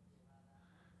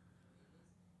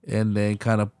 And then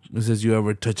kind of it says, "You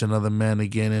ever touch another man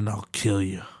again, and I'll kill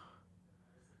you."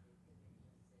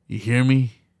 You hear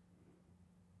me?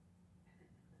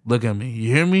 Look at me.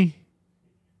 You hear me?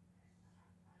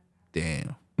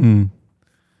 Damn.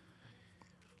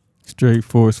 Straight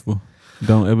forceful.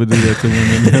 Don't ever do that to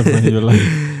women ever in your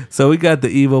life. So we got the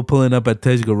Evo pulling up at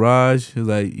Tej's garage. He's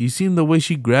like, "You seen the way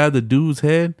she grabbed the dude's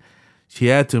head? She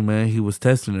had to, man. He was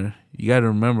testing her. You got to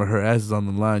remember, her ass is on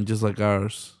the line just like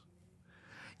ours."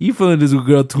 You feeling this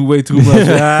girl way too much.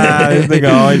 This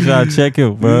nigga always trying to check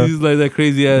him, bro. He's like that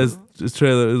crazy ass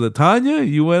trailer. He's like, "Tanya,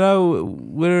 you went out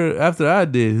with her after I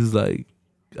did." He's like,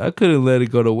 "I couldn't let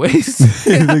it go to waste."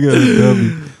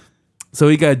 So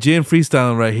we got Jen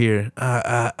freestyling right here.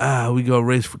 We go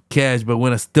race for cash, but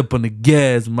when I step on the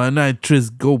gas, my nitrous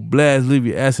go blast, leave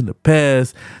your ass in the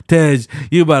past. Tej,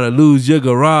 you about to lose your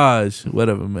garage.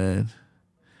 Whatever, man.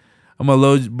 I'm a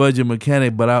low budget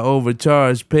mechanic, but I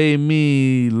overcharge. Pay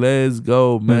me. Let's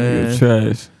go, man. You're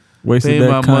trash. Wasted Pay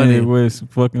that my Kanye money. West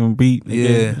fucking beat.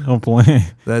 Nigga. Yeah. I'm playing.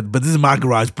 But this is my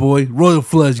garage, boy. Royal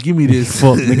Flush, give me this.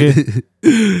 Fuck, nigga.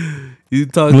 You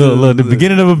talk Look, the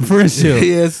beginning of a friendship.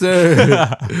 Yes,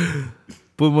 sir.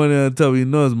 Put money on top. You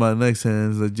know it's my next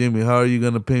hand. It's like, "Jimmy, how are you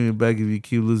gonna pay me back if you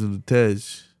keep losing to Tej?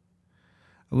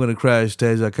 I'm gonna crash,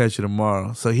 Tej. I'll catch you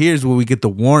tomorrow." So here's where we get the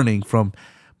warning from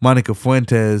Monica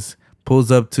Fuentes.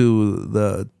 Pulls up to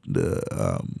the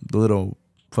little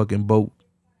fucking boat,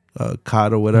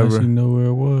 cot or whatever. She know where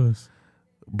it was.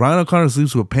 Brian O'Connor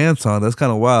sleeps with pants on. That's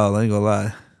kind of wild. I ain't gonna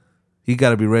lie. He got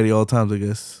to be ready all times, I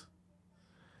guess.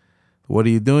 "What are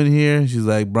you doing here?" She's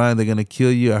like, "Brian, they're gonna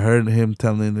kill you." I heard him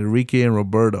telling Enrique and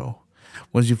Roberto,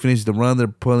 "Once you finish the run, they're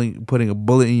putting a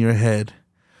bullet in your head."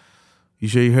 "You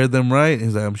sure you heard them right?"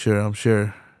 He's like, I'm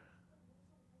sure.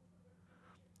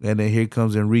 And then here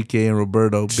comes Enrique and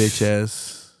Roberto, bitch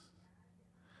ass.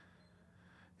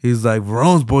 He's like,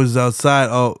 "Verone's boys is outside."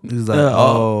 Oh, he's like,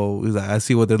 he's like, "I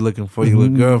see what they're looking for. You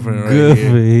look girlfriend right Good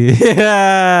here." for you.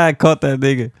 Yeah, I caught that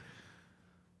nigga.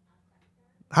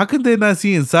 How could they not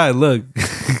see inside? Look.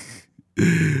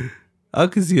 I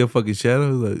could see a fucking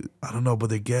shadow. He's like, "I don't know,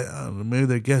 but maybe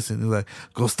they're guessing." He's like,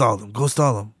 Go stall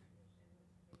them.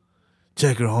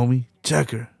 Check her, homie.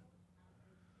 Check her.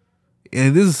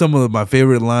 And this is some of my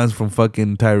favorite lines from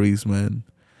fucking Tyrese, man.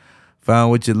 "Found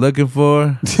what you're looking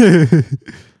for." He's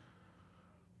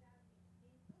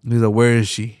like, "Where is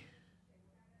she?"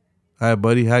 "Hi,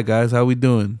 buddy. Hi, guys. How we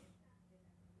doing?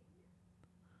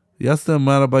 Y'all still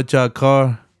mad about y'all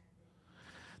car?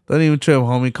 Don't even trip,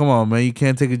 homie. Come on, man. You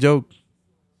can't take a joke."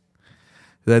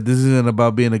 That this isn't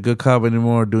about being a good cop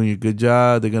anymore, doing your good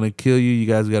job. They're going to kill you. You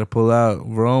guys got to pull out.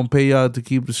 Verone pay y'all to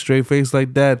keep a straight face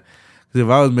like that. Because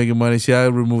if I was making money, shit,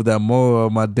 I'd remove that mole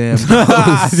of my damn nose.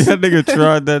 That nigga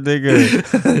tried that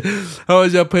nigga. How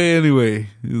much y'all pay anyway?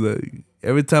 He's like,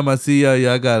 "Every time I see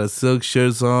y'all got a silk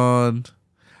shirts on,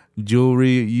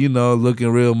 jewelry, looking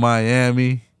real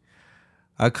Miami.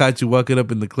 I caught you walking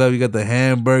up in the club. You got the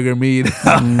hamburger meat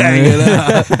hanging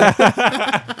out."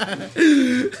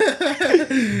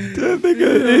 That nigga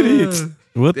idiot.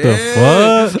 What the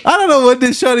fuck? I don't know what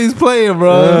this shorty's playing,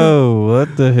 bro. Oh,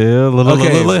 what the hell?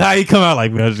 Okay. Look how he come out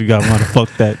like, "Man, you got money.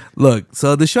 Fuck that." Look,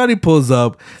 so the shorty pulls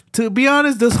up. To be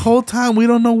honest, this whole time we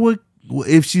don't know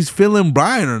if she's feeling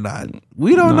Brian or not.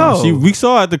 We don't know. We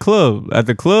saw her at the club. At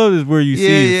the club is where you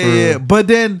see it. Yeah. But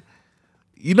then,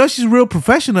 she's real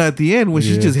professional at the end when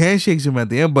she just handshakes him at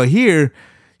the end. But here,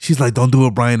 she's like, "Don't do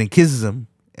it, Brian," and kisses him.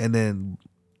 And then,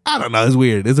 I don't know. It's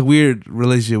weird. It's a weird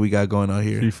relationship we got going on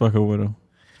here. She fucking with him.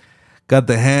 Got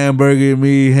the hamburger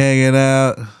meat hanging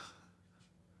out.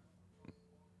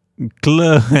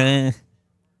 Club.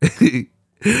 He's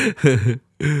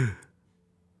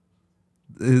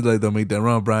like, "Don't make that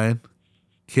run, Brian."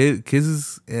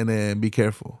 Kisses and then be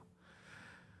careful.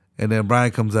 And then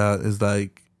Brian comes out. Is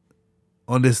like,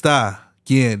 "¿Dónde está?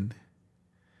 ¿Quién?"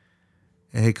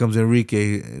 And here comes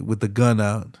Enrique with the gun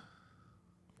out.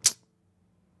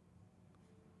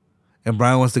 And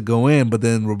Brian wants to go in, but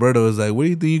then Roberto is like, "Where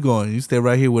do you think you going? You stay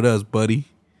right here with us, buddy."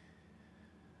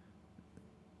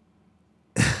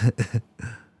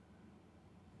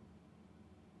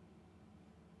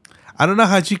 I don't know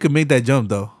how she could make that jump,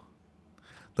 though.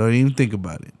 Don't even think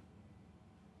about it.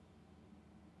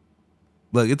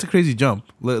 Look, it's a crazy jump.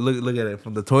 Look at it.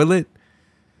 From the toilet.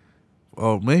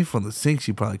 Or maybe from the sink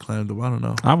she probably climbed up. I don't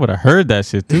know. I would have heard that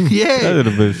shit too. Yeah. That would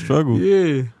have been a struggle.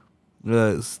 Yeah.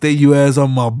 Stay you ass on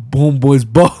my homeboy's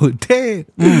boat. Damn.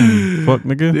 Fuck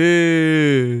nigga.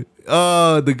 Yeah.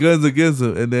 Oh, the gun's against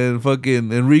him. And then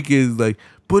fucking Enrique is like,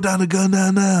 put down the gun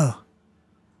down now.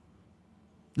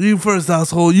 You first,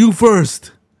 asshole. You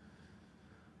first.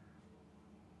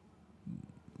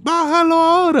 Bájalo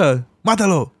ahora.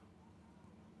 Mátalo.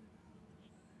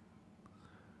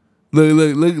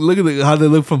 Look at how they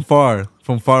look from far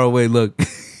away. Look.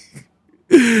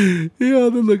 Yeah, they're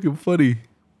looking funny.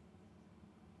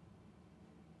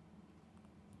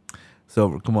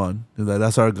 So come on,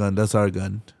 that's our gun. That's our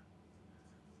gun.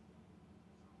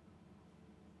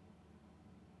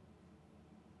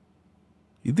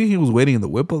 You think he was waiting in the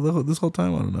whip this whole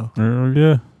time? I don't know.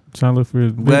 Yeah, trying to look for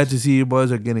his bitch. Glad to see you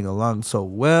boys are getting along so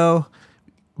well,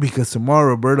 because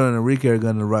tomorrow Roberto and Enrique are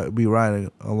gonna be riding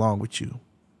along with you,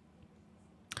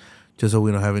 just so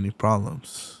we don't have any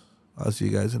problems. I'll see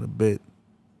you guys in a bit.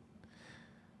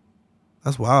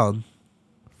 That's wild.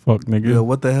 Fuck, nigga. Yo,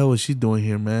 what the hell was she doing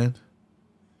here, man?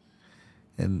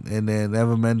 And then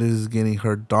Eva Mendes is getting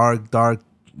her dark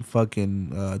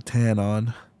fucking tan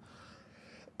on.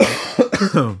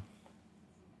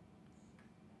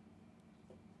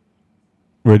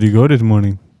 Where'd you go this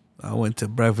morning? I went to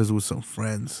breakfast with some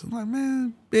friends. I'm like,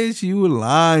 man, bitch, you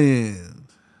lying.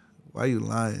 Why you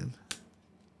lying?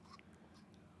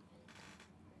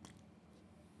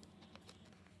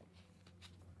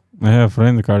 I have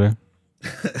friends, Carter.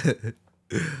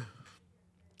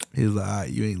 He's like, all right,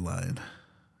 you ain't lying.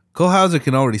 Cole Hauser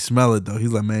can already smell it, though.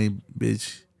 He's like, man,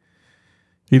 bitch.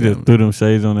 He just threw them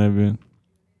shades on that bitch.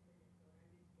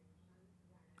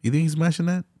 You think he's smashing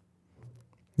that?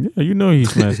 Yeah, you know he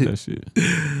smashed that shit.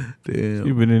 Damn.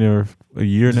 You been in there a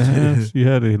year and a half. You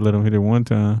had to let him hit it one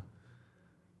time.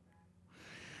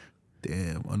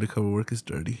 Damn, undercover work is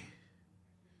dirty.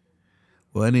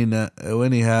 Well,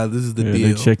 anyhow, this is the deal.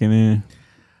 They checking in.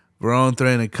 Verone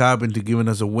threatening a cop into giving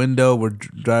us a window. We're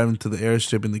driving to the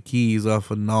airstrip in the Keys off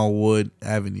of Knollwood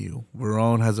Avenue.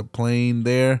 Verone has a plane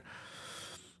there.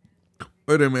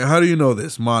 Wait a minute, how do you know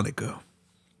this? Monica.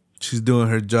 She's doing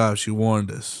her job. She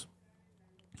warned us.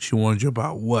 She warned you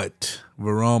about what?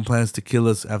 Verone plans to kill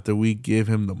us after we give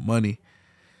him the money.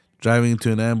 Driving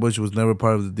into an ambush was never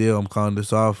part of the deal. I'm calling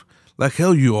this off. Like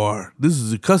hell you are. This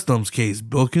is a customs case,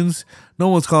 Bilkins. No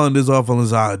one's calling this off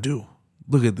unless I do.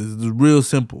 Look at this. It's real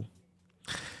simple.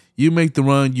 You make the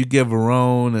run, you get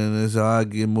Verone, and it's I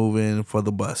get moving for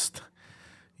the bust.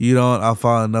 You don't, I'll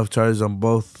file enough charges on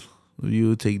both of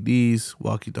you. Take these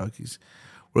walkie-talkies.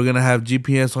 We're going to have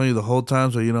GPS on you the whole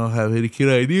time so you don't have any kid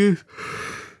ideas.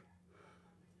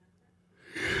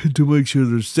 To make sure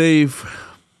they're safe.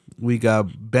 We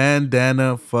got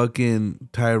bandana fucking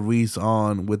Tyrese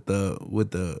on with the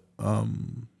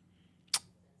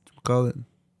call it?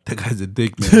 That guy's a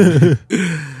dick, man.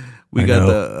 We got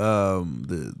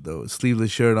the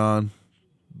sleeveless shirt on,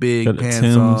 big pants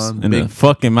Timbs on, and big the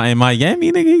fucking in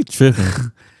Miami, nigga, he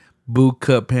tripping. boot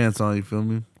cut pants on. You feel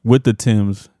me? With the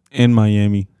Timbs in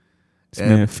Miami. This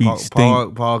man feet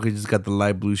stink. Paul just got the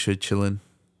light blue shirt chilling.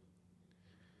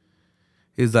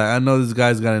 He's like, I know this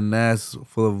guy's got an ass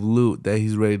full of loot that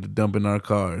he's ready to dump in our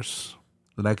cars.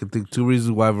 And I can think 2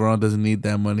 reasons why Verone doesn't need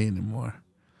that money anymore.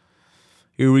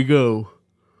 Here we go.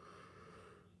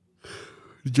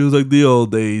 Just like the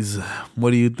old days.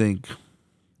 What do you think?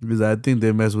 Because I think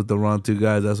they messed with the wrong 2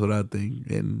 guys. That's what I think.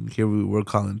 And here we're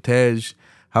calling Tej.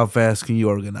 How fast can you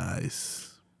organize?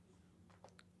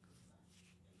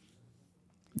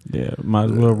 Yeah, might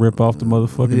as well rip off the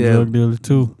motherfucking drug dealer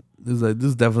too. This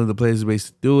is definitely the place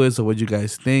to do it. So what you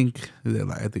guys think? They're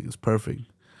like, I think it's perfect.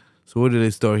 So what did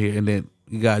they start here? And then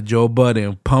you got Joe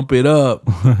Budden, Pump It Up.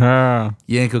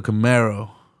 Yanko Camaro.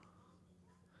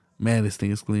 Man, this thing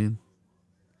is clean.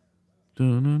 We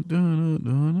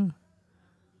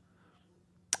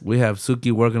have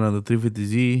Suki working on the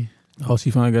 350Z. Oh, she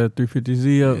finally got a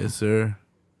 350Z up. Yes, sir.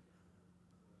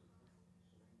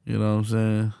 You know what I'm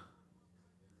saying?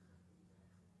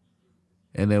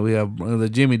 And then we have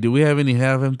Jimmy. Do we have any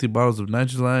half-empty bottles of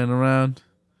nitrous lying around?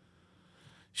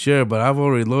 Sure, but I've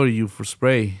already loaded you for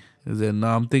spray. He said, no,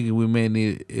 I'm thinking we may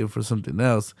need it for something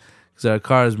else because our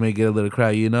cars may get a little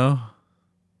crowded, you know?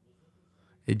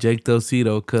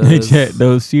 Ejectocito, cuz.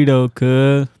 Ejectocito,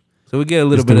 cuz. So we get a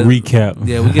little bit of recap.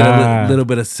 Yeah, we get a little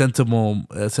bit of sentimental.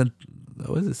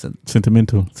 What is it?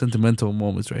 Sentimental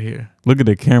moments right here. Look at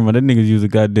the camera. That niggas use a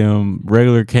goddamn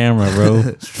regular camera,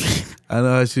 bro. I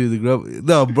know how she grew up.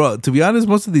 No, bro. To be honest,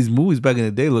 most of these movies back in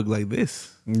the day look like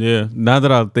this. Yeah. Now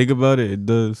that I think about it, it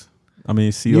does. I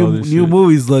mean, see all this new shit.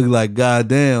 movies look like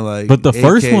goddamn like. But the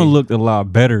first 8K. one looked a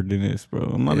lot better than this, bro.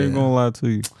 I'm not even gonna lie to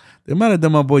you. They might have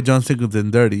done my boy John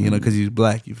Singleton dirty, you know, because he's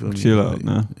black. You feel me? Chill out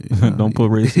now. Don't put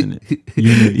race in it.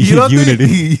 Unity. You don't Unity.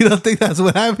 Think, you don't think that's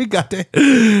what happened?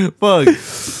 Goddamn. Fuck.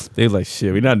 They like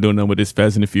shit. We're not doing nothing with this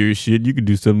Fast and the Furious shit. You could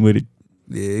do something with it.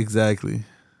 Yeah, exactly.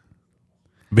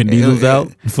 Vin Diesel's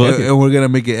out. Fuck it. And we're gonna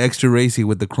make it extra racy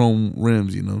with the chrome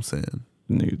rims. You know what I'm saying?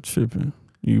 Nigga tripping.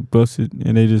 You busted,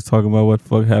 and they just talking about what the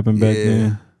fuck happened back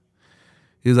then.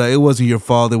 He's like, it wasn't your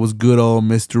fault. It was good old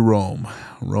Mr.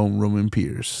 Roman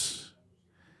Pierce.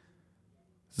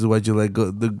 This is what you let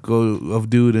go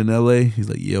of dude in LA. He's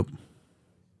like, yep.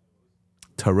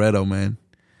 Toretto, man.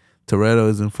 Toretto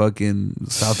is in fucking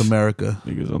South America.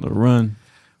 Niggas on the run.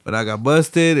 But I got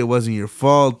busted. It wasn't your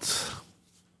fault.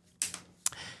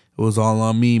 It was all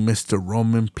on me, Mr.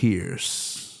 Roman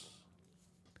Pierce.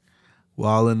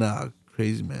 Wildin' out.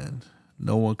 Crazy, man.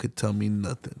 No one could tell me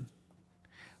nothing.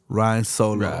 Ride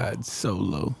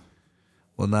solo.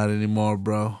 Well, not anymore,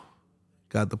 bro.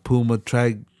 Got the Puma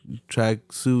track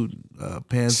suit,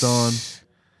 pants on.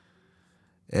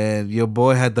 And your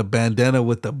boy had the bandana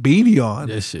with the beanie on.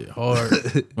 That shit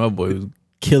hard. My boy was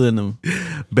killing them.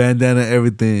 Bandana,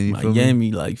 everything. You feel me?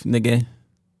 Miami life, nigga.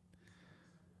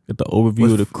 Got the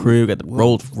overview of the crib. Got the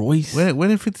Rolls Royce. When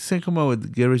did 50 Cent come out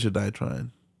with Get Rich or Die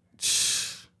Trying?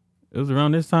 It was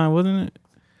around this time, wasn't it?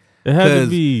 It had to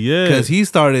be, yeah. Because he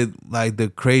started like the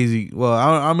crazy. Well,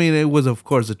 I mean, it was of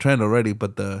course a trend already,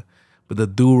 but the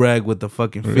do rag with the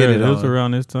fucking fitted it was on.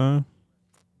 around this time.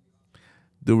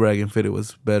 Do rag and fitted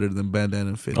was better than bandana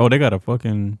and fitted. Oh, they got a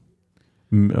fucking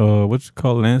what you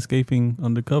call landscaping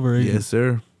undercover agent. Yes,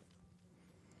 sir.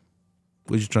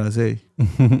 What you trying to say?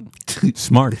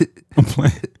 Smart. I'm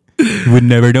playing. You would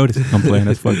never notice. I'm playing.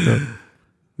 That's fucked up.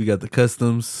 We got the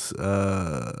customs,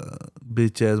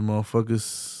 bitch ass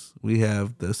motherfuckers. We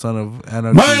have the son of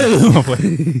anarchy.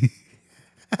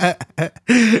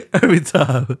 Every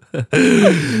time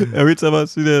I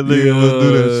see that nigga, let's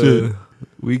do that shit.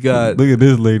 We got look at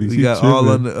this lady. We got all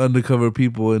undercover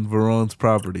people in Veron's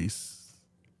properties.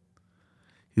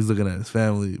 He's looking at his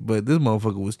family, but this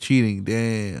motherfucker was cheating.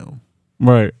 Damn.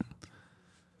 Right.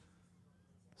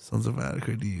 Sons of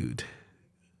Anarchy, dude.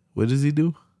 What does he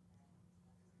do?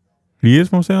 He is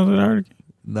from Sons of Anarchy?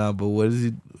 Nah, but what is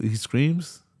he? He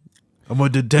screams? I'm a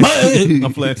detective.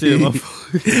 I'm playing too.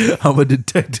 I'm a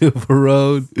detective for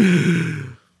road.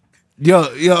 Yo,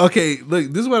 okay.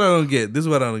 Look, this is what I don't get.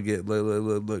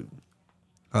 Look.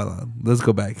 Hold on. Let's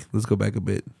go back a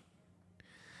bit.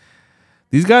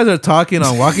 These guys are talking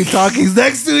on walkie-talkies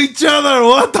next to each other.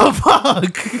 What the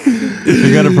fuck?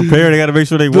 They gotta prepare. They gotta make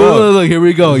sure they walk. Look, here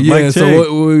we go. Yeah, Mike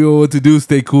so what to do?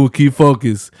 Stay cool. Keep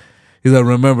focus. He's like,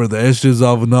 remember the extras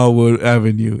off Norwood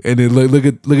Avenue. And then look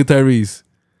at Tyrese.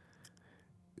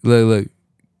 Look.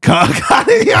 God,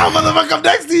 motherfucker, I'm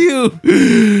next to you.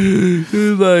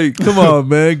 He's like, come on,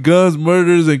 man. Guns,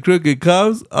 murders, and crooked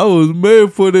cops. I was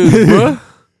made for this,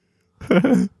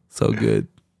 bruh. So good.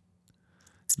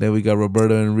 Then we got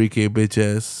Roberto Enrique, bitch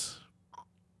ass.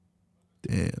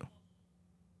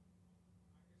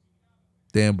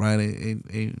 Damn, Brian ain't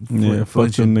yeah,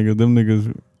 fuck them niggas. Them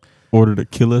niggas ordered to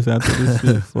kill us after this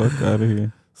shit. Fuck out of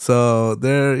here. So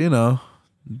they're,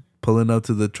 pulling up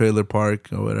to the trailer park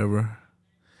or whatever.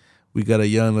 We got a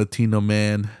young Latino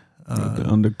man. The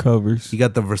undercovers. He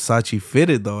got the Versace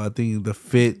fitted though. I think the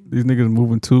fit. These niggas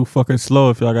moving too fucking slow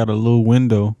if y'all got a little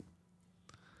window.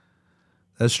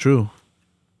 That's true.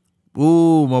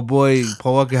 Ooh, my boy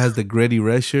Paul Walker has the gritty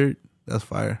red shirt. That's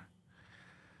fire.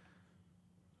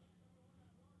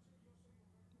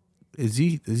 Does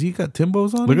he got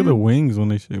Timbos on? Look at the wings on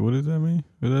this shit. What does that mean?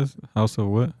 That's House of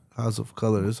what? House of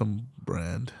Color. It's some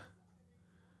brand.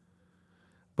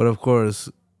 But of course,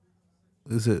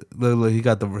 look, he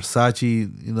got the Versace,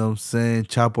 you know what I'm saying,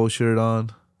 Chapo shirt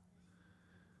on.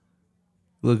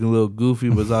 Looking a little goofy,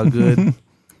 but it's all good.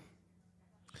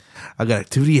 I got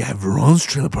activity at Veron's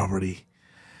trailer property.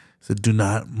 So do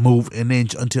not move an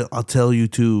inch until I'll tell you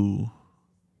to.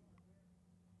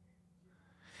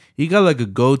 He got like a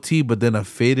goatee, but then a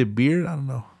faded beard. I don't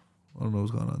know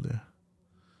what's going on there.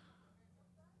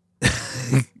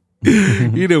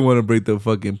 He didn't want to break the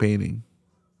fucking painting.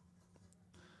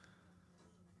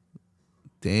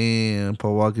 Damn,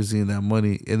 Paul Walker's seeing that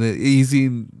money. And then he's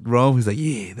seen Rome. He's like,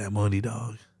 yeah, that money,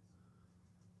 dog.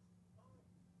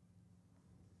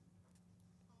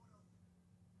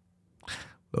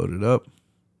 Load it up.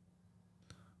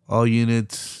 All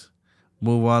units,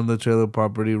 move on the trailer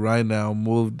property right now.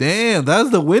 Move. Damn,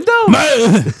 that's the window?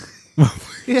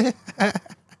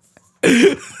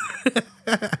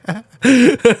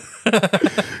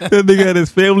 That nigga had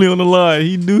his family on the line.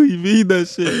 He knew he mean that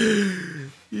shit.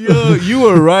 Yo, you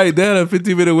were right. They had a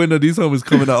 15-minute window. These homies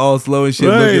coming out all slow and shit.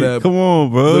 Right. Looking at, Come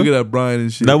on, bro. looking at Brian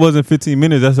and shit. That wasn't 15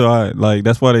 minutes. That's why, like,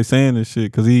 that's why they saying this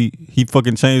shit, because he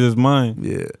fucking changed his mind.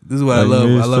 Yeah, this is what I Like, love.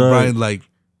 mid I love stride. Brian, like,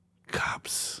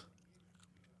 cops.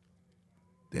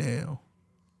 Damn.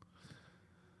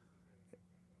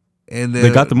 And then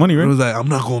They got the money, right? It was like, I'm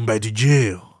not going back to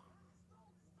jail.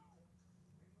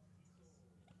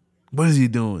 What is he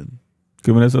doing?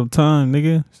 Giving us some time,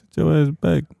 nigga. Sit your ass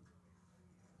back.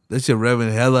 That shit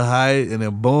revving hella high, and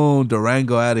then boom,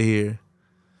 Durango out of here.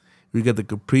 We got the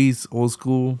Caprice, old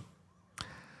school.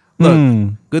 Look,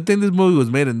 good thing this movie was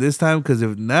made in this time, because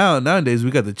if nowadays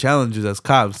we got the challengers as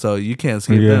cops, so you can't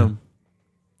escape them.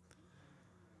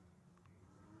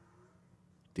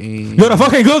 Damn. Yo, the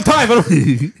fucking good time. Who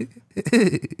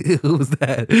was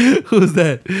that? Who was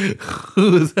that?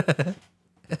 Who was that?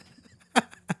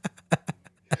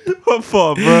 My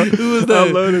fault, bro. Who was that?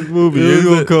 I love this movie. Who It's was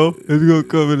gonna that? come. It's gonna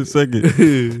come in a second.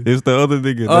 It's the other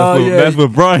nigga. Oh, yeah. That's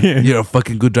with Brian. You're a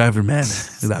fucking good driver, man.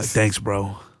 He's like, thanks,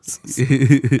 bro.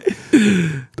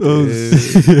 Oh,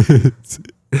 shit.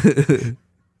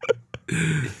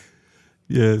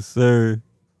 Yes, sir.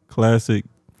 Classic.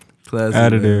 Classic,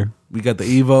 Out of man. there. We got the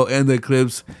Evo and the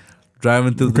Eclipse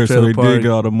driving through the Okay, so trailer they park. did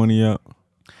get all the money out.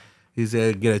 He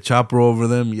said, get a chopper over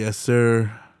them. Yes,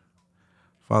 sir.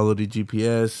 Follow the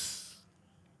GPS.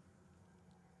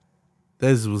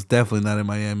 This was definitely not in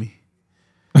Miami.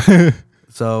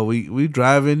 So we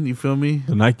driving, you feel me?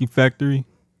 The Nike factory.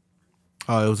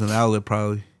 Oh, it was an outlet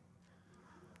probably.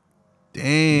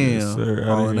 Damn. Yes, sir.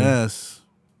 Outta Hauling here. ass.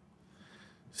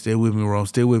 Stay with me, Rome.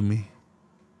 Stay with me.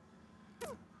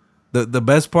 The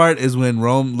best part is when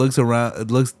Rome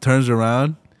turns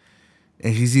around,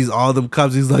 and he sees all them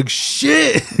cops. He's like,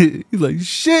 shit. He's like,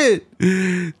 shit.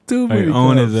 Too They many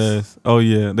own cops. his ass. Oh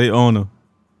yeah, they own him.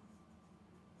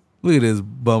 Look at this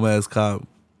bum ass cop.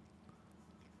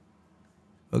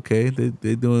 Okay,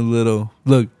 they doing little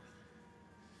look.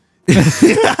 Look at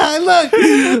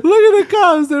the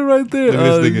cops. They're right there. Look at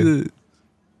this Oh, nigga. shit.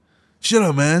 Shut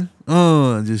up, man.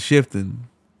 Just shifting.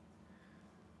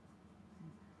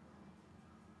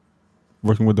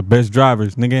 Working with the best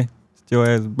drivers, nigga. Sit your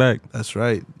ass back. That's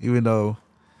right. Even though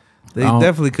they I don't-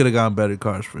 definitely could have gotten better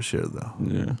cars for sure, though.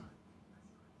 Yeah.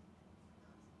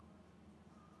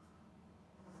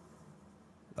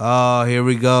 Oh, here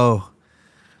we go.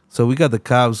 So we got the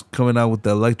cops coming out with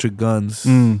the electric guns.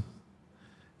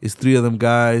 It's three of them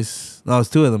guys. No, it's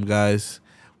two of them guys.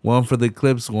 One for the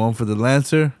Eclipse, one for the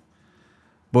Lancer.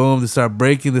 Boom, they start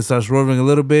braking. They start swerving a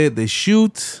little bit. They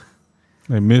shoot.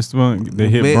 They missed one. They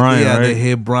hit Brian, yeah, right? they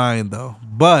hit Brian, though.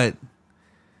 But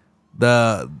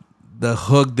the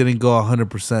hook didn't go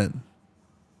 100%.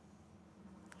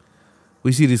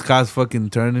 We see these cops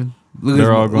fucking turning. Look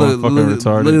They're at all going fucking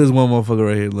retarded. Look at this one motherfucker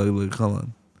right here. Look,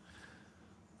 hold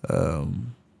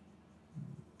on.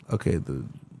 Okay,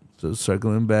 so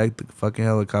circling back, the fucking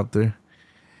helicopter.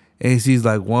 And he sees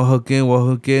like one hook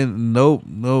in. Nope.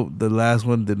 The last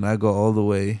one did not go all the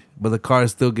way. But the car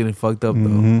is still getting fucked up,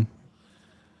 though.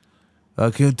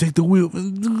 Okay, take the wheel.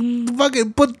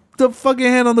 Fucking put the fucking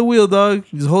hand on the wheel, dog.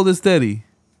 Just hold it steady.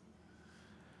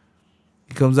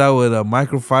 He comes out with a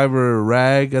microfiber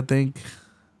rag, I think.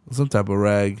 Some type of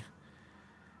rag.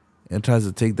 And tries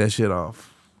to take that shit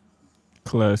off.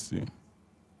 Classy.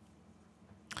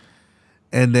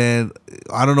 And then,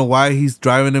 I don't know why he's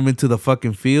driving him into the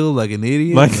fucking field like an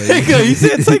idiot. Like, nigga, you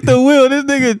said take the wheel. This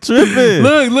nigga tripping.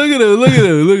 Look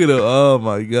at him. Oh,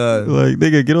 my God. Like,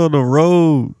 nigga, get on the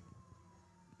road.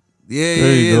 Yeah.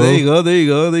 There you There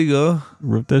you go.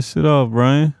 Rip that shit off,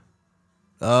 Brian.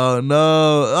 Oh, no.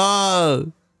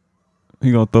 Oh.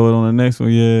 He gonna throw it on the next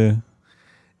one, yeah.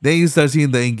 Then you start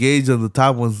seeing the engage on the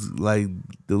top ones, like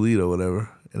delete or whatever.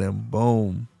 And then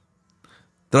boom.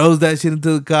 Throws that shit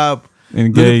into the cop.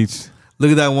 Engaged.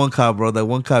 Look at that one cop, bro. That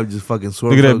one cop just fucking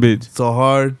swerved. Look at that bitch. So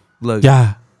hard. Look.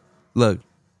 Yeah. Look.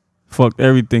 Fucked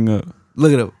everything up.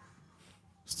 Look at him.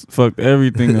 Fucked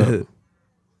everything up.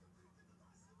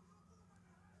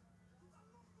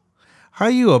 How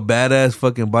you a badass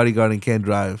fucking bodyguard and can't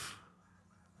drive?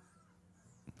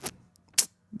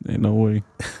 Ain't no way.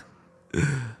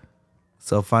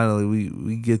 So finally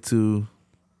we get to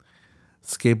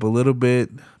escape a little bit.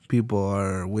 People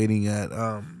are waiting at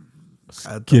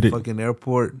the fucking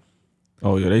airport.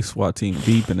 Oh yeah, they SWAT team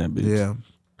deep in that bitch. Yeah.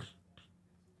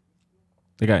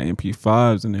 They got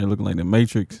MP5s in there looking like the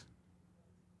Matrix.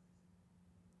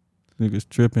 Niggas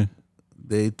tripping.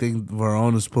 They think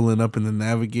Verona's pulling up in the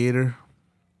Navigator.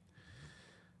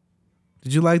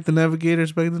 Did you like the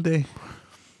Navigators back in the day?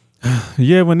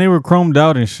 Yeah, when they were chromed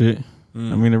out and shit. I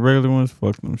mean, the regular ones,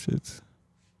 fuck them shits.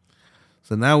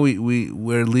 So now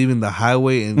we're leaving the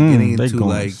highway and getting they into going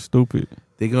like stupid.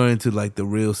 they going into like the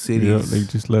real cities. Yeah, they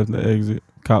just left the exit.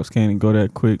 Cops can't even go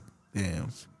that quick. Damn.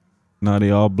 Now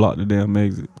they all blocked the damn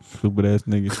exit. Stupid ass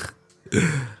niggas.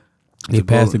 They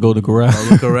passed to go look around.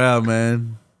 Look around,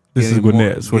 man. This is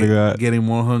Gwinnett, swear to God. Getting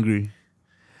more hungry.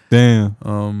 Damn.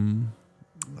 All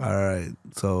right.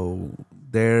 So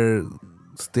they're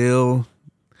about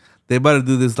to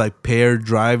do this like paired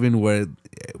driving where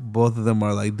both of them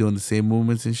are like doing the same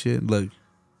movements and shit. Look.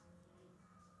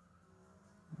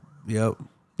 Yep.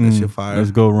 That shit fire.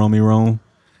 Let's go, Romy Rome.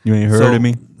 You ain't heard of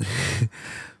me?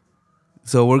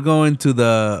 So we're going to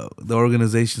the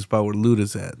organization spot where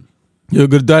Luda's at. You're a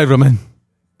good diver, man.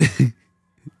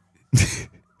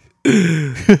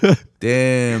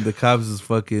 Damn, the cops is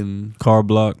fucking car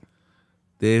block.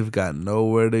 They've got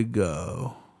nowhere to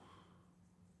go.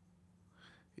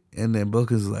 And then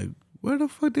Book is like, where the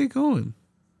fuck they going?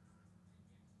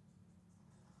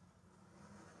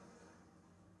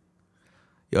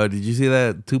 Yo, did you see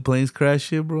that 2 planes crash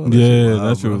shit, bro?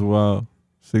 That shit was wild.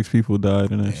 6 people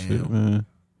died in that shit, man.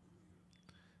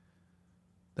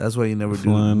 That's why you never do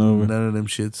Flying over. none of them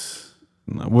shits.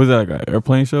 Was that like an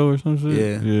airplane show or some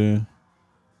shit? Yeah.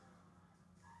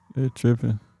 They're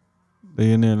tripping.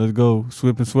 They in there. Let's go.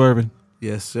 Swipping, swerving.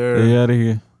 Yes, sir. They out of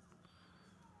here.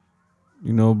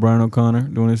 You know, Brian O'Connor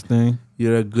doing his thing.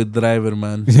 You're a good driver,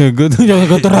 man. Yeah, good. You're a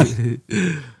good driver.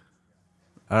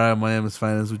 All right, Miami's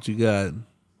Finest, what you got?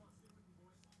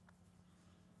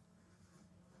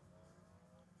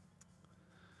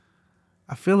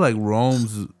 I feel like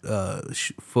Rome's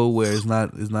footwear is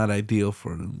not ideal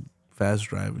for fast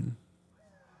driving.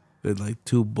 They're like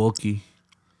too bulky.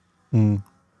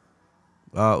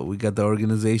 Oh, we got the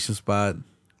organization spot.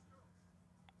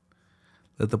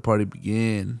 Let the party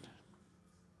begin.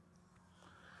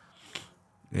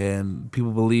 And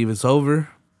people believe it's over.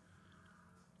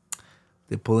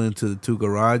 They pull into the 2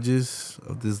 garages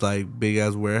of this like big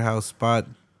ass warehouse spot,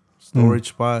 storage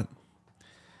spot.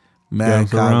 Mad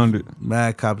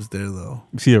cops there though.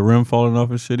 You see a rim falling off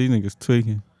and shit. These niggas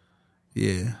tweaking.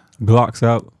 Yeah. Glocks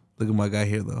out. Look at my guy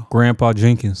here though. Grandpa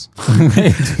Jenkins.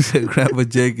 Grandpa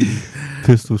Jenkins.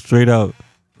 Pistol straight out.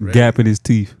 Right. Gap in his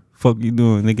teeth. Fuck you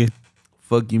doing, nigga?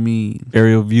 Fuck you mean?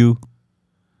 Aerial view.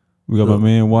 We got my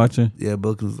man watching. Yeah,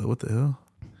 Bilkins like, what the hell?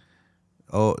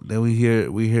 Oh, then we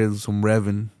hear some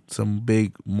revving, some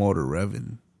big motor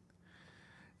revving.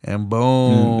 And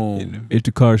boom. It's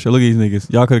the car show. Look at these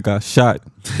niggas. Y'all could have got shot.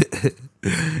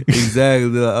 Exactly.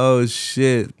 Like, oh,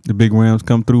 shit. The big Rams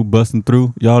come through, busting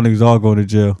through. Y'all niggas all going to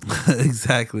jail.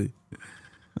 Exactly.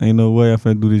 Ain't no way I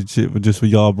finna do this shit just for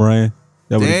y'all, Brian.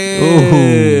 Damn.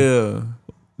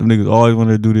 Them niggas always want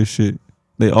to do this shit.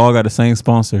 They all got the same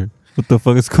sponsor. What the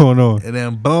fuck is going on? And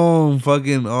then boom,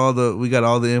 fucking we got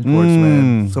all the imports,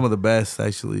 man. Some of the best,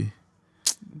 actually.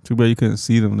 Too bad you couldn't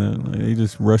see them now. Like, they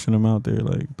just rushing them out there.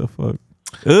 Like, the fuck?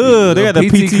 Ugh, they got the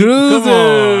PT Cruiser. Come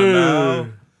on now.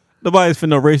 Nobody's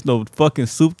finna race no fucking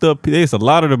souped up. There's a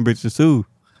lot of them bitches too.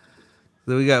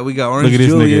 So we got Orange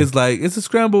Julius. Like, it's a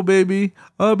scramble, baby.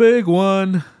 A big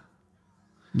one.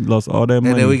 You lost all that money.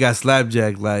 And then we got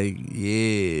Slapjack. Like,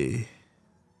 yeah.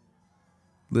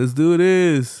 Let's do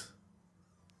this.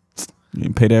 You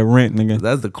didn't pay that rent, nigga.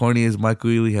 That's the corniest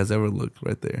Michael Ealy has ever looked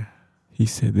right there. He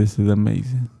said, this is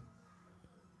amazing.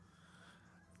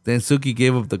 Then Suki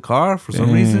gave up the car for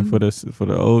some reason. For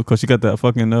the old, cause she got that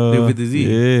fucking 350Z.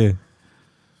 Yeah.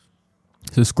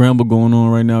 It's a scramble going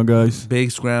on right now, guys. Big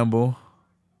scramble.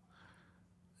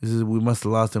 We must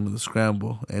have lost him in the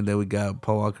scramble. And then we got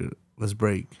Paul Walker. Let's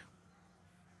break.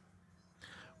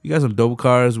 We got some dope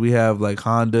cars. We have like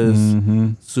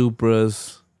Hondas,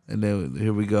 Supras, and then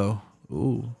here we go.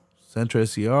 Ooh, Sentra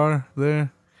SCR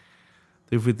there.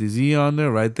 350Z on there,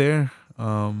 right there.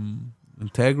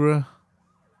 Integra,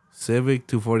 Civic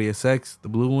 240SX, the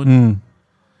blue one.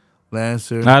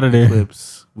 Lancer, out of there.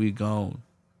 Eclipse, we gone.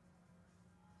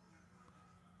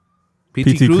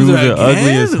 PT Cruiser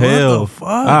ugly as hell. What the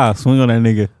fuck? Swing on that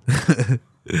nigga.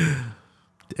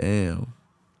 Damn.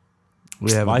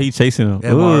 We have Why he chasing him?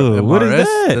 MRS. What is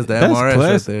that? That's the MRS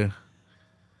class. right there.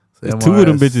 There's 2 of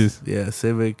them bitches. Yeah,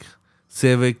 Civic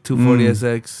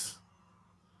 240SX.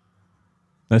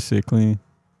 That shit clean.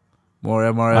 More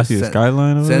MRS. I see a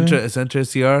Skyline over there. Sentra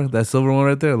CR, that silver one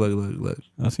right there. Look.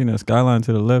 I seen that Skyline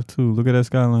to the left too. Look at that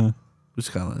Skyline. Which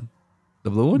Skyline? The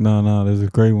blue one? No, there's a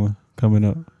gray one coming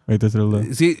up right there to the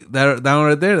left. See that one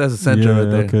right there? That's a Sentra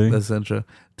right there. Okay. That's Sentra.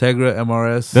 Tegra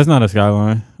MRS. That's not a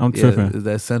Skyline. I'm tripping. Is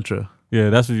that Sentra? Yeah,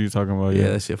 that's what you're talking about. Yeah,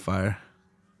 Yeah. that shit fire.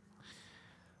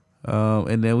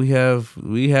 And then we have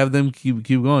them keep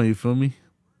going. You feel me?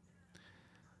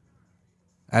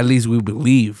 At least we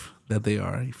believe that they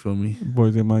are. You feel me?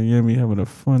 Boys in Miami having a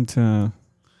fun time.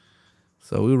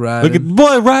 So we riding. Look at the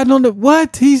boy riding on the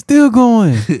what? He's still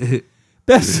going.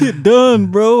 That shit done,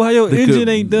 bro. How your engine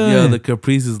ain't done? Yeah, the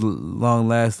Caprice is long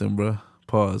lasting, bro.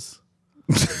 Pause.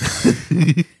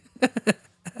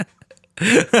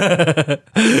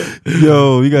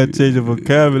 Yo, you gotta change the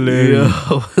vocabulary. Yo,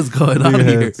 what's going on Nigga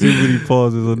here? had too many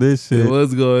pauses on this shit.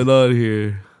 What's going on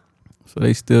here? So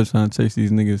they still trying to chase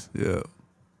these niggas. Yeah.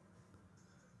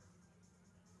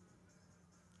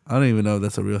 I don't even know if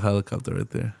that's a real helicopter right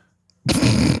there.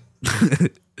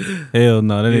 Hell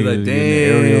no, that He's nigga like, is getting the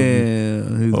aerial.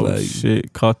 damn. He's Oh like,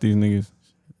 shit, caught these niggas.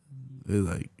 He's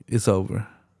like, it's over.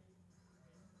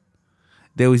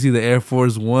 Then we see the Air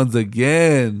Force Ones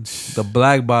again. The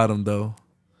black bottom though.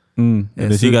 And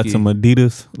then she got Suki. some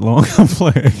Adidas long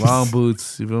flares. Long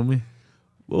boots. You feel me?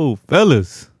 Whoa,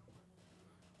 fellas.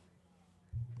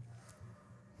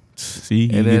 See,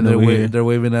 And then they're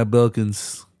waving at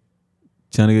Belkins.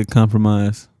 trying to get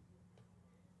compromised.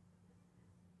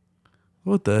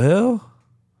 What the hell?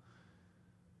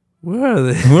 Where are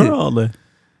they? Where all that?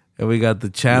 And we got the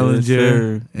Challenger Yes,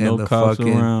 sir. and No the cops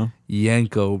fucking around.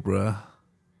 Yanko, bruh.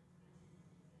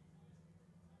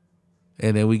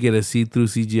 And then we get a see-through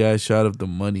CGI shot of the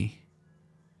money.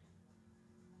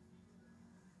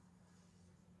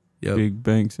 Yep. Big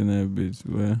banks in that bitch,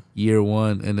 man. Year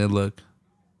one. And then look.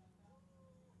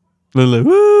 Look,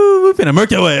 woo, we finna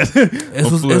murk your ass.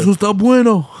 Eso está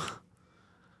bueno.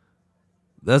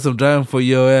 That's some driving for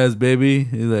your ass, baby.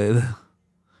 He's like,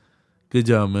 good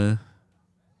job, man.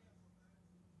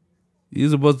 You're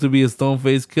supposed to be a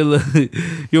stone-faced killer.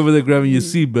 You're over there grabbing your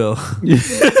seatbelt.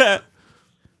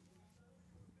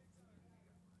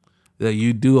 Yeah,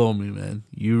 you do owe me, man.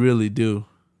 You really do.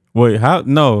 Wait, how?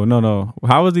 No.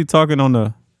 How was he talking on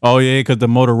the? Oh yeah, because the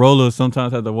Motorola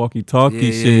sometimes had the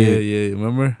walkie-talkie shit. Yeah.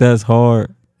 Remember? That's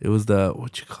hard. It was the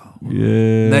what you call it?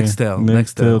 Yeah.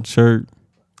 Nextel chirp.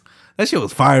 That shit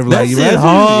was fire. That Like, shit imagine-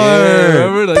 hard. Yeah,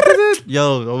 remember? Like,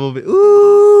 Yo, I'm gonna be,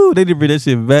 ooh, they did bring that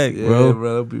shit back, yeah, bro.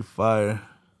 bro, that'd be fire.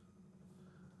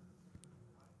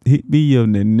 Hit me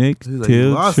on the next He's like, you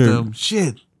tail lost chirp. them.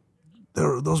 Shit.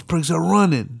 Those pricks are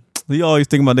running. He always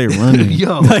thinking about they running.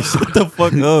 Yo. Like, shut the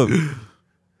fuck up.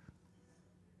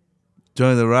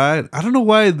 Join the ride. I don't know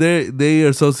why they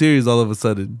are so serious all of a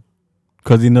sudden.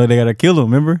 Because you know they gotta kill him,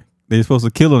 remember? They supposed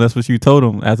to kill him. That's what you told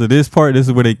him. After this part, this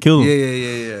is where they kill him.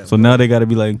 Yeah. So now they gotta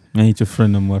be like, I ain't your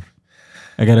friend no more.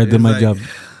 I gotta do It's my like- job.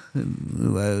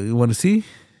 Like, you want to see?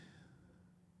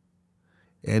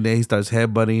 And then he starts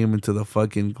headbutting him into the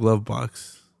fucking glove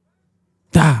box.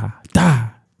 Da.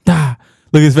 Look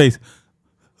at his face.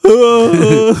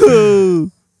 Oh.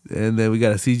 And then we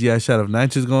got a CGI shot of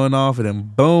nitrous going off, and then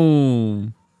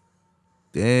boom.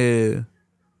 Yeah.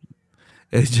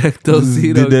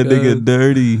 Ejectocito. Did that nigga cuz.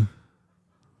 dirty.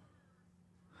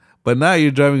 But now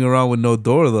you're driving around with no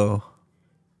door, though.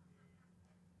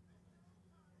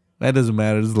 That doesn't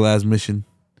matter. This is the last mission.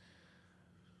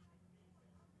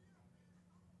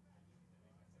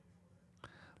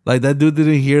 Like, that dude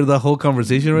didn't hear the whole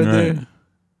conversation right there.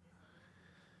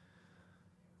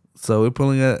 So we're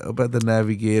pulling up at the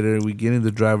navigator. We getting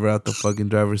the driver out the fucking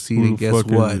driver's seat. Who And the guess fuck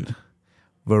is what? it?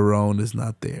 Verone is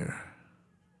not there.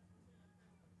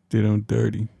 Did him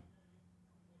dirty.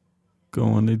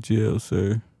 Going to jail,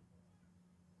 sir.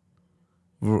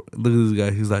 Look at this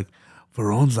guy. He's like,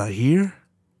 Verone's not here?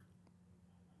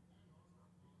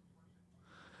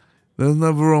 That's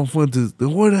not Verone Fuentes.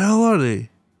 Then where the hell are they?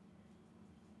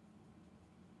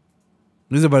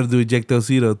 He's about to do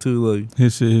Ejectocito too. Look,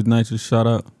 His shit, his nitrous shot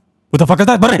up. What the fuck is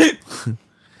that, buddy?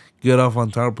 get off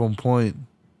on Tarpon Point.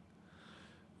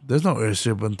 There's no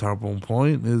airstrip on Tarpon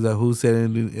Point. Is that who said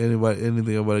anything about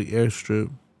an airstrip?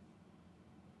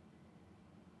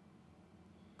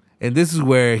 And this is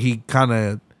where he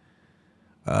kind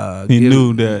of He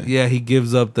knew that. Yeah, he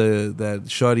gives up that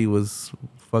shorty was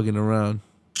fucking around.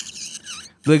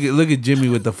 Look at Jimmy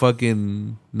with the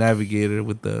fucking navigator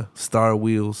with the star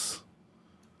wheels.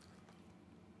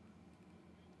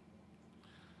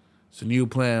 It's a new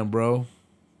plan, bro.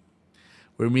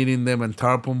 We're meeting them in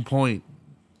Tarpon Point.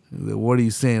 What are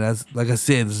you saying? That's like I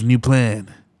said, it's a new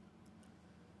plan.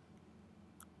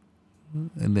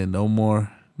 And then no more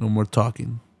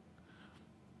talking.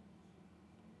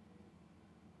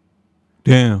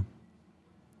 Damn.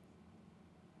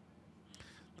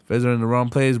 The feds are in the wrong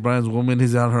place. Brian's woman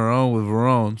is on her own with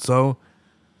Verone. So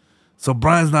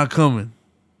Brian's not coming.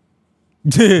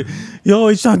 You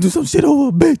always trying to do some shit over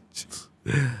a bitch.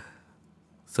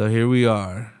 So here we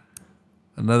are.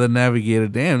 Another Navigator.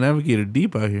 Damn, Navigator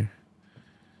deep out here.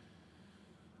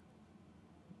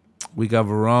 We got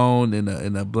Verone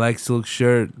in a black silk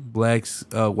shirt, white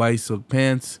silk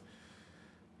pants.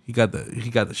 He got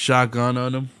the shotgun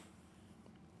on him.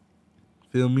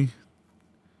 Feel me?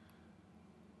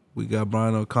 We got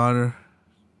Brian O'Connor.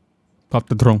 Pop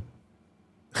the throne.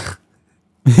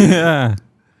 Yeah.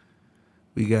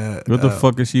 We got what the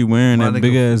fuck is she wearing that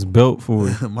big ass belt for?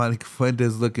 Monica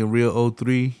Fuentes looking real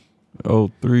 03.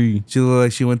 03. She look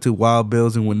like she went to Wild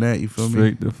Bills and Winnett, you feel me?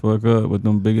 Straight the fuck up with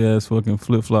them big ass fucking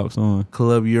flip flops on.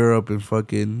 Club Europe and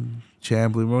fucking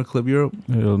Chambly. Remember Club Europe?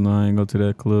 Hell no, I ain't go to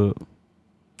that club.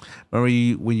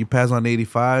 Remember when you pass on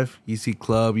 85, you see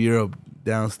Club Europe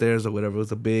downstairs or whatever. It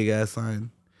was a big ass sign.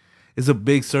 It's a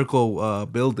big circle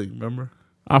building, remember?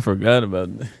 I forgot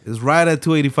about that. It's right at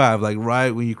 285, like right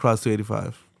when you cross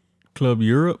 285. Club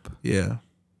Europe? Yeah.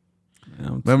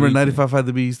 I'm Remember tweaking. 95.5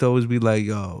 The Beat used to always be like,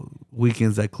 yo,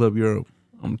 weekends at Club Europe.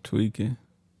 I'm tweaking.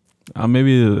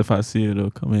 Maybe if I see it,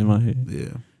 it'll come in my head.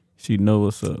 Yeah. She know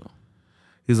what's up.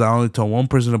 He's like, I only told one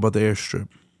person about the airstrip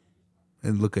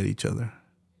and look at each other.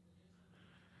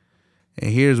 And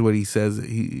here's what he says.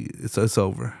 It's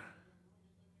over.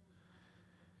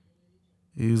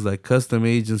 He was like, custom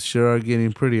agents sure are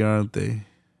getting pretty, aren't they?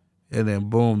 And then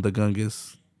boom, the gun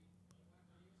gets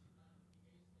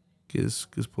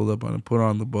pulled up on and put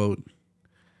on the boat.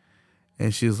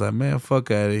 And she was like, man,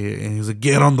 fuck out of here. And he's like,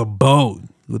 get on the boat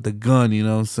with the gun, you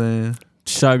know what I'm saying?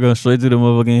 Shotgun straight to the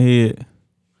motherfucking head.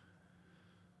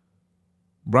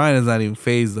 Brian is not even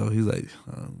phased though. He's like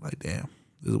damn,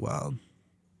 this is wild.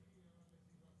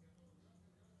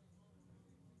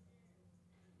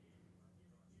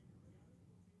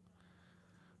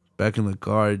 Back in the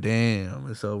car, damn,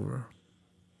 it's over.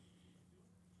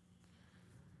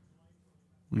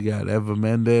 We got Eva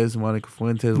Mendes, Monica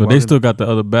Fuentes. But they still got the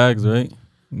other bags, right?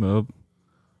 Nope.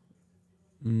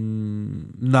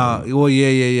 Nah, well,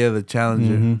 yeah, the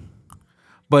Challenger. Mm-hmm.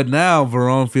 But now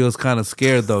Verone feels kind of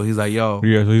scared though. He's like, yo,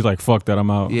 Yeah, so he's like, fuck that, I'm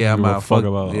out. yeah, I'm out. Fuck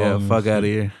about yeah, all this fuck shit. out of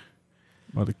here.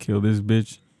 About to kill this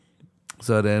bitch.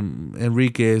 So then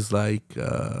Enrique is like,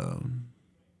 end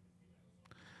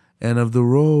of the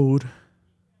road.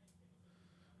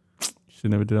 She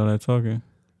never did all that talking.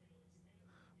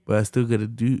 But I still gotta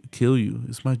kill you.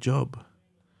 It's my job.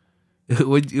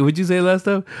 What'd you say last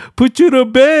time? Put you to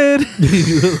bed.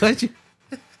 What you-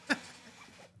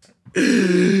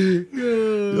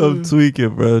 I'm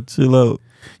tweaking, bro. Chill out.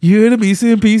 You're the piece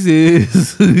in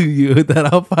pieces. You're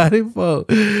that I'm fighting for.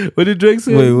 What did Drake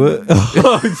say? Wait, what?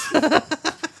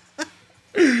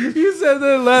 You said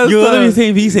that last You're time.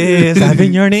 everything pieces. I've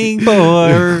been yearning for.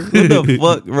 What the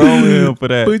fuck wrong with him for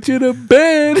that? Put you to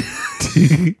bed.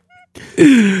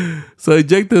 So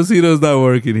Ejectocito's not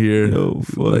working here. Yo,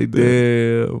 fuck like,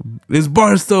 that. damn. It's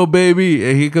Barstow, baby.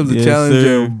 And here comes the Yes, Challenger.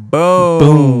 sir.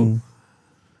 Boom.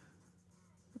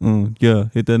 Yeah,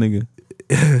 hit that nigga.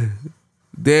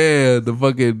 Damn, the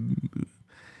fucking...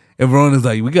 Everyone is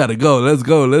like, we gotta go. Let's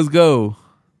go.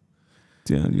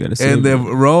 Damn, you gotta say. And then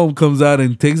Rome comes out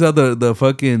and takes out the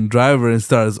fucking driver and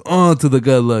starts on to the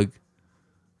gut. Look.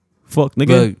 Fuck,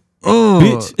 nigga.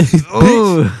 Bitch.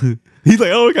 Bitch. He's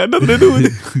like, oh, it got nothing to do with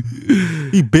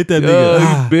it. He bit that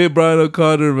nigga. He bit Brian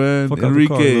O'Connor, man. Fuck out the Enrique.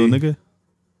 car, little nigga.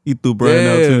 He threw Brian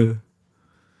out too.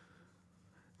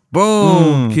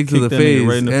 Boom. Kick to the that nigga face.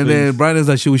 right in the And face. then Brian is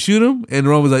like, should we shoot him? And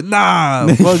Rome was like, nah,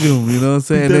 fuck him. You know what I'm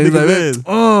saying? And Beat then that he's like,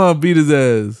 nigga's beat his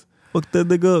ass. Fuck that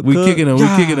nigga up. We cuz. kicking him,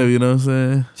 you know what I'm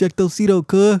saying? Check those Cito,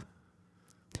 cuz.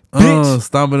 Bitch.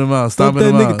 Stomping him out, Fuck stomping that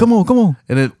him nigga. out. Come on.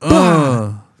 And then,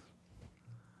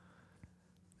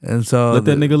 And so Let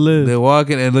that nigga live. They're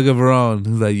walking and look at Verone.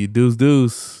 He's like, you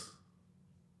deuce.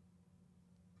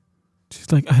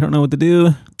 She's like, I don't know what to do.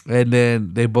 And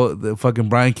then the fucking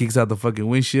Brian kicks out the fucking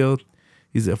windshield.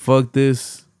 He said, fuck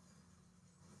this.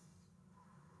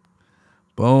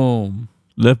 Boom.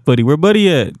 Left buddy. Where buddy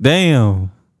at?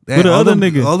 Damn. Damn, Where the all other them,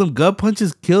 nigga? All them gut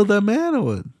punches killed that man or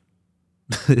what?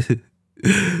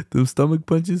 Them stomach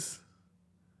punches?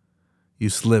 You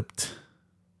slipped.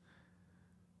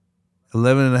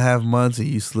 11 and a half months and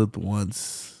you slipped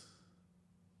once.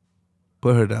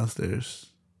 Put her downstairs.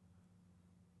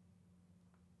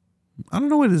 I don't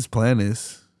know what his plan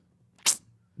is.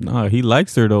 Nah, he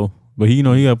likes her though. But he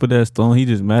gotta put that stone. He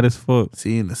just mad as fuck.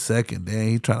 See in a second. Damn,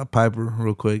 he trying to pipe her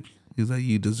real quick. He's like,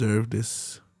 you deserve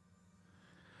this.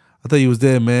 I thought you was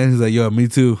dead, man. He's like, yo, me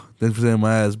too. Thanks for saving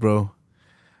my ass, bro.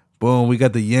 Boom, we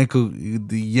got the Yanko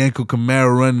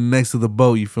Camaro running next to the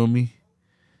boat, you feel me?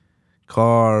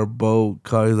 Boat.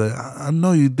 He's like, I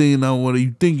know you think I want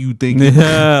to. You think.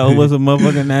 Yeah, it was a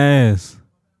motherfucking ass.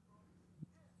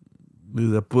 He's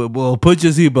like, put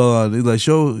your seatbelt on. He's like,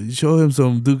 show him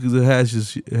some Duke of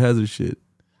Hazzard shit.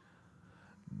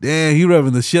 Damn, he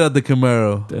revving the shit out the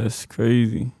Camaro. That's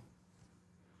crazy.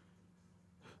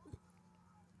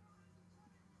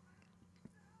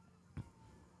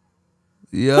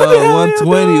 Yo,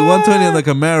 120 on the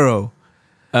Camaro.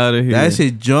 Out of here. That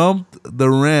shit jumped the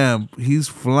ramp. He's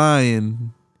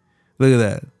flying. Look at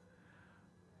that.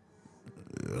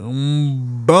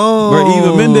 Boom. Where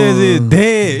Eva Mendes is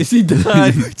dead. She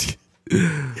died.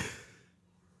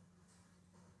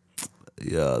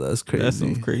 Yo, that's crazy. That's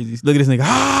some crazy. Look at this nigga.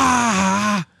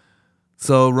 Ah!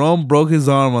 So Rome broke his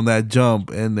arm on that jump,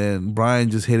 and then Brian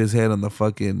just hit his head on the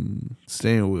fucking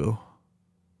steering wheel.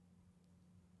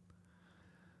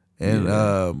 And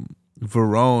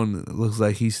Verone looks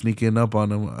like he's sneaking up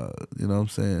on him. You know what I'm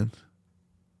saying?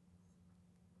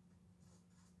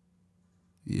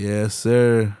 Yes,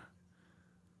 sir.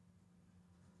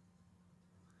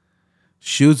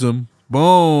 Shoots him.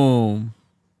 Boom.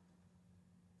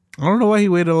 I don't know why he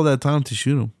waited all that time to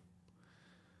shoot him.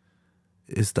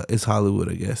 It's Hollywood,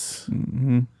 I guess.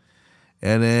 Mm-hmm.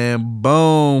 And then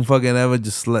boom, fucking Eva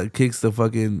just kicks the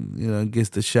fucking, gets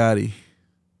the shotty.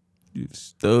 You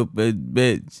stupid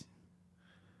bitch.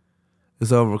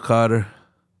 It's over, Carter.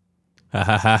 Ha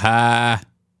ha ha ha.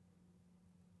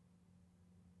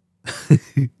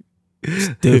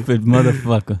 Stupid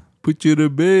motherfucker. Put you to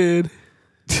bed.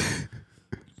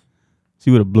 She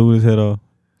would have blew his head off.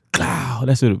 Wow,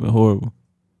 that should have been horrible.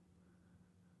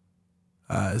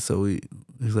 All right, so it's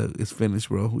like, it's finished,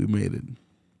 bro. We made it.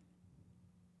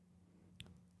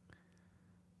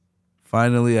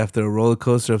 Finally, after a roller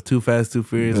coaster of Too Fast, Too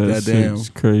Furious, goddamn. It's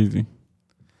crazy.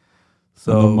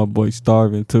 So I know my boy's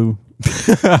starving too.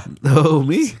 Oh,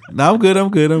 me? No, I'm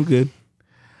good.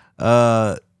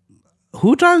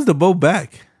 Who drives the boat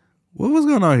back? What was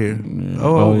going on here? Yeah.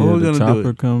 What yeah, we the gonna chopper do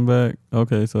it? come back.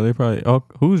 Okay, so they probably. Oh,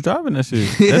 who's driving that shit?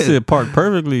 That shit parked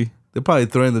perfectly. They're probably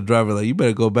throwing the driver like, you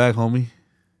better go back, homie.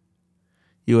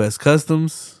 U.S.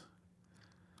 Customs.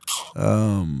 We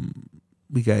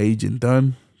got Agent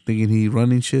Dunn thinking he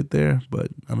running shit there, but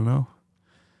I don't know.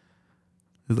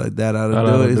 He's like, that ought to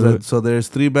do it. He's like, so there's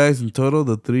 3 bags in total,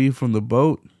 the 3 from the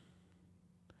boat.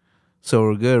 So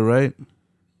we're good, right?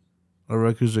 Our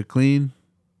records are clean.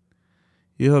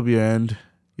 You help your end.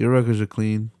 Your records are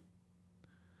clean.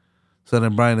 So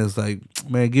then Brian is like,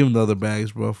 man, give him the other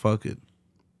bags, bro. Fuck it.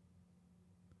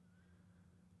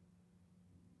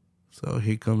 So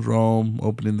here comes Rome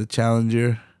opening the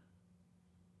Challenger.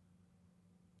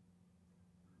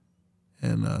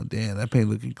 And damn, that paint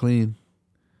looking clean.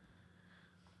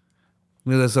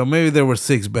 So maybe there were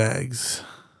 6 bags.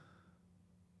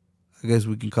 I guess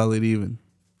we can call it even.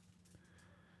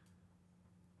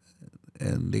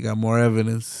 And they got more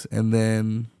evidence. And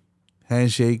then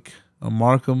handshake on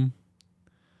Markham.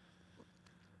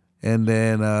 And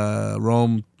then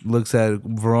Rome looks at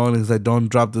Verone and is like, don't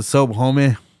drop the soap,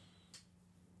 homie.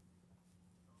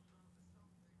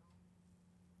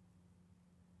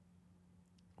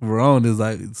 Verone is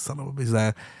like, son of a bitch. He's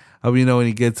like, how you know when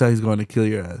he gets out, he's going to kill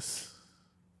your ass.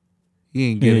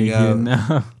 He ain't getting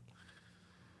out.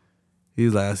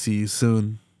 He's like, I'll see you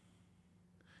soon.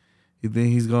 You think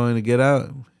he's going to get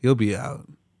out? He'll be out.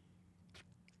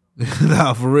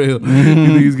 Nah, for real. You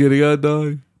think he's getting out,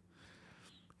 dog?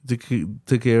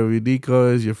 Took care of your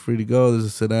decoys. You're free to go. There's a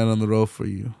sedan on the road for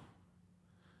you.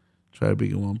 Try to be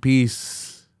in one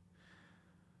piece.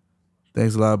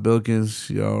 Thanks a lot, Bilkins.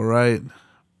 You're all right.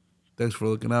 Thanks for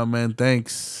looking out, man.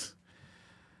 Thanks.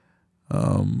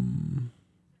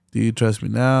 Do you trust me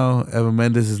now? Eva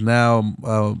Mendes is now.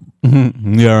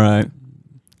 You all right?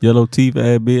 Yellow teeth,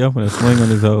 ass bitch. I'm gonna swing on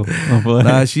his hoe.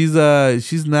 Nah,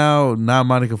 she's now not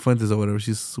Monica Fuentes or whatever.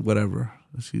 She's whatever.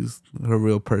 She's her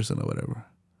real person or whatever.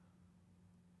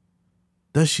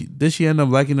 Did she end up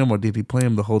liking him or did he play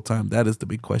him the whole time? That is the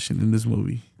big question in this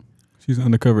movie. She's an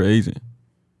undercover agent,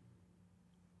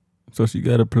 so she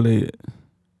gotta play it.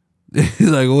 He's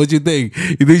like, what you think?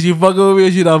 You think she fucking with me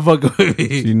or she not fucking with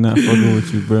me? She not fucking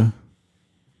with you, bro.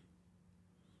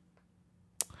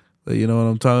 Like, you know what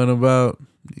I'm talking about?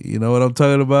 You know what I'm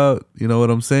talking about? You know what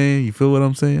I'm saying? You feel what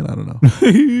I'm saying? I don't know.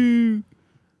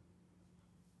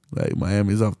 Like,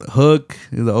 Miami's off the hook.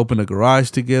 He's like, open a garage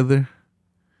together.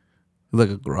 He's like,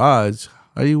 a garage?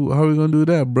 How are we gonna do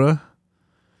that, bruh?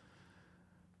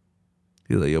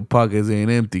 He's like, your pockets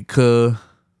ain't empty, cuh.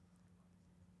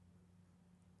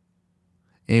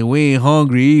 And we ain't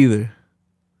hungry either.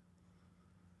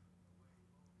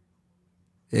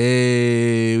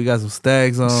 Hey, we got some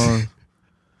stacks on.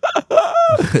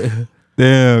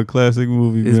 Damn, classic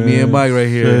movie, It's man. me and Mike right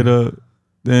here. Straight up.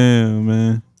 Damn,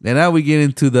 man. And now we get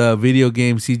into the video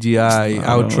game CGI I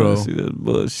don't wanna see outro. that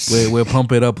bullshit. We're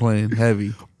Pump It Up playing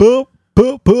heavy. Pump,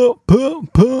 pump, pump,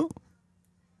 pump, pump.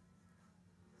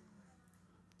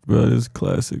 Bro, this is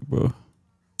classic, bro.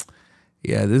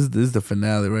 Yeah, this is the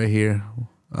finale right here.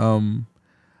 I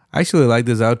actually like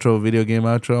this outro, video game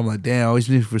outro. I'm like, damn, I always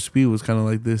Need for Speed was kind of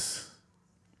like this.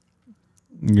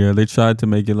 Yeah, they tried to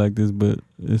make it like this, but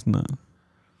it's not.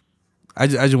 I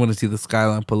just want to see the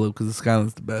skyline pull up because the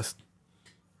skyline's the best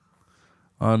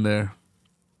on there.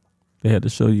 They had to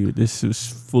show you this is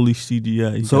fully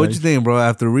CGI. So what you think, bro?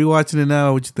 After rewatching it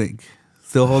now, what you think?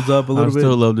 Still holds up a I little bit?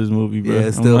 still love this movie, bro. Yeah,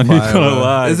 it's still I'm not fire, even gonna bro.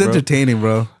 lie, It's bro. entertaining,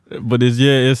 bro. But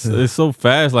it's so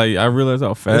fast. Like I realize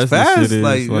how fast, It's fast, this shit is.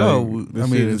 like, yo, this I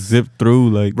mean, shit it's- zipped through.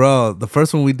 Like Bro, the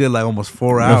first one we did like almost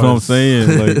 4 hours. that's what I'm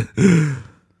saying. Like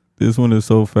this one is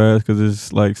so fast because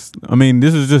it's like I mean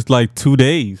this is just like 2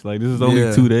 days. Like this is only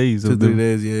Yeah. 2 days. 2-3 of the-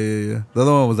 days, yeah. The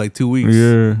other one was like 2 weeks.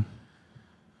 Yeah,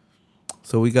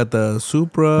 So we got the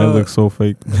Supra. that looks so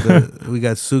fake. We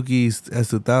got Suki's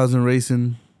S2000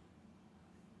 racing.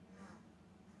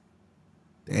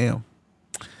 Damn.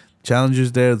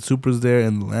 Challenger's there, the Supra's there,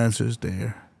 and the Lancer's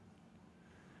there.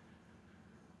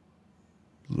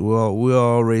 We're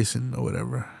all racing or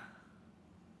whatever.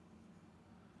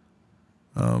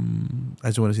 I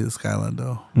just want to see the skyline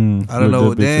though. I don't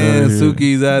know. Damn,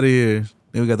 Suki's out of here.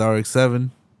 Then we got the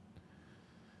RX-7.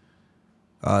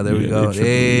 There we Yeah, go. they triple,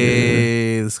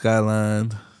 Hey, the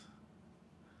skyline.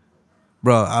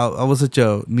 Bro, I was such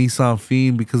a Nissan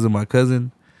fiend because of my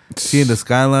cousin. Seeing the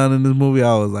skyline in this movie,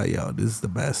 I was like, yo, this is the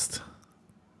best.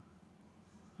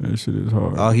 That shit is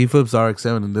hard. Oh, he flips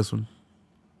RX-7 in this one.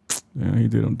 Yeah, he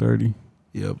did them dirty.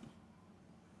 Yep.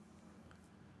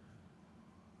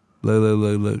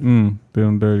 Look. Did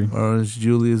them dirty. Orange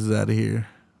Julius is out of here.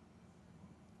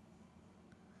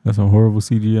 That's some horrible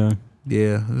CGI.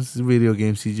 Yeah, this is video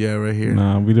game CGI right here.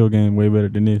 Nah, video game way better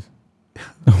than this.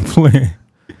 I'm playing.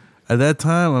 At that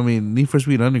time, I mean, Need for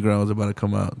Speed Underground was about to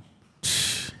come out.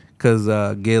 Because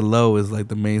Get Low is like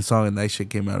the main song, and that shit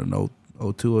came out in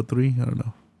 02, 03. I don't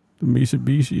know. The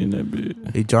Mitsubishi in that bit.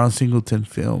 A John Singleton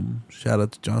film. Shout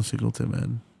out to John Singleton,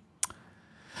 man.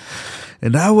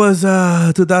 And that was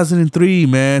 2003,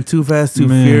 man. Too Fast, Too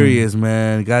Man. Furious,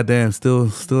 man. Goddamn,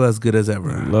 still as good as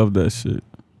ever. Love that shit.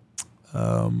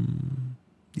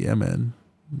 Yeah, man.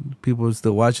 People are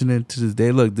still watching it to this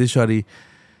day. Look, this shawty,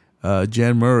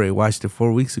 Jen Murray, watched it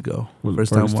 4 weeks ago. Was the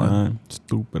First time one.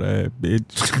 Stupid ass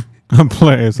bitch. I'm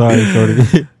playing. Sorry,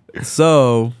 shorty.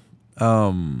 So,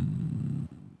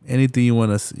 anything you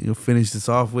want to finish this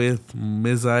off with?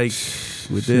 Ms. Ike,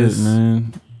 with Shit, this.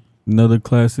 man. Another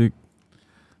classic.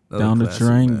 Another Down classic, the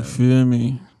drain. You man. feel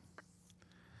me?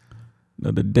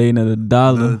 Another day, another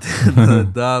dollar. Another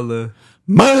dollar.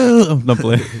 I'm not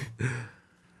playing.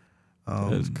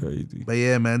 That's crazy. But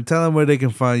yeah, man, tell them where they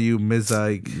can find you, Ms.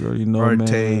 Ike, You already know, Artt.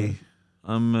 man.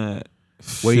 I'm at.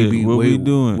 Where Shit, you be? what where, we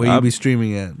doing? Where you be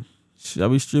streaming at? I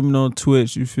be streaming on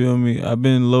Twitch. You feel me? I've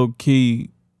been low key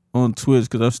on Twitch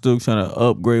because I'm still trying to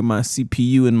upgrade my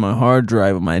CPU and my hard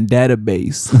drive and my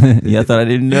database. Y'all thought I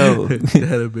didn't know.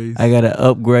 Database. I gotta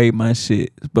upgrade my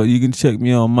shit. But you can check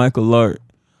me on Michael Artt.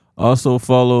 Also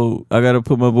follow. I gotta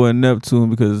put my boy Neptune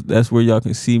because that's where y'all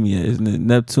can see me at. Isn't it?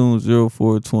 Neptune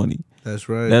 0420. That's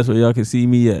right. That's where y'all can see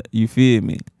me at. You feel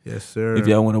me? Yes, sir. If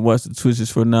y'all want to watch the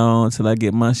Twitches from now on until I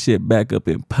get my shit back up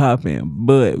and popping,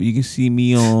 but you can see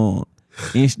me on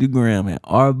Instagram at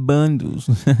our bundles.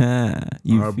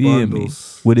 You Our feel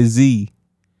Bundles. me? With a Z.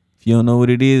 If you don't know what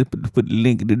it is, put the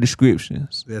link in the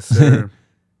descriptions. Yes, sir.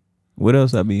 What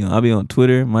else I be on? I be on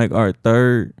Twitter, Mike Artt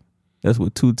 3rd. That's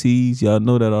with 2 T's. Y'all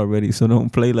know that already, so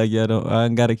don't play like y'all don't. I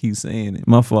ain't gotta keep saying it.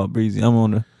 My fault, Breezy. I'm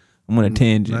on a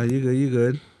tangent. Nah, you good. You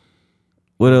good.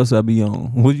 What else I be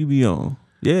on? What you be on?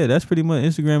 Yeah, that's pretty much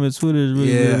Instagram and Twitter is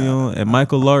really Yeah. really on. And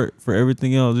Michael Artt for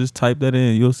everything else. Just type that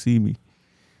in, you'll see me.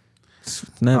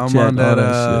 Snapchat, I'm on that. all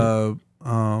that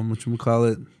shit.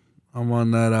 Whatchamacallit? I'm on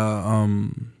that.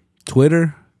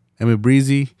 Twitter. Emmett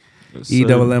Breezy. Yes, sir.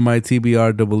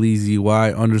 EMMITBREEZY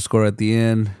 _ at the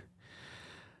end.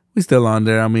 We still on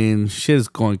there. I mean, shit is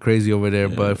going crazy over there,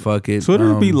 but fuck it.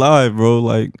 Twitter be live, bro.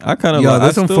 Like I kind of Yo, like.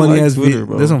 there's some funny ass Twitter,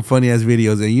 bro. there's some funny ass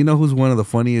videos, and you know who's one of the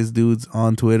funniest dudes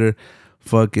on Twitter?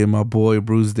 Fucking my boy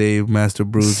Bruce Dave, Master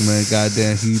Bruce, man.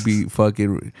 Goddamn, he be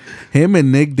fucking him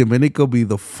and Nick Domenico be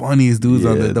the funniest dudes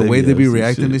on Yeah, there. The they way be they be on some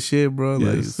reacting shit. to shit, bro,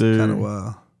 like Yes, it's sir. kind of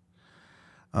wild.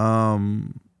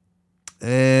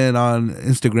 And on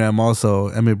Instagram also,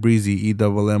 Emmett Breezy,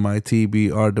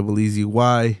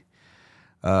 EMMITBREEZY.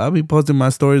 I'll be posting my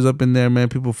stories up in there, man.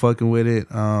 People fucking with it.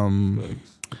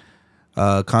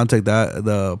 contact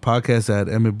the podcast at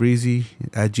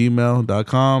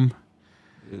emmettbreezy@gmail.com.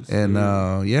 And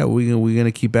we're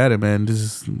gonna keep at it, man. This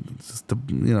is this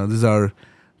is our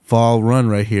fall run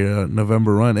right here,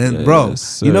 November run. And bro,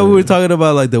 we were talking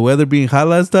about like the weather being hot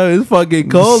last time. It's fucking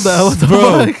cold now. What the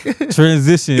fuck?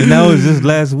 Transition. And that was just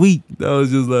last week. That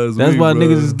was just last week. That's why bro.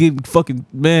 niggas is getting fucking,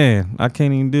 man, I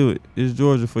can't even do it. It's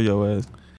Georgia for your ass.